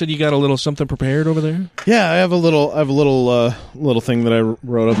you said you got a little something prepared over there? Yeah, I have a little thing that I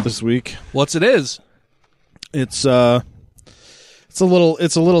wrote up this week. What's it is? It's a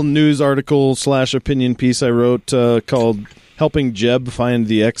little news article / opinion piece I wrote called "Helping Jeb Find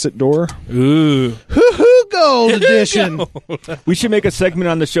the Exit Door." Ooh, hoo gold edition. We should make a segment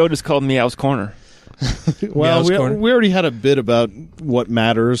on the show just called Meow's Corner. Well, we already had a bit about what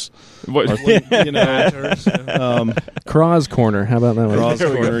matters. Craw's Corner. How about that one? Craw's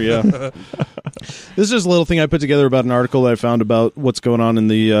Corner, yeah. This is just a little thing I put together about an article that I found about what's going on in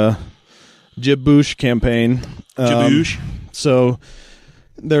the Jeb Bush campaign. So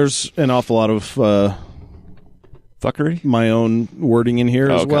there's an awful lot of fuckery, my own wording in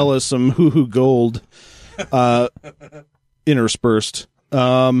here, as well as some hoo-hoo gold interspersed.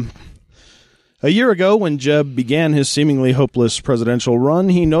 A year ago, when Jeb began his seemingly hopeless presidential run,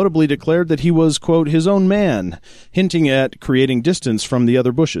 he notably declared that he was, quote, his own man, hinting at creating distance from the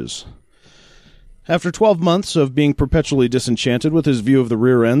other Bushes. After 12 months of being perpetually disenchanted with his view of the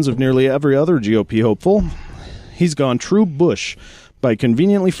rear ends of nearly every other GOP hopeful, he's gone true Bush by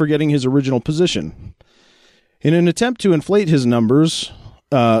conveniently forgetting his original position. In an attempt to inflate his numbers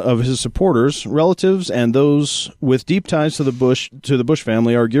of his supporters, relatives, and those with deep ties to the Bush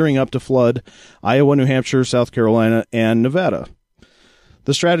family are gearing up to flood Iowa, New Hampshire, South Carolina, and Nevada.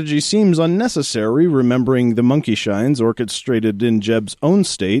 The strategy seems unnecessary, remembering the monkey shines orchestrated in Jeb's own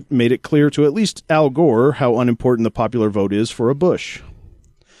state made it clear to at least Al Gore how unimportant the popular vote is for a Bush.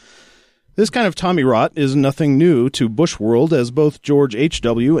 This kind of Tommy rot is nothing new to Bush world, as both George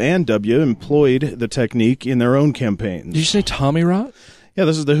H.W. and W. employed the technique in their own campaigns. Did you say Tommy rot? Yeah,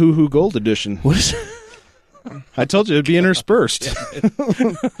 this is the Hoo Hoo Gold edition. What is it? I told you it'd be interspersed.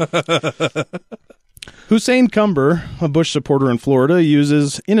 Hussein Cumber, a Bush supporter in Florida,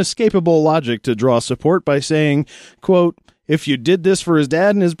 uses inescapable logic to draw support by saying, quote, if you did this for his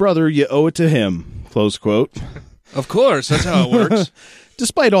dad and his brother, you owe it to him, close quote. Of course, that's how it works.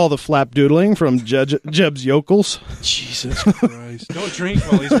 Despite all the flapdoodling from Jeb's yokels. Jesus Christ. Don't drink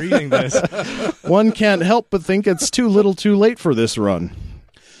while he's reading this. One can't help but think it's too little too late for this run.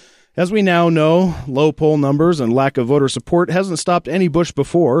 As we now know, low poll numbers and lack of voter support hasn't stopped any Bush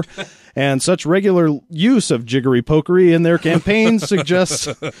before, and such regular use of jiggery-pokery in their campaigns suggests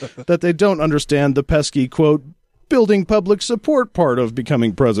that they don't understand the pesky, quote, building public support part of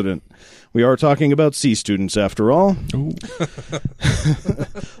becoming president. We are talking about C students, after all.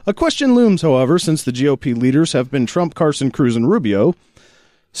 A question looms, however, since the GOP leaders have been Trump, Carson, Cruz, and Rubio,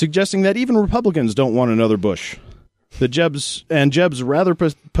 suggesting that even Republicans don't want another Bush. Jeb's rather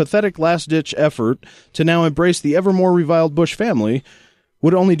pathetic last-ditch effort to now embrace the ever more reviled Bush family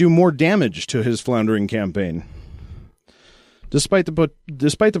would only do more damage to his floundering campaign. Despite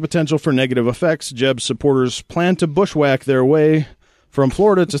the potential for negative effects, Jeb's supporters plan to bushwhack their way from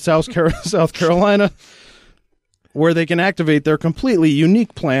Florida to South Carolina, where they can activate their completely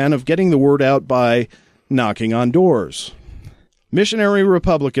unique plan of getting the word out by knocking on doors. Missionary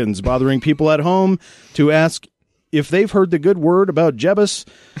Republicans bothering people at home to ask if they've heard the good word about Jebus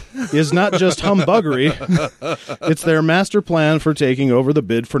is not just humbuggery, it's their master plan for taking over the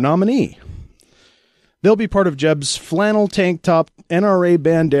bid for nominee. They'll be part of Jeb's flannel tank top NRA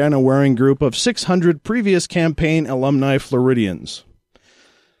bandana wearing group of 600 previous campaign alumni Floridians.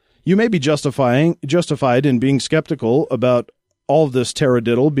 You may be justified in being skeptical about all of this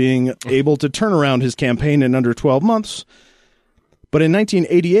taradiddle being able to turn around his campaign in under 12 months, but in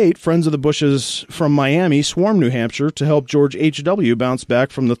 1988, friends of the Bushes from Miami swarmed New Hampshire to help George H.W. bounce back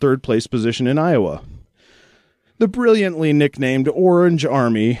from the third-place position in Iowa. The brilliantly nicknamed Orange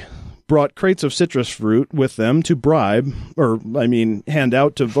Army brought crates of citrus fruit with them to hand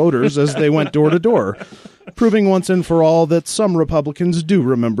out to voters as they went door to door, proving once and for all that some Republicans do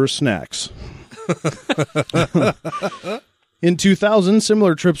remember snacks. In 2000,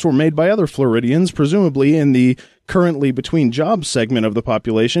 similar trips were made by other Floridians, presumably in the currently between jobs segment of the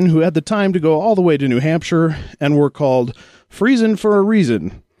population, who had the time to go all the way to New Hampshire and were called freezin' for a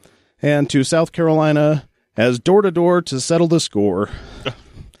reason, and to South Carolina as door-to-door to settle the score.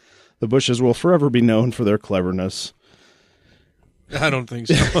 The Bushes will forever be known for their cleverness. I don't think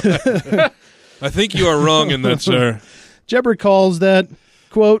so. I think you are wrong in that, sir. Jeb recalls that,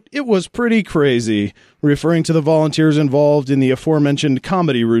 quote, "It was pretty crazy," referring to the volunteers involved in the aforementioned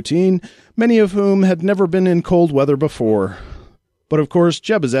comedy routine, many of whom had never been in cold weather before. But of course,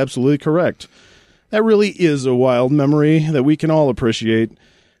 Jeb is absolutely correct. That really is a wild memory that we can all appreciate,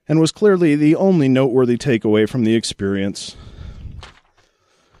 and was clearly the only noteworthy takeaway from the experience.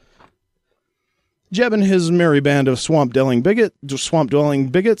 Jeb and his merry band of swamp-dwelling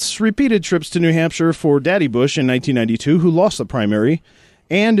bigots repeated trips to New Hampshire for Daddy Bush in 1992, who lost the primary,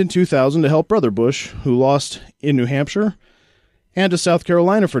 and in 2000 to help Brother Bush, who lost in New Hampshire, and to South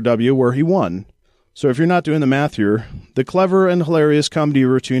Carolina for W, where he won. So if you're not doing the math here, the clever and hilarious comedy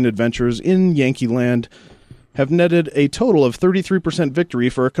routine adventures in Yankee Land have netted a total of 33% victory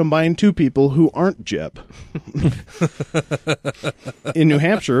for a combined two people who aren't Jeb. In New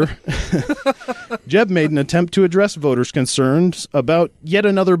Hampshire, Jeb made an attempt to address voters' concerns about yet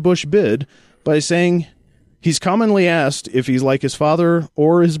another Bush bid by saying he's commonly asked if he's like his father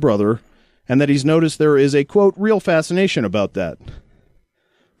or his brother, and that he's noticed there is a, quote, real fascination about that.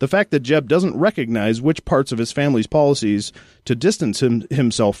 The fact that Jeb doesn't recognize which parts of his family's policies to distance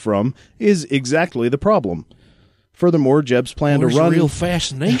himself from is exactly the problem. Furthermore, Jeb's plan to run... There's a real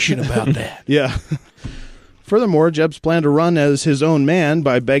fascination about that. Yeah. Furthermore, Jeb's plan to run as his own man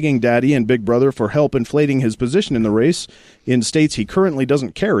by begging Daddy and Big Brother for help inflating his position in the race in states he currently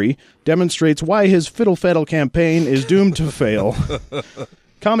doesn't carry demonstrates why his fiddle-faddle campaign is doomed to fail.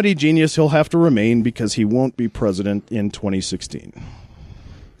 Comedy genius he'll have to remain because he won't be president in 2016.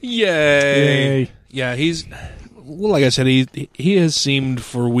 Yay. Yeah, he's... Well, like I said, he has seemed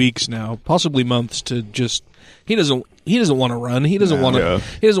for weeks now, possibly months, to just... He doesn't want to run. He doesn't want to.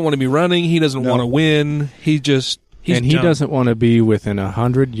 He doesn't want to be running. He doesn't want to win. He doesn't want to be within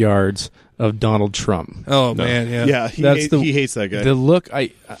 100 yards of Donald Trump. Oh man, yeah, he hates that guy. The look.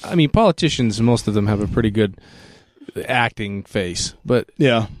 I mean, politicians, most of them have a pretty good acting face, but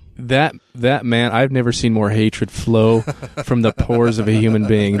yeah, that man, I've never seen more hatred flow from the pores of a human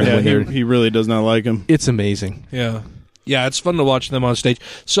being. Than he really does not like him. It's amazing. Yeah, it's fun to watch them on stage.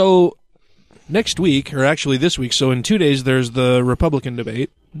 So. Next week, or actually this week, so in 2 days, there's the Republican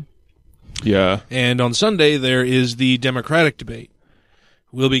debate. Yeah. And on Sunday, there is the Democratic debate.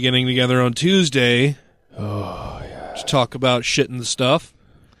 We'll be getting together on Tuesday to talk about shit and stuff.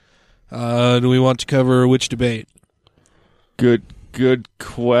 Do we want to cover which debate? Good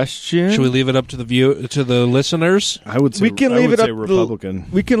question. Should we leave it up to the listeners? I would say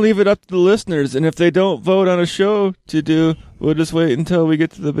Republican. We can leave it up to the listeners, and if they don't vote on a show to do, we'll just wait until we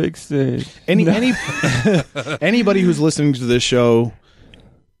get to the big stage. Anybody who's listening to this show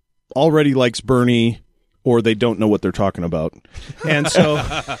already likes Bernie, or they don't know what they're talking about, and so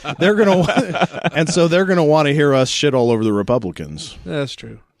they're gonna want to hear us shit all over the Republicans. That's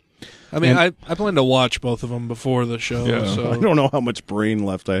true. I mean, I plan to watch both of them before the show. Yeah. So. I don't know how much brain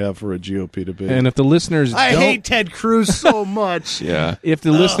left I have for a GOP debate. And if the listeners I don't, hate Ted Cruz so much. Yeah. if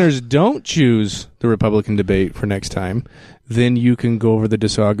the listeners don't choose the Republican debate for next time, then you can go over the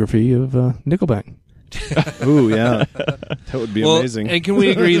discography of Nickelback. Ooh, yeah. That would be amazing. And can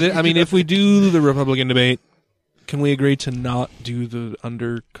we agree that, I mean, if we do the Republican debate, can we agree to not do the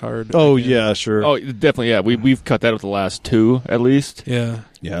undercard? Oh, again? yeah, sure. Oh, definitely. Yeah, we've cut that with the last two at least. Yeah.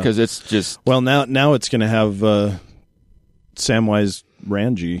 Yeah. Because it's just Well, now it's going to have Samwise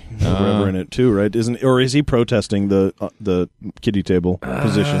Ranji or whatever in it too, right? Is he protesting the kiddie table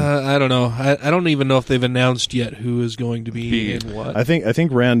position? I don't know. I don't even know if they've announced yet who is going to be in what. I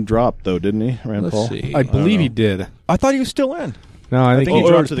think Rand dropped though, didn't he? Rand Paul. See. I believe he did. I thought he was still in. No, I think he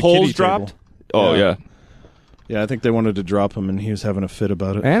dropped to the polls kiddie dropped. table. Oh yeah. Yeah, I think they wanted to drop him, and he was having a fit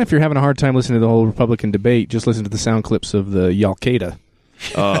about it. And if you're having a hard time listening to the whole Republican debate, just listen to the sound clips of the Al-Qaeda.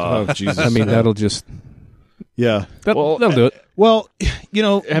 Oh, Jesus! I mean, that'll just that'll do it. Well, you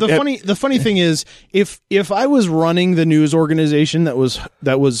know, the funny thing is, if I was running the news organization that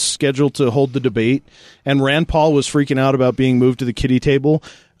was scheduled to hold the debate, and Rand Paul was freaking out about being moved to the kiddie table,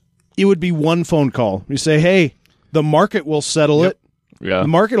 it would be one phone call. You say, "Hey, the market will settle it. Yeah, the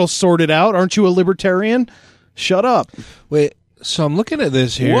market will sort it out. Aren't you a libertarian? Shut up." Wait, so I'm looking at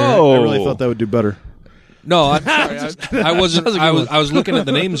this here. Whoa. I really thought that would do better. No, I'm sorry. I wasn't. I was looking at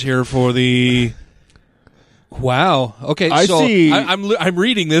the names here for the. Wow. Okay. I so see. I'm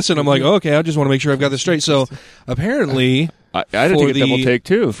reading this and I'm like, okay, I just want to make sure I've got this straight. So apparently, I didn't take a double take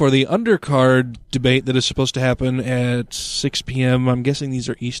too for the undercard debate that is supposed to happen at 6 p.m. I'm guessing these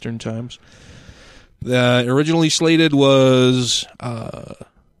are Eastern times. Originally slated was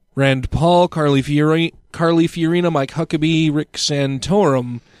Rand Paul, Carly Fiorina, Mike Huckabee, Rick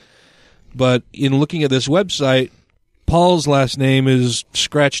Santorum. But in looking at this website, Paul's last name is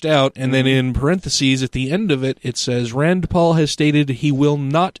scratched out, and then in parentheses at the end of it, it says, Rand Paul has stated he will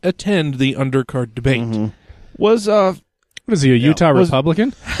not attend the undercard debate. Mm-hmm. Was What is he, a Utah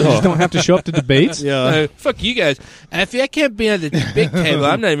Republican? They just don't have to show up to debates? Yeah. Fuck you guys. If I can't be on the debate table,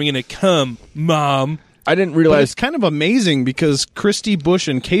 I'm not even going to come, Mom. I didn't But realize. it's kind of amazing because Christie, Bush,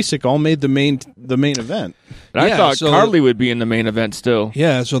 and Kasich all made the main event. I Yeah, thought so- Carly would be in the main event still.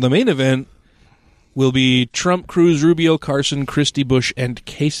 Yeah, so the main event will be Trump, Cruz, Rubio, Carson, Christie, Bush, and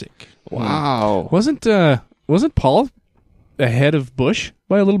Kasich. Wow. Wasn't Paul ahead of Bush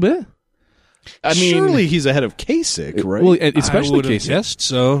by a little bit? I mean, Surely he's ahead of Kasich, right? Well, I especially would have Kasich. guessed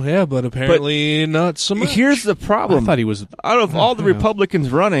so, yeah, but apparently not so much. here's the problem. I thought he was. Out of all the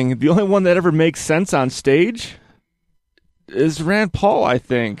Republicans running, the only one that ever makes sense on stage is Rand Paul, I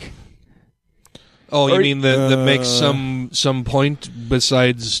think. Oh, you Or- mean that makes some point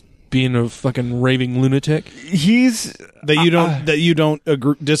besides being a fucking raving lunatic? He's that you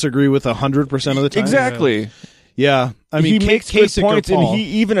don't disagree with 100% of the time. exactly. Yeah, I mean, he makes good Kasich or points, and Paul. he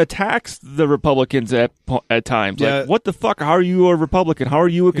even attacks the Republicans at times. Yeah. Like, what the fuck? How are you a Republican? How are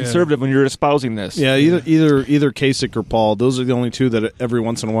you a conservative when you're espousing this? Yeah, either Kasich or Paul. Those are the only two that every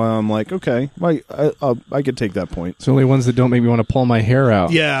once in a while I'm like, okay, I could take that point. It's the only ones that don't make me want to pull my hair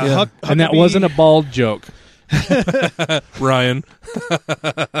out. Yeah, And that wasn't a bald joke. Ryan.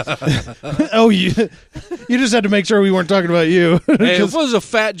 Oh, you just had to make sure we weren't talking about you. Hey, if it was a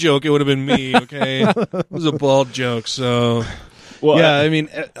fat joke, it would have been me, okay? It was a bald joke, so... Well, yeah, I mean,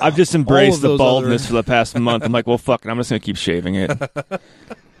 I've just all embraced of the those baldness other- for the past month. I'm like, well, fuck it. I'm just going to keep shaving it.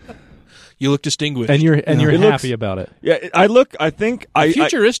 You look distinguished. And you're It happy looks- about it. Yeah, I think You're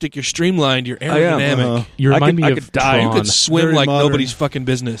futuristic, you're streamlined, you're I am, aerodynamic. You remind me I of could die. You Tron. could swim Very like modern. nobody's fucking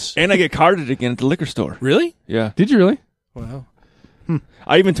business. and I get carded again at the liquor store. Really? Yeah. Did you really? Wow.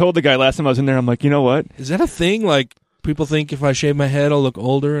 I even told the guy last time I was in there, I'm like, you know what? Is that a thing? Like, people think if I shave my head, I'll look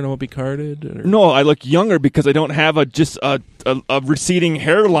older and I won't be carded? Or? No, I look younger because I don't have a receding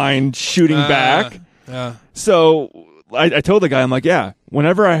hairline shooting back. Yeah. So I told the guy, I'm like, yeah,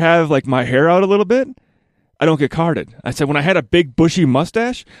 whenever I have like my hair out a little bit, I don't get carded. I said, when I had a big bushy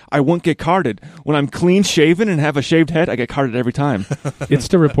mustache, I won't get carded. When I'm clean shaven and have a shaved head, I get carded every time. It's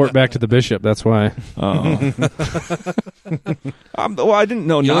to report back to the bishop. That's why. Oh. Well, I didn't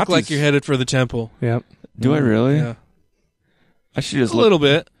know. You look Nazis. like you're headed for the temple. Yep. Do I really? Yeah. I should just A little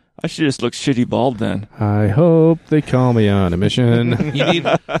bit. I should just look shitty bald then. I hope they call me on a mission. You need.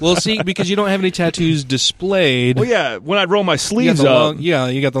 Well, see, because you don't have any tattoos displayed. Well, yeah. When I roll my you got sleeves the up, long, yeah,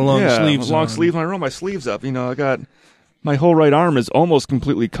 you got the long sleeves. long on. sleeves. When I roll my sleeves up, I got my whole right arm is almost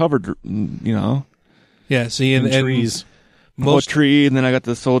completely covered. Yeah. See, and trees. most tree, and then I got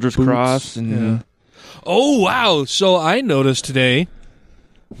the soldier's cross, and Oh, wow. So I noticed today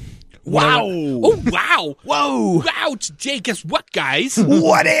Wow! Wow! Today, guess what, guys?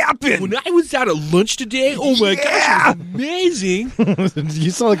 What happened? When I was out at lunch today, oh my gosh, it was amazing.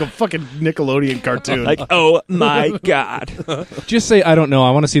 You sound like a fucking Nickelodeon cartoon. Like, oh my God. Just say, I don't know.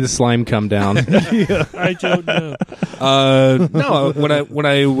 I want to see the slime come down. I don't know. No, when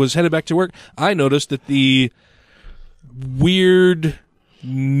I was headed back to work, I noticed that the weird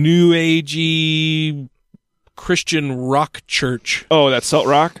new agey Christian rock church. Oh, that's Salt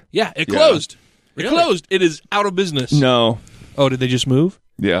Rock? Yeah, it closed. It closed. It is out of business. No. Oh, did they just move?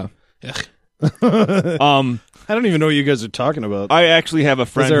 Yeah. Ugh. I don't even know what you guys are talking about. I actually have a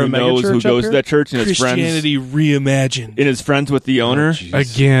friend there a who mega knows who church up goes to here? that church and is friends. Christianity reimagined. And is friends with the owner.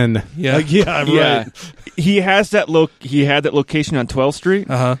 Again. Yeah. Yeah, Yeah. right. He has that he had that location on 12th Street.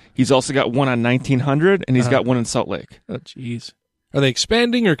 Uh-huh. He's also got one on 1900 and he's got one in Salt Lake. Oh, jeez. Are they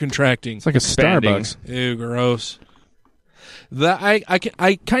expanding or contracting? It's like a Starbucks. Ew, gross.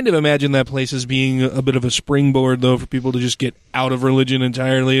 I kind of imagine that place as being a bit of a springboard, though, for people to just get out of religion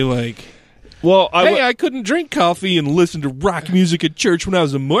entirely. Like, well, I couldn't drink coffee and listen to rock music at church when I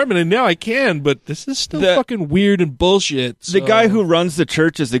was a Mormon, and now I can, but this is still fucking weird and bullshit. So. The guy who runs the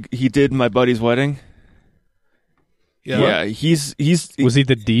church he did my buddy's wedding. Yeah, he's Was he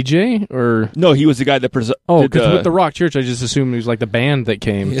the DJ or no? He was the guy that Oh, because with the Rock Church, I just assumed he was like the band that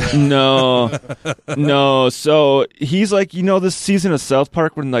came. No. So he's like, this season of South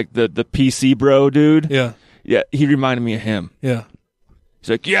Park when like the PC bro dude. Yeah. He reminded me of him. Yeah. He's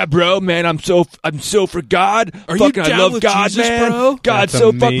like, yeah, bro, man, I'm so for God. Are fucking, you down I love with God, Jesus, man. bro? God's That's so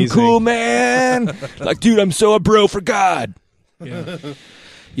amazing. fucking cool, man. Like, dude, I'm so a bro for God. Yeah.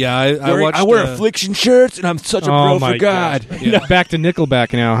 Yeah, I watched. I wear affliction shirts, and I'm such a bro for God. Yeah. Back to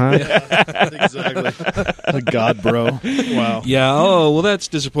Nickelback now, huh? Exactly. God, bro. Wow. Yeah. Oh, well, that's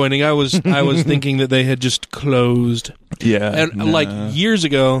disappointing. I was thinking that they had just closed. Yeah. And like years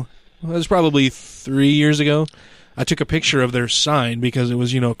ago, it was probably 3 years ago, I took a picture of their sign because it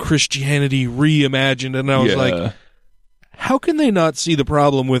was, Christianity reimagined, and I was like, how can they not see the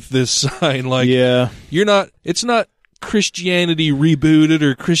problem with this sign? Like, it's not Christianity rebooted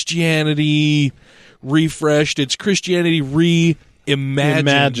or Christianity refreshed. It's Christianity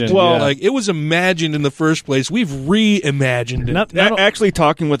reimagined. Well, like it was imagined in the first place. We've reimagined it. Actually,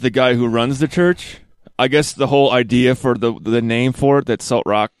 talking with the guy who runs the church, I guess the whole idea for the name for it, that Salt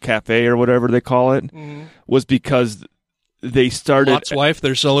Rock Cafe or whatever they call it, was because they started. Lot's wife.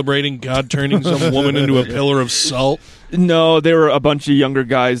 They're celebrating God turning some woman into a pillar of salt. No, there were a bunch of younger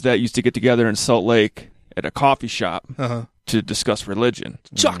guys that used to get together in Salt Lake at a coffee shop to discuss religion.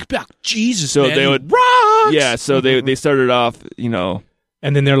 Talk about Jesus, so man. they would rocks! Yeah, so they started off,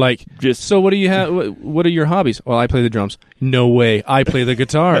 and then they're like, just so what do you have? What are your hobbies? Well, I play the drums. No way, I play the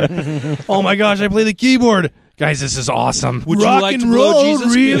guitar. Oh my gosh, I play the keyboard. Guys, this is awesome. Would Rock you like and to blow roll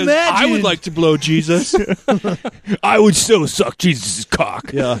Jesus? Because I would reimagined. like to blow Jesus. I would so suck Jesus'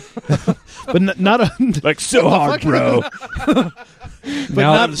 cock. Yeah. But not like so hard, bro.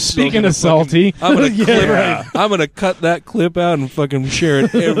 Now, speaking of salty, I'm gonna cut that clip out and fucking share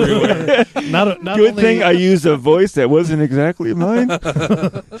it everywhere. Not Good only, thing I used a voice that wasn't exactly mine.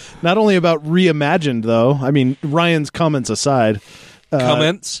 Not only about reimagined, though. I mean, Ryan's comments aside.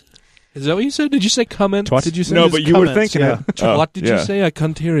 Comments? Is that what you said? Did you say comments? What did you say? No, His but you were comments, thinking it. What did you say? I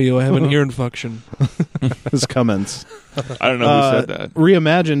can't hear you. I have an ear infection. His comments. I don't know who said that.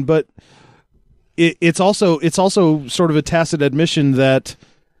 Reimagined, but it's also sort of a tacit admission that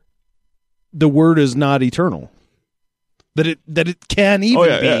the word is not eternal. That it can even be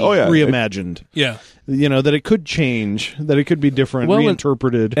reimagined. Yeah. That it could change, that it could be different,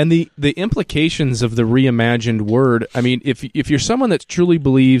 reinterpreted. And the implications of the reimagined word, I mean, if you're someone that truly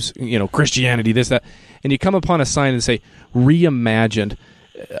believes, Christianity, this, that, and you come upon a sign and say, reimagined,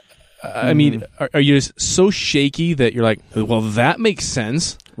 I mean, are you just so shaky that you're like, well, that makes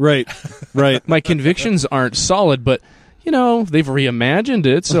sense? Right. My convictions aren't solid, but, they've reimagined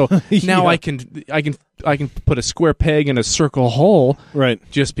it, so now I can put a square peg in a circle hole, right?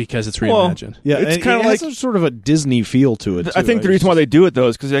 Just because it's reimagined. Yeah, it's kind of like like sort of a Disney feel to it. I think the reason why they do it though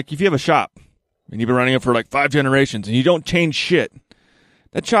is because like if you have a shop and you've been running it for like 5 generations and you don't change shit,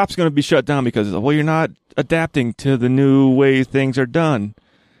 that shop's going to be shut down because you're not adapting to the new way things are done.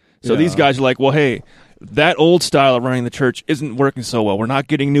 So these guys are like, well, hey, that old style of running the church isn't working so well. We're not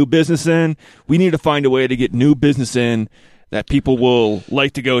getting new business in. We need to find a way to get new business in that people will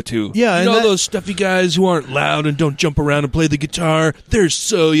like to go to. Yeah, those stuffy guys who aren't loud and don't jump around and play the guitar. They're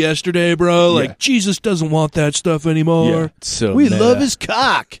so yesterday, bro. Like Jesus doesn't want that stuff anymore. Yeah, so we love his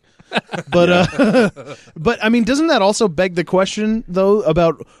cock. But but I mean, doesn't that also beg the question though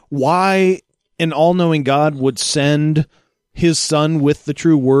about why an all-knowing God would send his son with the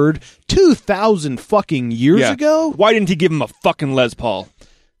true word 2,000 fucking years Yeah. ago? Why didn't he give him a fucking Les Paul?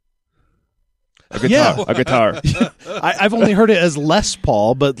 A guitar. Yeah. A guitar. I've only heard it as Les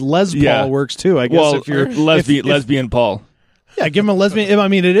Paul, but Les Paul Yeah. works too. I guess Well, if you're lesbian Paul. yeah, give him a lesbian. I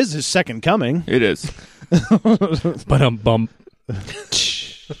mean, it is his second coming. It is. But bump.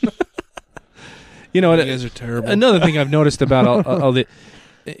 You know what? You guys are terrible. Another thing I've noticed about all the.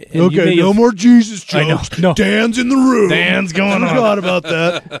 and you Okay, may no have- more Jesus I know, jokes. no. Dan's in the room. Dan's going I on. forgot about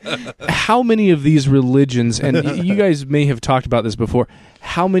that. How many of these religions, and you guys may have talked about this before,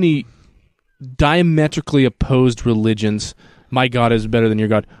 how many diametrically opposed religions, my God is better than your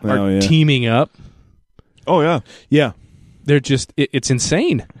God, are Oh, yeah. teaming up? Oh, yeah. Yeah. They're just, it's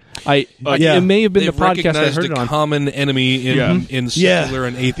insane. yeah. It may have been They've the podcast I recognized heard a it on, common enemy in secular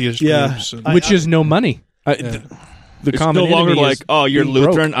and atheist groups. And, which is no money. Yeah. The It's common no longer enemy like, is oh, you're being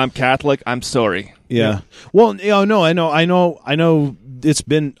Lutheran, broke. I'm Catholic, I'm sorry. Yeah. Well, no, I know it's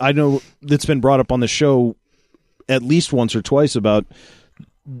been brought up on the show at least once or twice about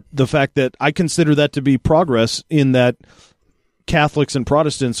the fact that I consider that to be progress in that Catholics and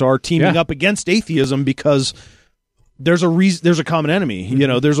Protestants are teaming up against atheism because there's a common enemy. You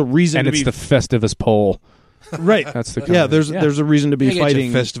know, there's a reason and to it's be the Festivus pole. right. That's the yeah. There's a reason to be I get your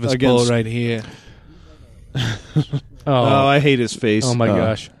fighting Festivus against. Pole right here. Oh, I hate his face. Oh my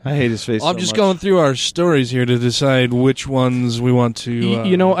gosh. I hate his face. I'm so just much. going through our stories here to decide which ones we want to.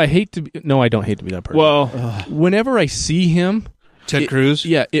 You know, I hate to be, no, I don't hate to be that person. Well, whenever I see him, Ted Cruz?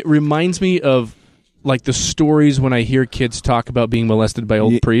 Yeah, it reminds me of like the stories when I hear kids talk about being molested by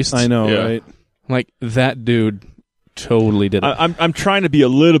old priests. I know, Yeah. right? Like that dude totally did it. I'm trying to be a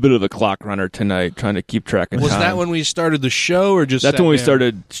little bit of a clock runner tonight, trying to keep track of Was time. that when we started the show, or just That's sat when we down?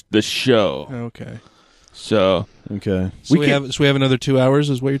 started the show. Okay. So Okay. So we have another 2 hours,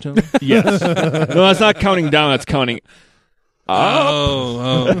 is what you're telling me? yes. No, that's not counting down. That's counting up.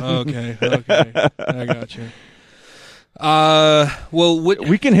 Okay. I got you. Well,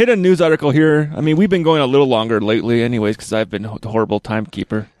 We can hit a news article here. I mean, we've been going a little longer lately, anyways, because I've been the horrible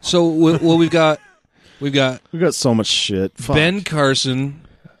timekeeper. so we've got We got so much shit. Fuck. Ben Carson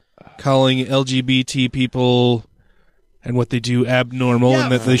calling LGBT people and what they do abnormal,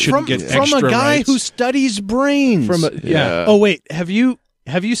 and that they shouldn't get from extra a guy rights. who studies brains. Yeah. Oh wait, have you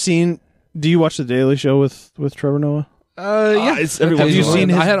seen? Do you watch the Daily Show with Trevor Noah? Yeah. It's every once Have in you a while. seen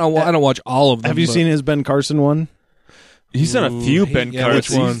his- I don't watch all of them. Have you but- seen his Ben Carson one? He's done a few Ben yeah, which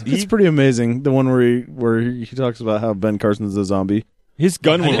Carsons. one? It's pretty amazing. The one where he talks about how Ben Carson's a zombie. His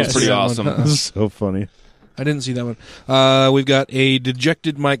gun one was Yes. pretty Yeah. awesome. This is so funny. I didn't see that one. We've got a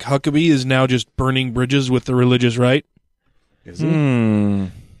dejected Mike Huckabee is now just burning bridges with the religious right.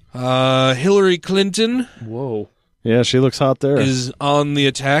 Hillary Clinton Whoa. Yeah, she looks hot there. is on the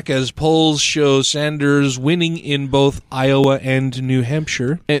attack as polls show Sanders winning in both Iowa and New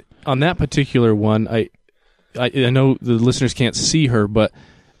Hampshire. And on that particular one, I know the listeners can't see her, but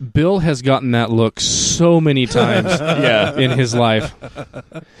Bill has gotten that look so many times Yeah. in his life.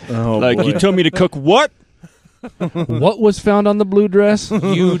 Oh, Like, boy. you told me to cook what? What was found on the blue dress?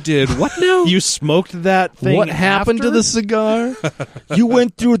 You did what now? You smoked that thing. What happened to after? the cigar? You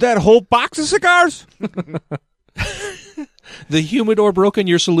went through that whole box of cigars? The humidor broke and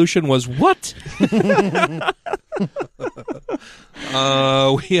your solution was what?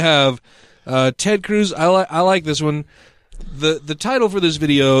 We have Ted Cruz. I like this one. The title for this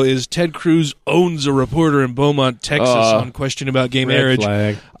video is Ted Cruz owns a reporter in Beaumont, Texas on question about gay marriage.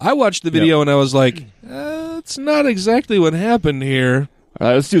 Flag. I watched the video and I was like, it's not exactly what happened here. All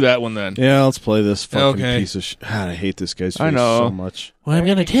right, let's do that one then. Yeah, let's play this fucking Okay. piece of shit. God, I hate this guy's face I know. so much. Well, I'm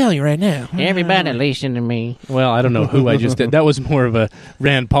going to tell you right now. Everybody listen to me. Well, I don't know who I just did. That was more of a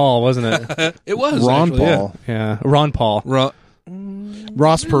Rand Paul, wasn't it? It was Ron actually, yeah. Paul. Yeah, Ron Paul.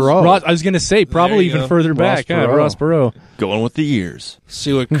 Ross Perot. Ross, I was going to say probably There you even go. further back. Perot. Ross Perot. Going with the years.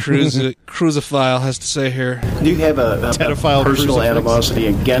 See what Cruisophile has to say here. Do you have a Pedophile personal crucifix. animosity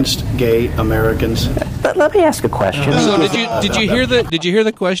against gay Americans? But let me ask a question. So did you hear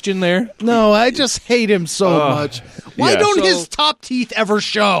the question there? No, I just hate him so much. Why yeah. don't So- his top teeth ever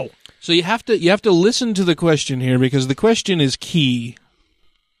show? So you have to listen to the question here because the question is key,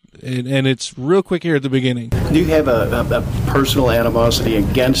 and it's real quick here at the beginning. Do you have a personal animosity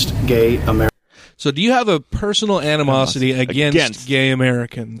against gay Americans? So do you have a personal animosity against gay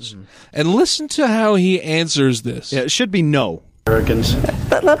Americans? And listen to how he answers this. Yeah, it should be no. Americans.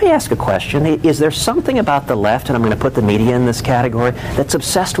 But let me ask a question. Is there something about the left, and I'm going to put the media in this category, that's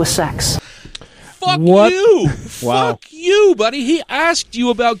obsessed with sex? Fuck What? you! Wow. Fuck you, buddy. He asked you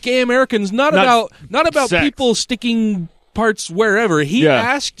about gay Americans, not about sex. people sticking parts wherever. He Yeah.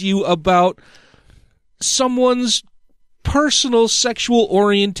 asked you about someone's personal sexual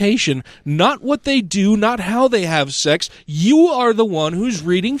orientation, not what they do, not how they have sex. You are the one who's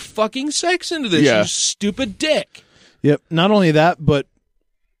reading fucking sex into this, you stupid dick. Yep. Not only that, but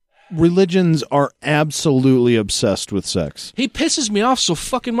religions are absolutely obsessed with sex. He pisses me off so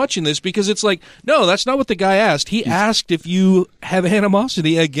fucking much in this because it's like, no, that's not what the guy asked. He asked if you have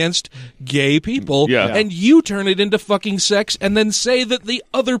animosity against gay people, and you turn it into fucking sex and then say that the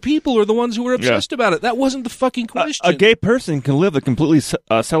other people are the ones who are obsessed about it. That wasn't the fucking question. A gay person can live a completely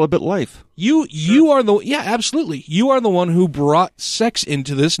celibate life. You are the absolutely. You are the one who brought sex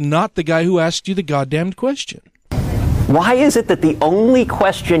into this, not the guy who asked you the goddamned question. Why is it that the only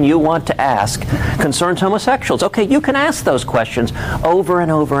question you want to ask concerns homosexuals? Okay, you can ask those questions over and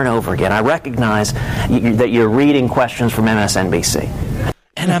over and over again. I recognize that you're reading questions from MSNBC.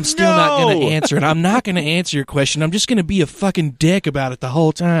 And I'm still not going to answer it. I'm not going to answer your question. I'm just going to be a fucking dick about it the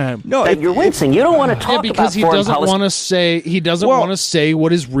whole time. No, you're wincing. You don't want to talk because about he foreign doesn't policy. want to say want to say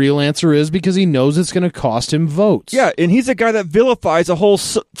what his real answer is because he knows it's going to cost him votes. Yeah, and he's a guy that vilifies a whole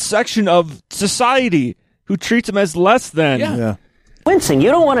section of society who treats him as less than. Yeah. Wincing, you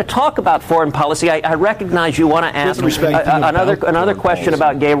don't want to talk about foreign policy. I recognize you want to ask another question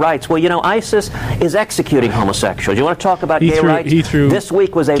about gay rights. Well, you know, ISIS is executing homosexuals. You want to talk about gay rights? This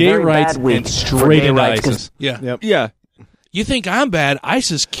week was a very bad week for gay rights. Yeah. You think I'm bad?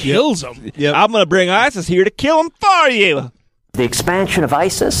 ISIS kills them. I'm going to bring ISIS here to kill them for you. The expansion of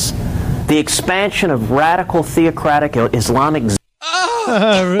ISIS, the expansion of radical theocratic Islamic.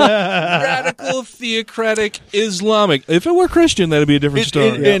 Radical theocratic Islamic. If it were Christian, that'd be a different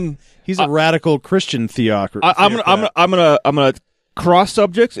story. And he's a radical Christian theocrat. I'm gonna cross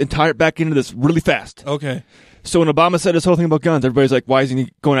subjects and tie it back into this really fast. Okay. So when Obama said this whole thing about guns, everybody's like, "Why isn't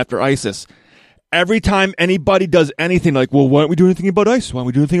he going after ISIS?" Every time anybody does anything, like, "Well, why don't we do anything about ISIS? Why don't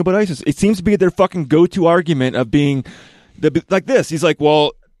we do anything about ISIS?" It seems to be their fucking go-to argument of being like this. He's like,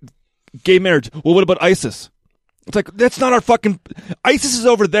 "Well, gay marriage. Well, what about ISIS?" It's like, that's not our fucking... ISIS is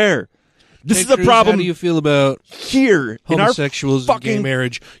over there. This is a problem. How do you feel about here homosexuals in our and gay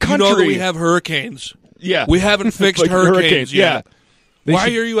marriage? Country. You know that we have hurricanes. Yeah. We haven't fixed like hurricanes yet. Yeah. Why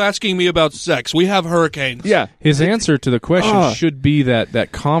are you asking me about sex? We have hurricanes. Yeah. His answer to the question should be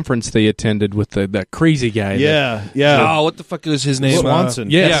that conference they attended with that crazy guy. Yeah. Oh, what the fuck is his name? Swanson.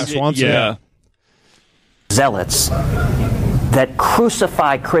 Swanson. Yeah. Zealots that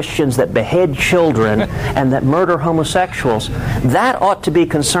crucify Christians, that behead children, and that murder homosexuals, that ought to be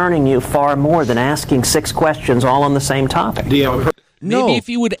concerning you far more than asking 6 questions all on the same topic. Maybe if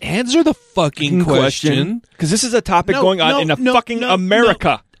you would answer the fucking question. Because this is a topic going on in fucking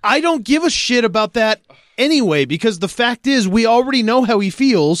America. I don't give a shit about that anyway, because the fact is we already know how he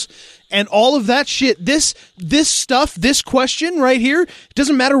feels, and all of that shit, this stuff, this question right here, it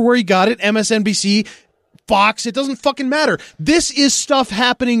doesn't matter where he got it, MSNBC, Fox, it doesn't fucking matter. This is stuff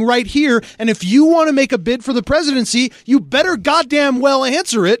happening right here, and if you want to make a bid for the presidency, you better goddamn well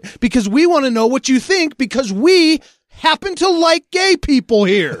answer it, because we want to know what you think, because we happen to like gay people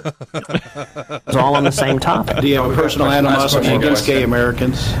here. It's all on the same topic. Do you have a personal animosity against gay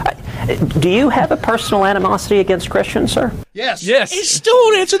Americans? Do you have a personal animosity against Christians, sir? Yes. He still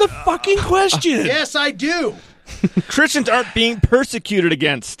won't answer the fucking question. Yes, I do. Christians aren't being persecuted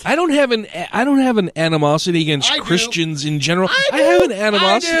against. I don't have an animosity against Christians in general. I have an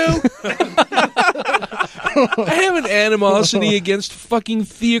animosity. I have an animosity against fucking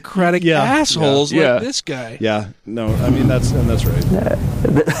theocratic assholes like this guy. Yeah, no, I mean that's right.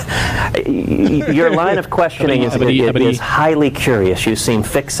 Your line of questioning is highly curious. You seem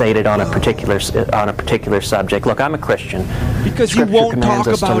fixated on a particular subject. Look, I'm a Christian. Because Scripture he won't commands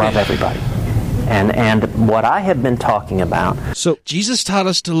talk us to about love it. everybody. And what I have been talking about. So Jesus taught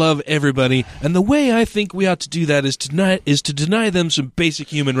us to love everybody, and the way I think we ought to do that is to deny them some basic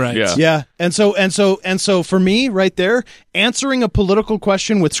human rights. Yeah. And so for me, right there, answering a political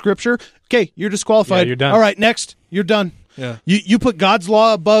question with Scripture, okay, you're disqualified. Yeah, you're done. All right, next, you're done. Yeah. You put God's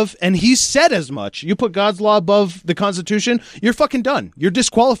law above, and he said as much. You put God's law above the Constitution, you're fucking done. You're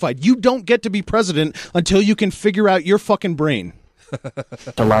disqualified. You don't get to be president until you can figure out your fucking brain.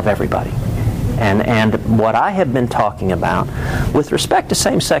 To love everybody. And what I have been talking about with respect to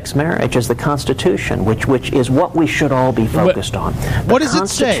same-sex marriage is the Constitution, which is what we should all be focused on. What does it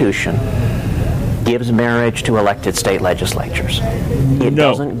say? The Constitution gives marriage to elected state legislatures. It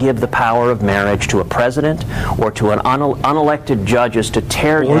doesn't give the power of marriage to a president or to an unelected judges to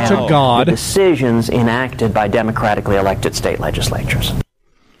tear down the decisions enacted by democratically elected state legislatures.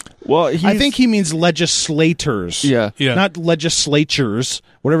 Well, I think he means legislators. Yeah. Not legislatures,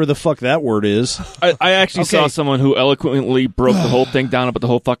 whatever the fuck that word is. I actually saw someone who eloquently broke the whole thing down about the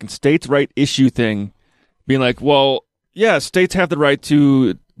whole fucking states' right issue thing, being like, well, yeah, states have the right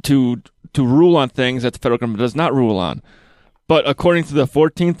to rule on things that the federal government does not rule on. But according to the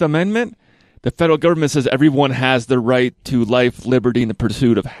 14th Amendment, the federal government says everyone has the right to life, liberty, and the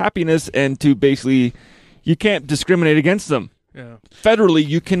pursuit of happiness, and to basically, you can't discriminate against them. Yeah. Federally,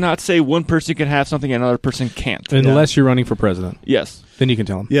 you cannot say one person can have something and another person can't. Unless you're running for president. Yes. Then you can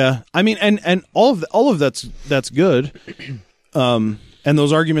tell them. Yeah. I mean, and all of that's good. And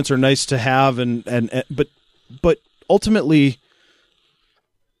those arguments are nice to have, but ultimately,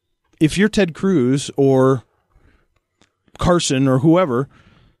 if you're Ted Cruz or Carson or whoever,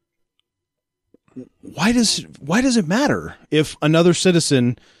 why does it matter if another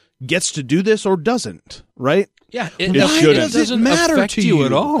citizen gets to do this or doesn't? Right? Yeah, it doesn't matter to you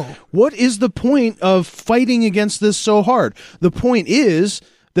at all. What is the point of fighting against this so hard? The point is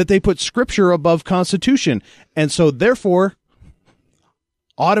that they put Scripture above Constitution, and so therefore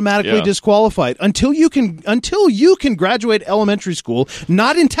automatically disqualified until you can graduate elementary school,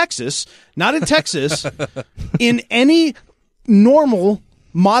 not in Texas, in any normal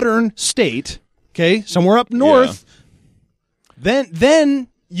modern state, okay, somewhere up north. Then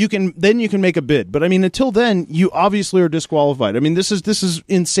you can make a bid. But I mean, until then, you obviously are disqualified. I mean, this is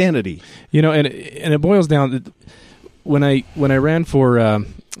insanity. You know, and it boils down. When I ran for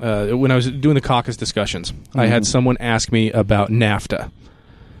when I was doing the caucus discussions, I had someone ask me about NAFTA.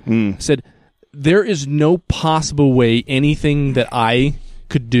 Said, there is no possible way anything that I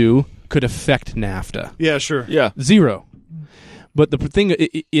could do could affect NAFTA. Yeah, sure. Yeah. Zero. But the thing,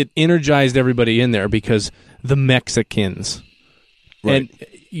 it energized everybody in there because the Mexicans. Right. And,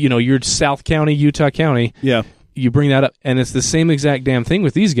 you know, you're South County, Utah County. Yeah. You bring that up, and it's the same exact damn thing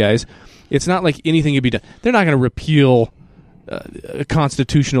with these guys. It's not like anything could be done. They're not going to repeal a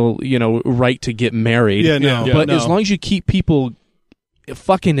constitutional, right to get married. Yeah, no. But no. as long as you keep people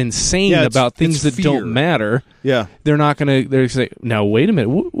fucking insane about things that don't matter, they're not going to. They're say, now wait a minute.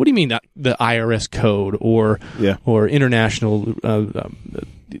 What do you mean the IRS code or international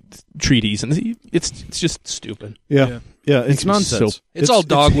treaties? And it's just stupid. Yeah, it's nonsense. It's all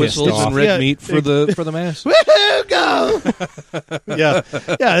dog whistles and red meat for the mass. Woohoo, go!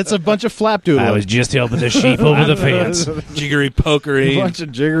 yeah, it's a bunch of flapdoodle. I was just helping the sheep over the fence. Jiggery pokery. A bunch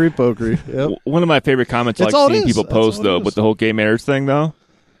of jiggery pokery. Yep. One of my favorite comments I like seeing people post though with the whole gay marriage thing though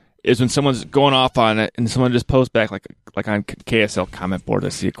is when someone's going off on it and someone just posts back like on KSL comment board. I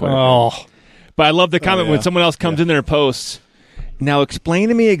see it quite a bit. But I love the comment when someone else comes in there and posts, now explain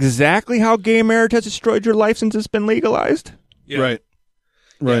to me exactly how gay marriage has destroyed your life since it's been legalized. Yeah.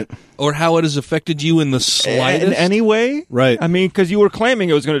 Right. Or how it has affected you in the slightest. In any way? Right. I mean, because you were claiming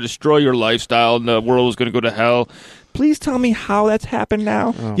it was going to destroy your lifestyle and the world was going to go to hell. Please tell me how that's happened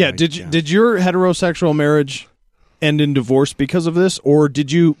now. Oh did your heterosexual marriage end in divorce because of this? Or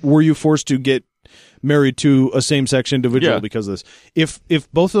were you forced to get married to a same-sex individual because of this?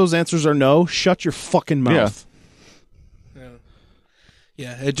 If both of those answers are no, shut your fucking mouth.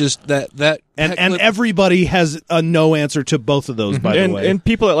 Yeah, it just that and everybody has a no answer to both of those. By the way, and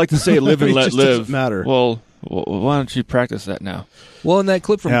people that like to say "live and let live" doesn't matter. Well, why don't you practice that now? Well, in that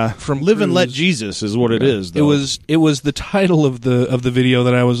clip from "Live Cruz, and Let Jesus" is what it is. Though. It was the title of the video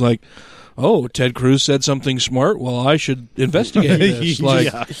that I was like, oh, Ted Cruz said something smart. Well, I should investigate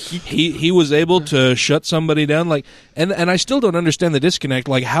this. He was able to shut somebody down. And I still don't understand the disconnect.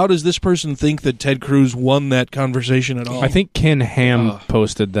 Like, how does this person think that Ted Cruz won that conversation at all? I think Ken Ham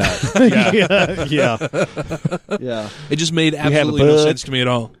posted that. Yeah. It just made absolutely no sense to me at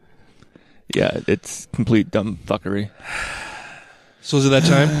all. Yeah, it's complete dumb fuckery. So is it that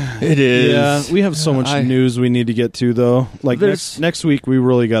time? It is. Yeah, we have so much news we need to get to, though. Like next week, we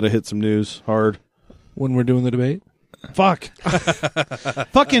really got to hit some news hard. When we're doing the debate? Fuck.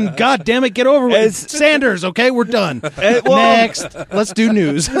 Fucking goddamn it, get over with Sanders, okay? We're done. Next. Let's do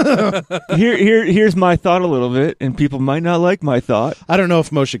news. Here's my thought a little bit, and people might not like my thought. I don't know if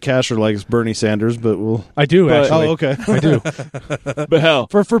Moshe Kasher likes Bernie Sanders, but we'll... I do, actually. Oh, okay. I do. But hell.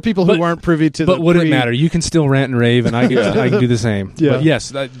 For people who aren't privy to But would it matter? You can still rant and rave, and I can do the same. Yeah. But yes,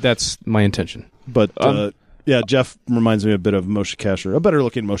 that's my intention. But... yeah, Jeff reminds me a bit of Moshe Kasher, a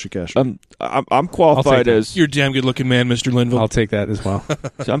better-looking Moshe Kasher. I'm qualified as... You're a damn good-looking man, Mr. Linville. I'll take that as well.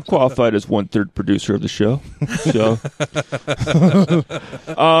 So I'm qualified as 1/3 producer of the show. So,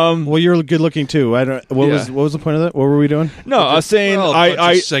 well, you're good-looking too. I don't. What was the point of that? What were we doing? No, I was saying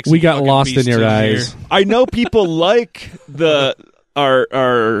we got lost in your eyes. I know people like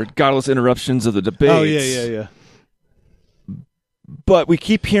our godless interruptions of the debates. Oh yeah. But we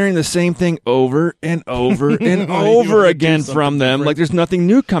keep hearing the same thing over and over and over again from them. Different. Like there's nothing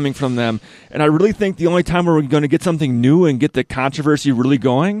new coming from them. And I really think the only time we're going to get something new and get the controversy really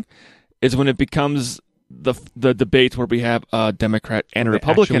going is when it becomes the debates where we have a Democrat and a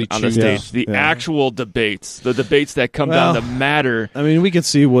Republican on the stage. The actual debates, the debates that come down to matter. I mean, we can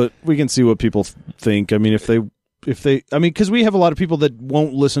see what people think. I mean, if they, because we have a lot of people that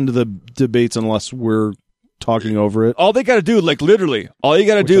won't listen to the debates unless we're talking over it. All they got to do, like literally, all you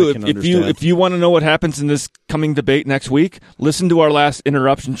got to do if you want to know what happens in this coming debate next week, listen to our last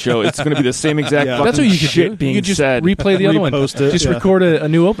interruption show. It's going to be the same exact That's what you could shit do. being You could just said. replay the other one. Just record a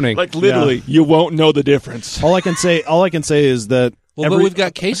new opening. Like literally, you won't know the difference. All I can say is that but we've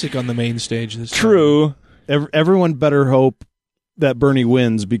got Kasich on the main stage this time. True. Everyone better hope that Bernie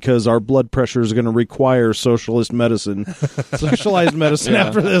wins, because our blood pressure is going to require socialized medicine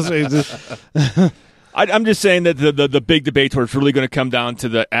after this. I'm just saying that the big debate where it's really going to come down to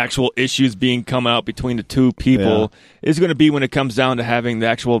the actual issues being come out between the two people is going to be when it comes down to having the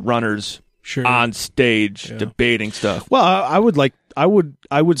actual runners on stage debating stuff. Well,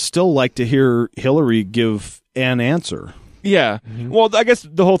 I would still like to hear Hillary give an answer. Yeah. Mm-hmm. Well, I guess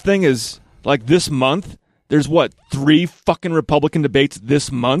the whole thing is like this month. There's 3 fucking Republican debates this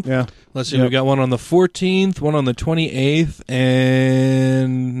month? Yeah. Let's see. We've got one on the 14th, one on the 28th,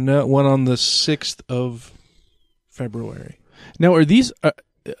 and one on the 6th of February. Now, are these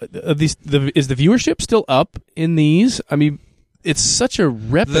is the viewership still up in these? I mean, it's such a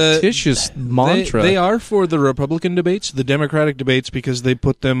repetitious mantra. They are for the Republican debates, the Democratic debates, because they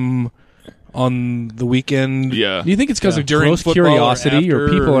put them on the weekend. Yeah. Do you think it's because of during gross curiosity, or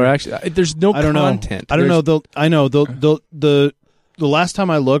people are actually? There's no content. I don't know. I know the last time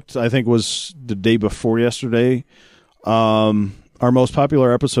I looked, I think was the day before yesterday. Our most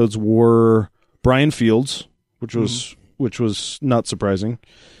popular episodes were Brian Fields, which was not surprising.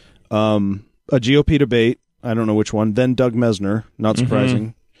 A GOP debate. I don't know which one. Then Doug Mesner, not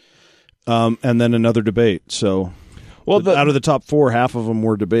surprising. And then another debate. So. Well, out of the top 4, half of them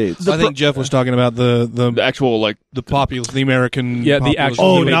were debates. I think Jeff was talking about the actual the populace, the American. Yeah, the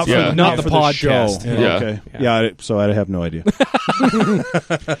actual. Not the podcast. Yeah. Okay. Yeah. So I have no idea. but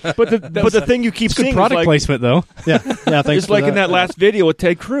the thing you keep seeing product is placement though. Yeah. Thanks. It's like in that last video with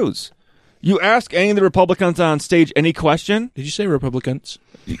Ted Cruz. You ask any of the Republicans on stage any question. Did you say Republicans?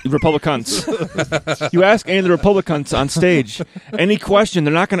 Republicans. You ask any of the Republicans on stage any question,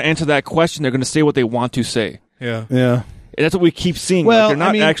 they're not going to answer that question. They're going to say what they want to say. Yeah. And that's what we keep seeing. Well, they're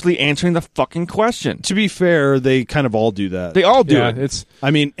not actually answering the fucking question. To be fair, they kind of all do that. They all do it.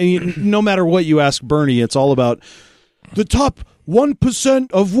 No matter what you ask Bernie, it's all about the top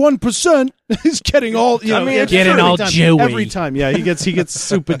 1% of 1% is getting all. Getting all Jewy every time. Yeah, he gets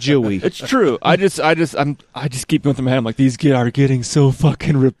super Jewy. It's true. I just keep going through my head. I'm like, these are getting so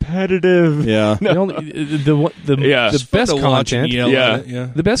fucking repetitive. Yeah. The best content.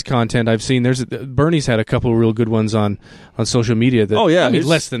 The best content I've seen. Bernie's had a couple of real good ones on social media. That,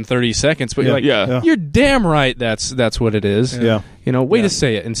 less than 30 seconds. But you're damn right. That's what it is. Yeah. Way to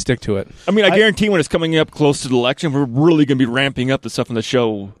say it and stick to it. I mean, I guarantee when it's coming up close to the election, we're really going to be ramping up the stuff on the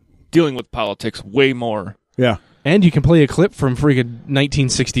show dealing with politics way more. Yeah. And you can play a clip from freaking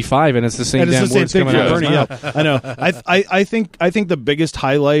 1965, and it's the same damn words coming out. Bernie, I know. I think the biggest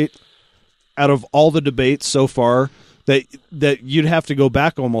highlight out of all the debates so far that you'd have to go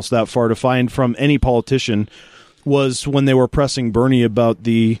back almost that far to find from any politician was when they were pressing Bernie about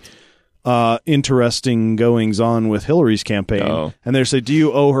the interesting goings on with Hillary's campaign, and they say, "Do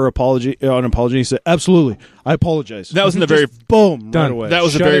you owe her an apology?" He said, "Absolutely, I apologize." That was in the very boom done. Right away. That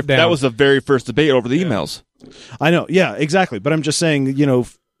was the very first debate over the emails. I know, yeah, exactly. But I'm just saying,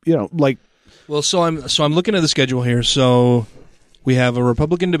 like. Well, so I'm looking at the schedule here. So we have a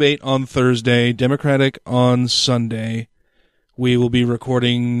Republican debate on Thursday, Democratic on Sunday. We will be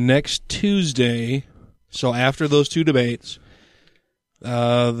recording next Tuesday. So after those two debates.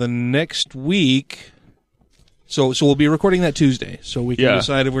 The next week, so we'll be recording that Tuesday, so we can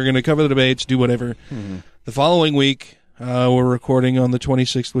decide if we're going to cover the debates, do whatever. Mm-hmm. The following week, we're recording on the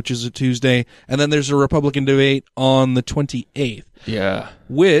 26th, which is a Tuesday, and then there's a Republican debate on the 28th. Yeah.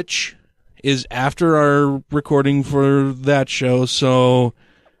 Which is after our recording for that show, so,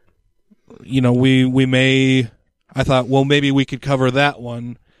 we may, I thought, well, maybe we could cover that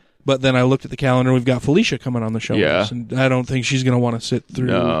one. But then I looked at the calendar. We've got Felicia coming on the show with us, and I don't think she's going to want to sit through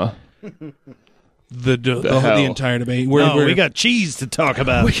the entire debate. We got cheese to talk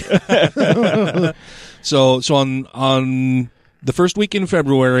about. So on the first week in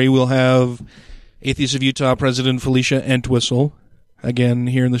February, we'll have Atheists of Utah President Felicia Entwistle again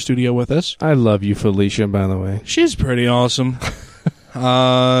here in the studio with us. I love you, Felicia, by the way. She's pretty awesome.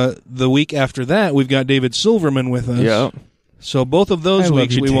 The week after that, we've got David Silverman with us. Yeah. So both of those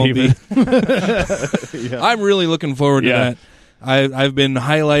weeks we won't be. I'm really looking forward to that. I've been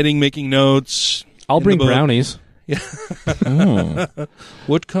highlighting, making notes. I'll in bring the book. brownies. Yeah.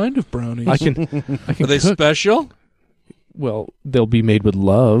 What kind of brownies? I can Are they cook. special? Well, they'll be made with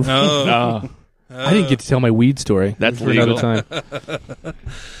love. Oh. I didn't get to tell my weed story. That's for legal. another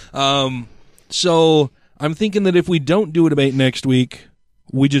time. So I'm thinking that if we don't do a debate next week,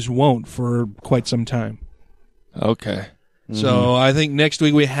 we just won't for quite some time. Okay. So I think next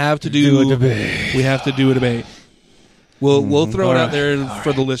week we have to do a debate. We have to do a debate. We'll throw it out there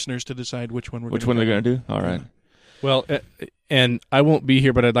for the listeners to decide which one Which one they're going to do? All right. Well, and I won't be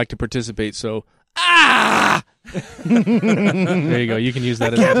here, but I'd like to participate. So, there you go. You can use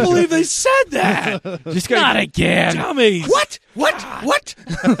that. I can't believe they said that. Not again. Dummies. What?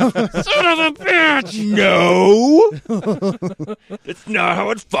 Son of a bitch! No! It's not how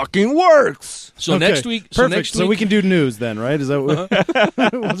it fucking works! So Okay, next week, perfect. So we can do news then, right? Is that what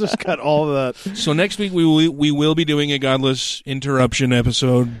we'll just cut all of that? So next week we will be doing a Godless Interruption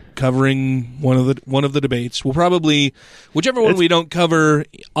episode covering one of the debates. We'll probably whichever one we don't cover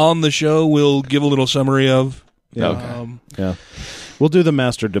on the show, we'll give a little summary of. Yeah. Yeah. We'll do the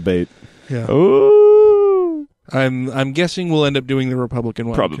master debate. Yeah. Ooh. I'm guessing we'll end up doing the Republican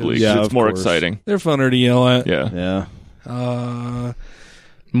one. Probably. 'cause Yeah, it's more exciting. They're funner to yell at. Yeah. Yeah.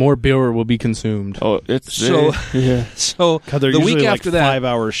 More beer will be consumed. Oh, it's So yeah. so God, they're the usually week like after that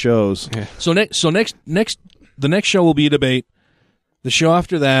 5-hour shows. Yeah. So the next show will be a debate. The show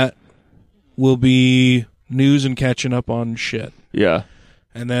after that will be news and catching up on shit. Yeah.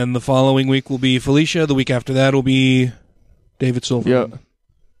 And then the following week will be Felicia. The week after that will be David Silver. Yeah.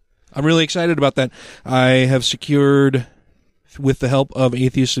 I'm really excited about that. I have secured, with the help of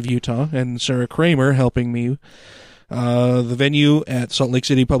Atheists of Utah and Sarah Kramer helping me, the venue at Salt Lake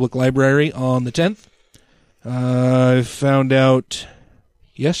City Public Library on the 10th. I found out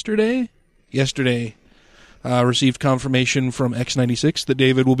yesterday, received confirmation from X96 that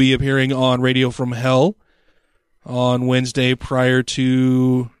David will be appearing on Radio from Hell on Wednesday prior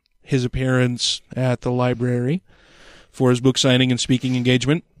to his appearance at the library for his book signing and speaking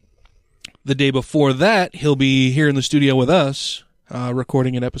engagement. The day before that, he'll be here in the studio with us,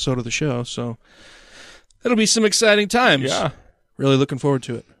 recording an episode of the show. So it'll be some exciting times. Yeah. Really looking forward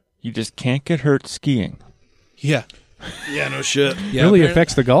to it. You just can't get hurt skiing. Yeah. Yeah, no shit. Yeah, really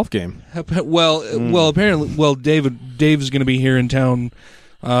affects the golf game. Well, apparently, Dave's going to be here in town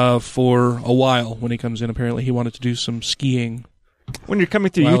for a while when he comes in. Apparently, he wanted to do some skiing. When you're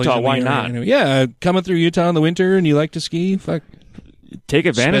coming through while he's Utah, in the why area. not? Anyway, yeah, coming through Utah in the winter and you like to ski, fuck. Take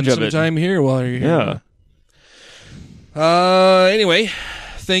advantage of Spend it. some time here while you're here. Anyway,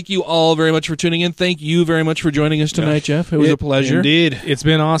 thank you all very much for tuning in. Thank you very much for joining us tonight, Jeff. It was a pleasure. Indeed. It's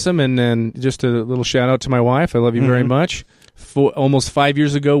been awesome, and just a little shout out to my wife. I love you very much. Almost 5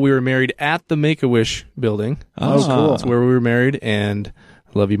 years ago, we were married at the Make-A-Wish building. Oh, cool. That's where we were married, and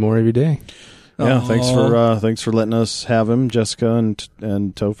I love you more every day. Yeah, thanks for letting us have him, Jessica and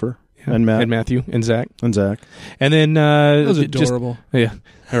Topher. Yeah. And Matt. And Matthew. And Zach. And Zach. And then... that was adorable. Yeah,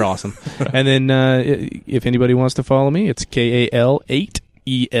 they're awesome. And then if anybody wants to follow me, it's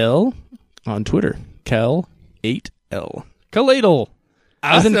KAL8EL on Twitter. Cal8L. Kaladel.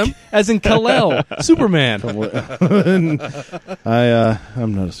 Awesome. As in Kal-El. Superman.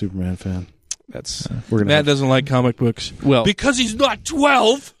 I'm not a Superman fan. That's Matt doesn't like comic books. Well, because he's not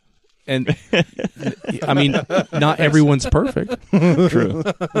 12. And I mean, not everyone's perfect. True.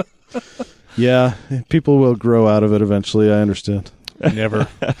 Yeah, people will grow out of it eventually. I understand. Never.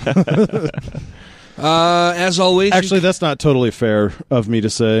 As always, Actually, that's not totally fair of me to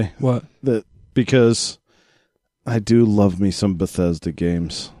say. What? That because I do love me some Bethesda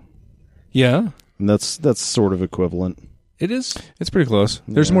games. Yeah. And that's sort of equivalent. It is. It's pretty close.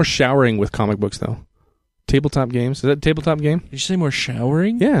 There's more showering with comic books, though. Tabletop games. Is that a tabletop game? Did you say more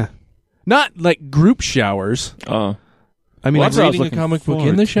showering? Yeah. Not like group showers. Oh. I mean, like reading a comic book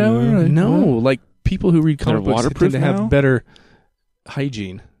in the shower? No, like people who read comic books tend waterproof to have now? better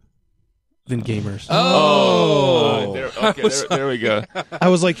hygiene than gamers. There we go. I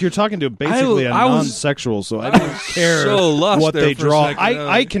was like, you're talking to basically a non-sexual, so I don't care so lost what there they for a draw. second.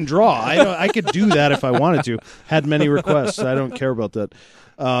 I can draw. I could do that if I wanted to. Had many requests. I don't care about that.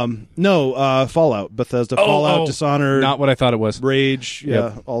 No, Fallout, Bethesda, Fallout, Dishonored. Not what I thought it was. Rage,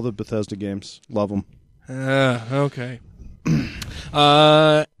 yeah, all the Bethesda games. Love them. Okay.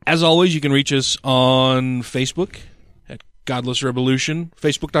 As always, you can reach us on Facebook at Godless Revolution.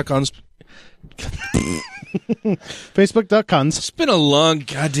 Facebook.com. Facebook.cons. It's been a long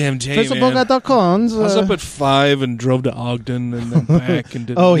goddamn day, man. Facebook.cons. I was up at 5 and drove to Ogden and then back and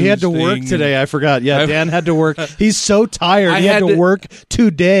did the he had to news work thing today. I forgot. Yeah, Dan had to work. I He's so tired. He had to work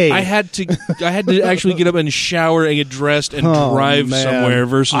today. I had to actually get up and shower and get dressed and drive man. somewhere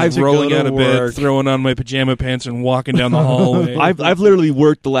versus rolling out of bed, throwing on my pajama pants and walking down the hallway. I've literally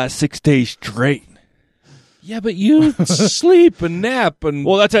worked the last 6 days straight. Yeah, but you sleep and nap and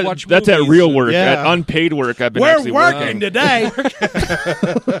that's at real work. Yeah. At unpaid work, I've been We're actually working today.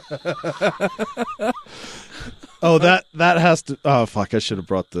 that has to. Oh fuck! I should have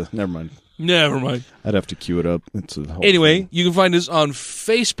brought the. Never mind. I'd have to cue it up. It's a whole Anyway, thing. you can find us on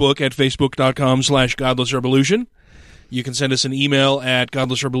Facebook at facebook.com/godlessrevolution. You can send us an email at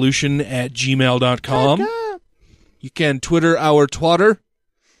godlessrevolution@gmail.com. You can Twitter our twatter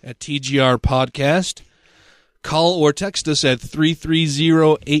at TGR Podcast. Call or text us at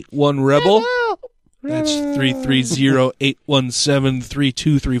 330-81-REBEL. That's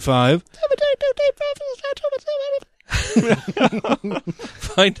 330-817-3235.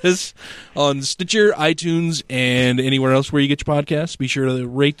 Find us on Stitcher, iTunes, and anywhere else where you get your podcasts. Be sure to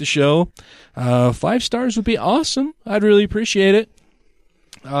rate the show. 5 stars would be awesome. I'd really appreciate it.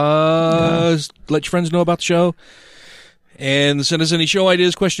 Let your friends know about the show. And send us any show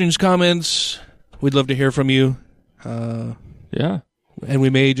ideas, questions, comments. We'd love to hear from you. Yeah. And we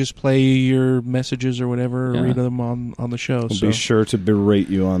may just play your messages or whatever, or read them on the show. We'll be sure to berate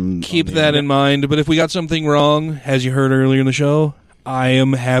you on. Keep that in mind. But if we got something wrong, as you heard earlier in the show, I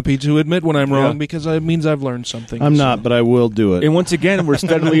am happy to admit when I'm wrong because it means I've learned something. I'm not, but I will do it. And once again, we're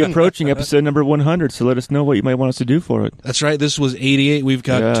steadily approaching episode number 100, so let us know what you might want us to do for it. That's right. This was 88. We've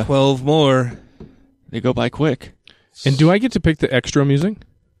got 12 more. They go by quick. And do I get to pick the extra music?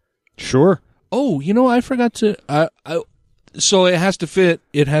 Sure. Oh, I forgot to. So it has to fit.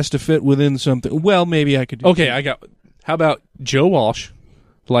 It has to fit within something. Well, maybe I could do. Okay, I got. How about Joe Walsh,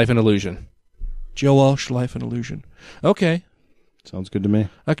 "Life and Illusion"? Joe Walsh, "Life and Illusion." Okay, sounds good to me.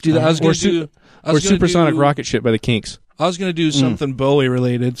 I could do that. I was going to do. Or Supersonic Rocket Ship by the Kinks. I was going to do something Bowie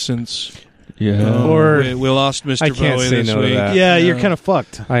related since. Yeah. Or we lost Mr. I can't Bowie say this no week. to that. Yeah, you're kind of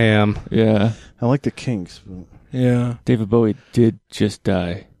fucked. I am. Yeah. I like the Kinks. But... Yeah. David Bowie did just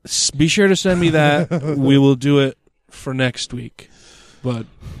die. Be sure to send me that. We will do it for next week. But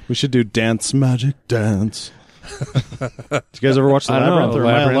we should do Dance Magic Dance. Did you guys ever watch the Labyrinth? Or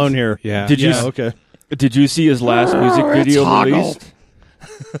am I alone here? Yeah. Okay. Did you see his last music video released?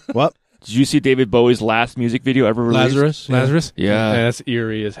 What? Did you see David Bowie's last music video ever released? Lazarus? Yeah. That's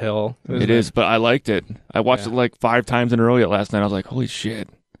eerie as hell. It is, but I liked it. I watched it like 5 times in a row yet last night. I was like, holy shit.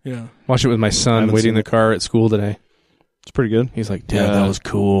 Yeah. Watched it with my son waiting in the car at school today. It's pretty good. He's like, Dad, that was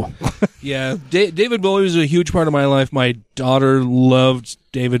cool. Yeah, David Bowie was a huge part of my life. My daughter loved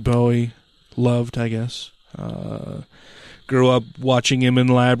David Bowie. Loved, I guess. Grew up watching him in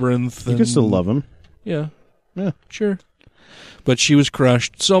Labyrinth. You can still love him. Yeah. Yeah. Sure. But she was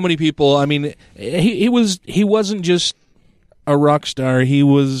crushed. So many people. I mean, he wasn't just a rock star. He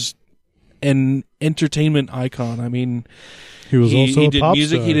was an entertainment icon. I mean, he was also he a did pop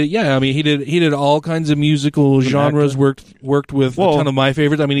music. star. He did all kinds of musical genres. Worked with a ton of my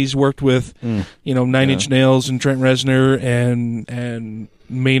favorites. I mean, he's worked with 9 Inch Nails and Trent Reznor and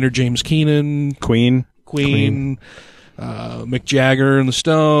Maynard James Keenan, Queen, Mick Jagger and the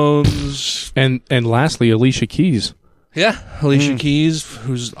Stones, and lastly Alicia Keys. Yeah, Alicia Keys,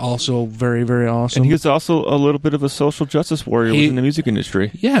 who's also very, very awesome. And he was also a little bit of a social justice warrior within the music industry.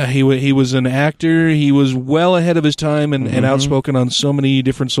 Yeah, he was an actor. He was well ahead of his time and outspoken on so many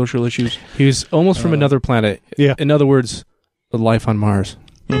different social issues. He was almost from another planet. Yeah. In other words, a life on Mars.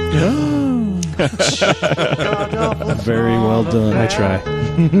 Very well done. I try.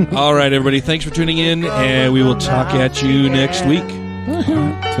 All right, everybody. Thanks for tuning in, and we will talk at you next week.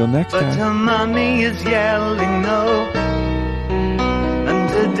 Till next But her time. mommy is yelling no, and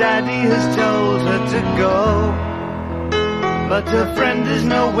her daddy has told her to go. But her friend is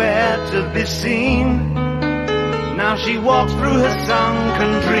nowhere to be seen. Now she walks through her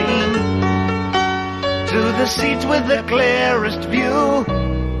sunken dream to the seat with the clearest view,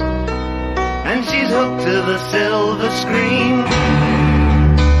 and she's hooked to the silver screen.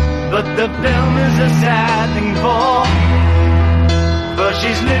 But the film is a sad thing for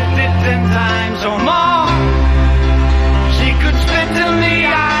she's lived it 10 times or more. She could spit in the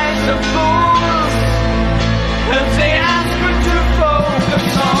eyes of fools if they ask her to focus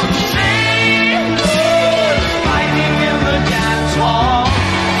on sailors fighting in the dance hall.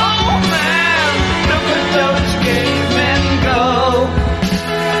 Oh man, look at those cavemen go.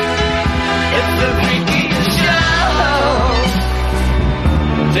 It's the freakiest show.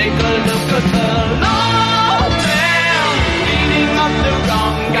 Take a look at the Lord.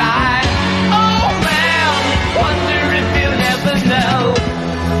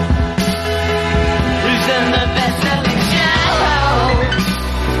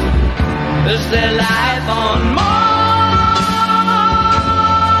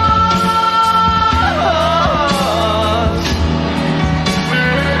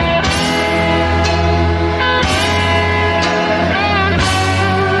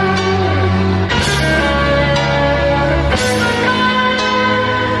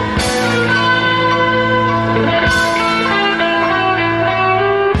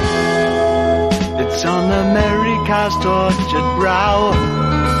 tortured brow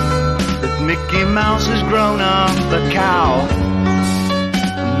that Mickey Mouse has grown up a cow.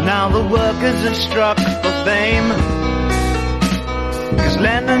 And now the workers have struck for fame, 'cause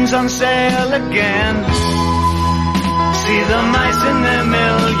Lennon's on sale again. See the mice in their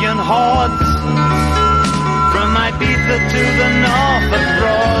million hordes, from Ibiza to the Norfolk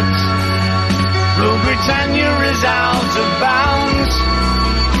Broads. Rule Britannia is out of bounds,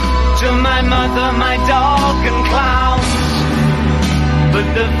 to my mother, my dog and clowns. But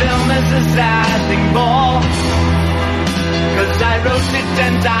the film is a sad thing more, 'cause I wrote it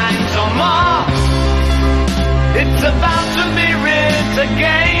 10 times or more. It's about to be writ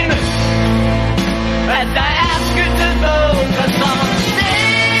again, as I ask you to vote for some.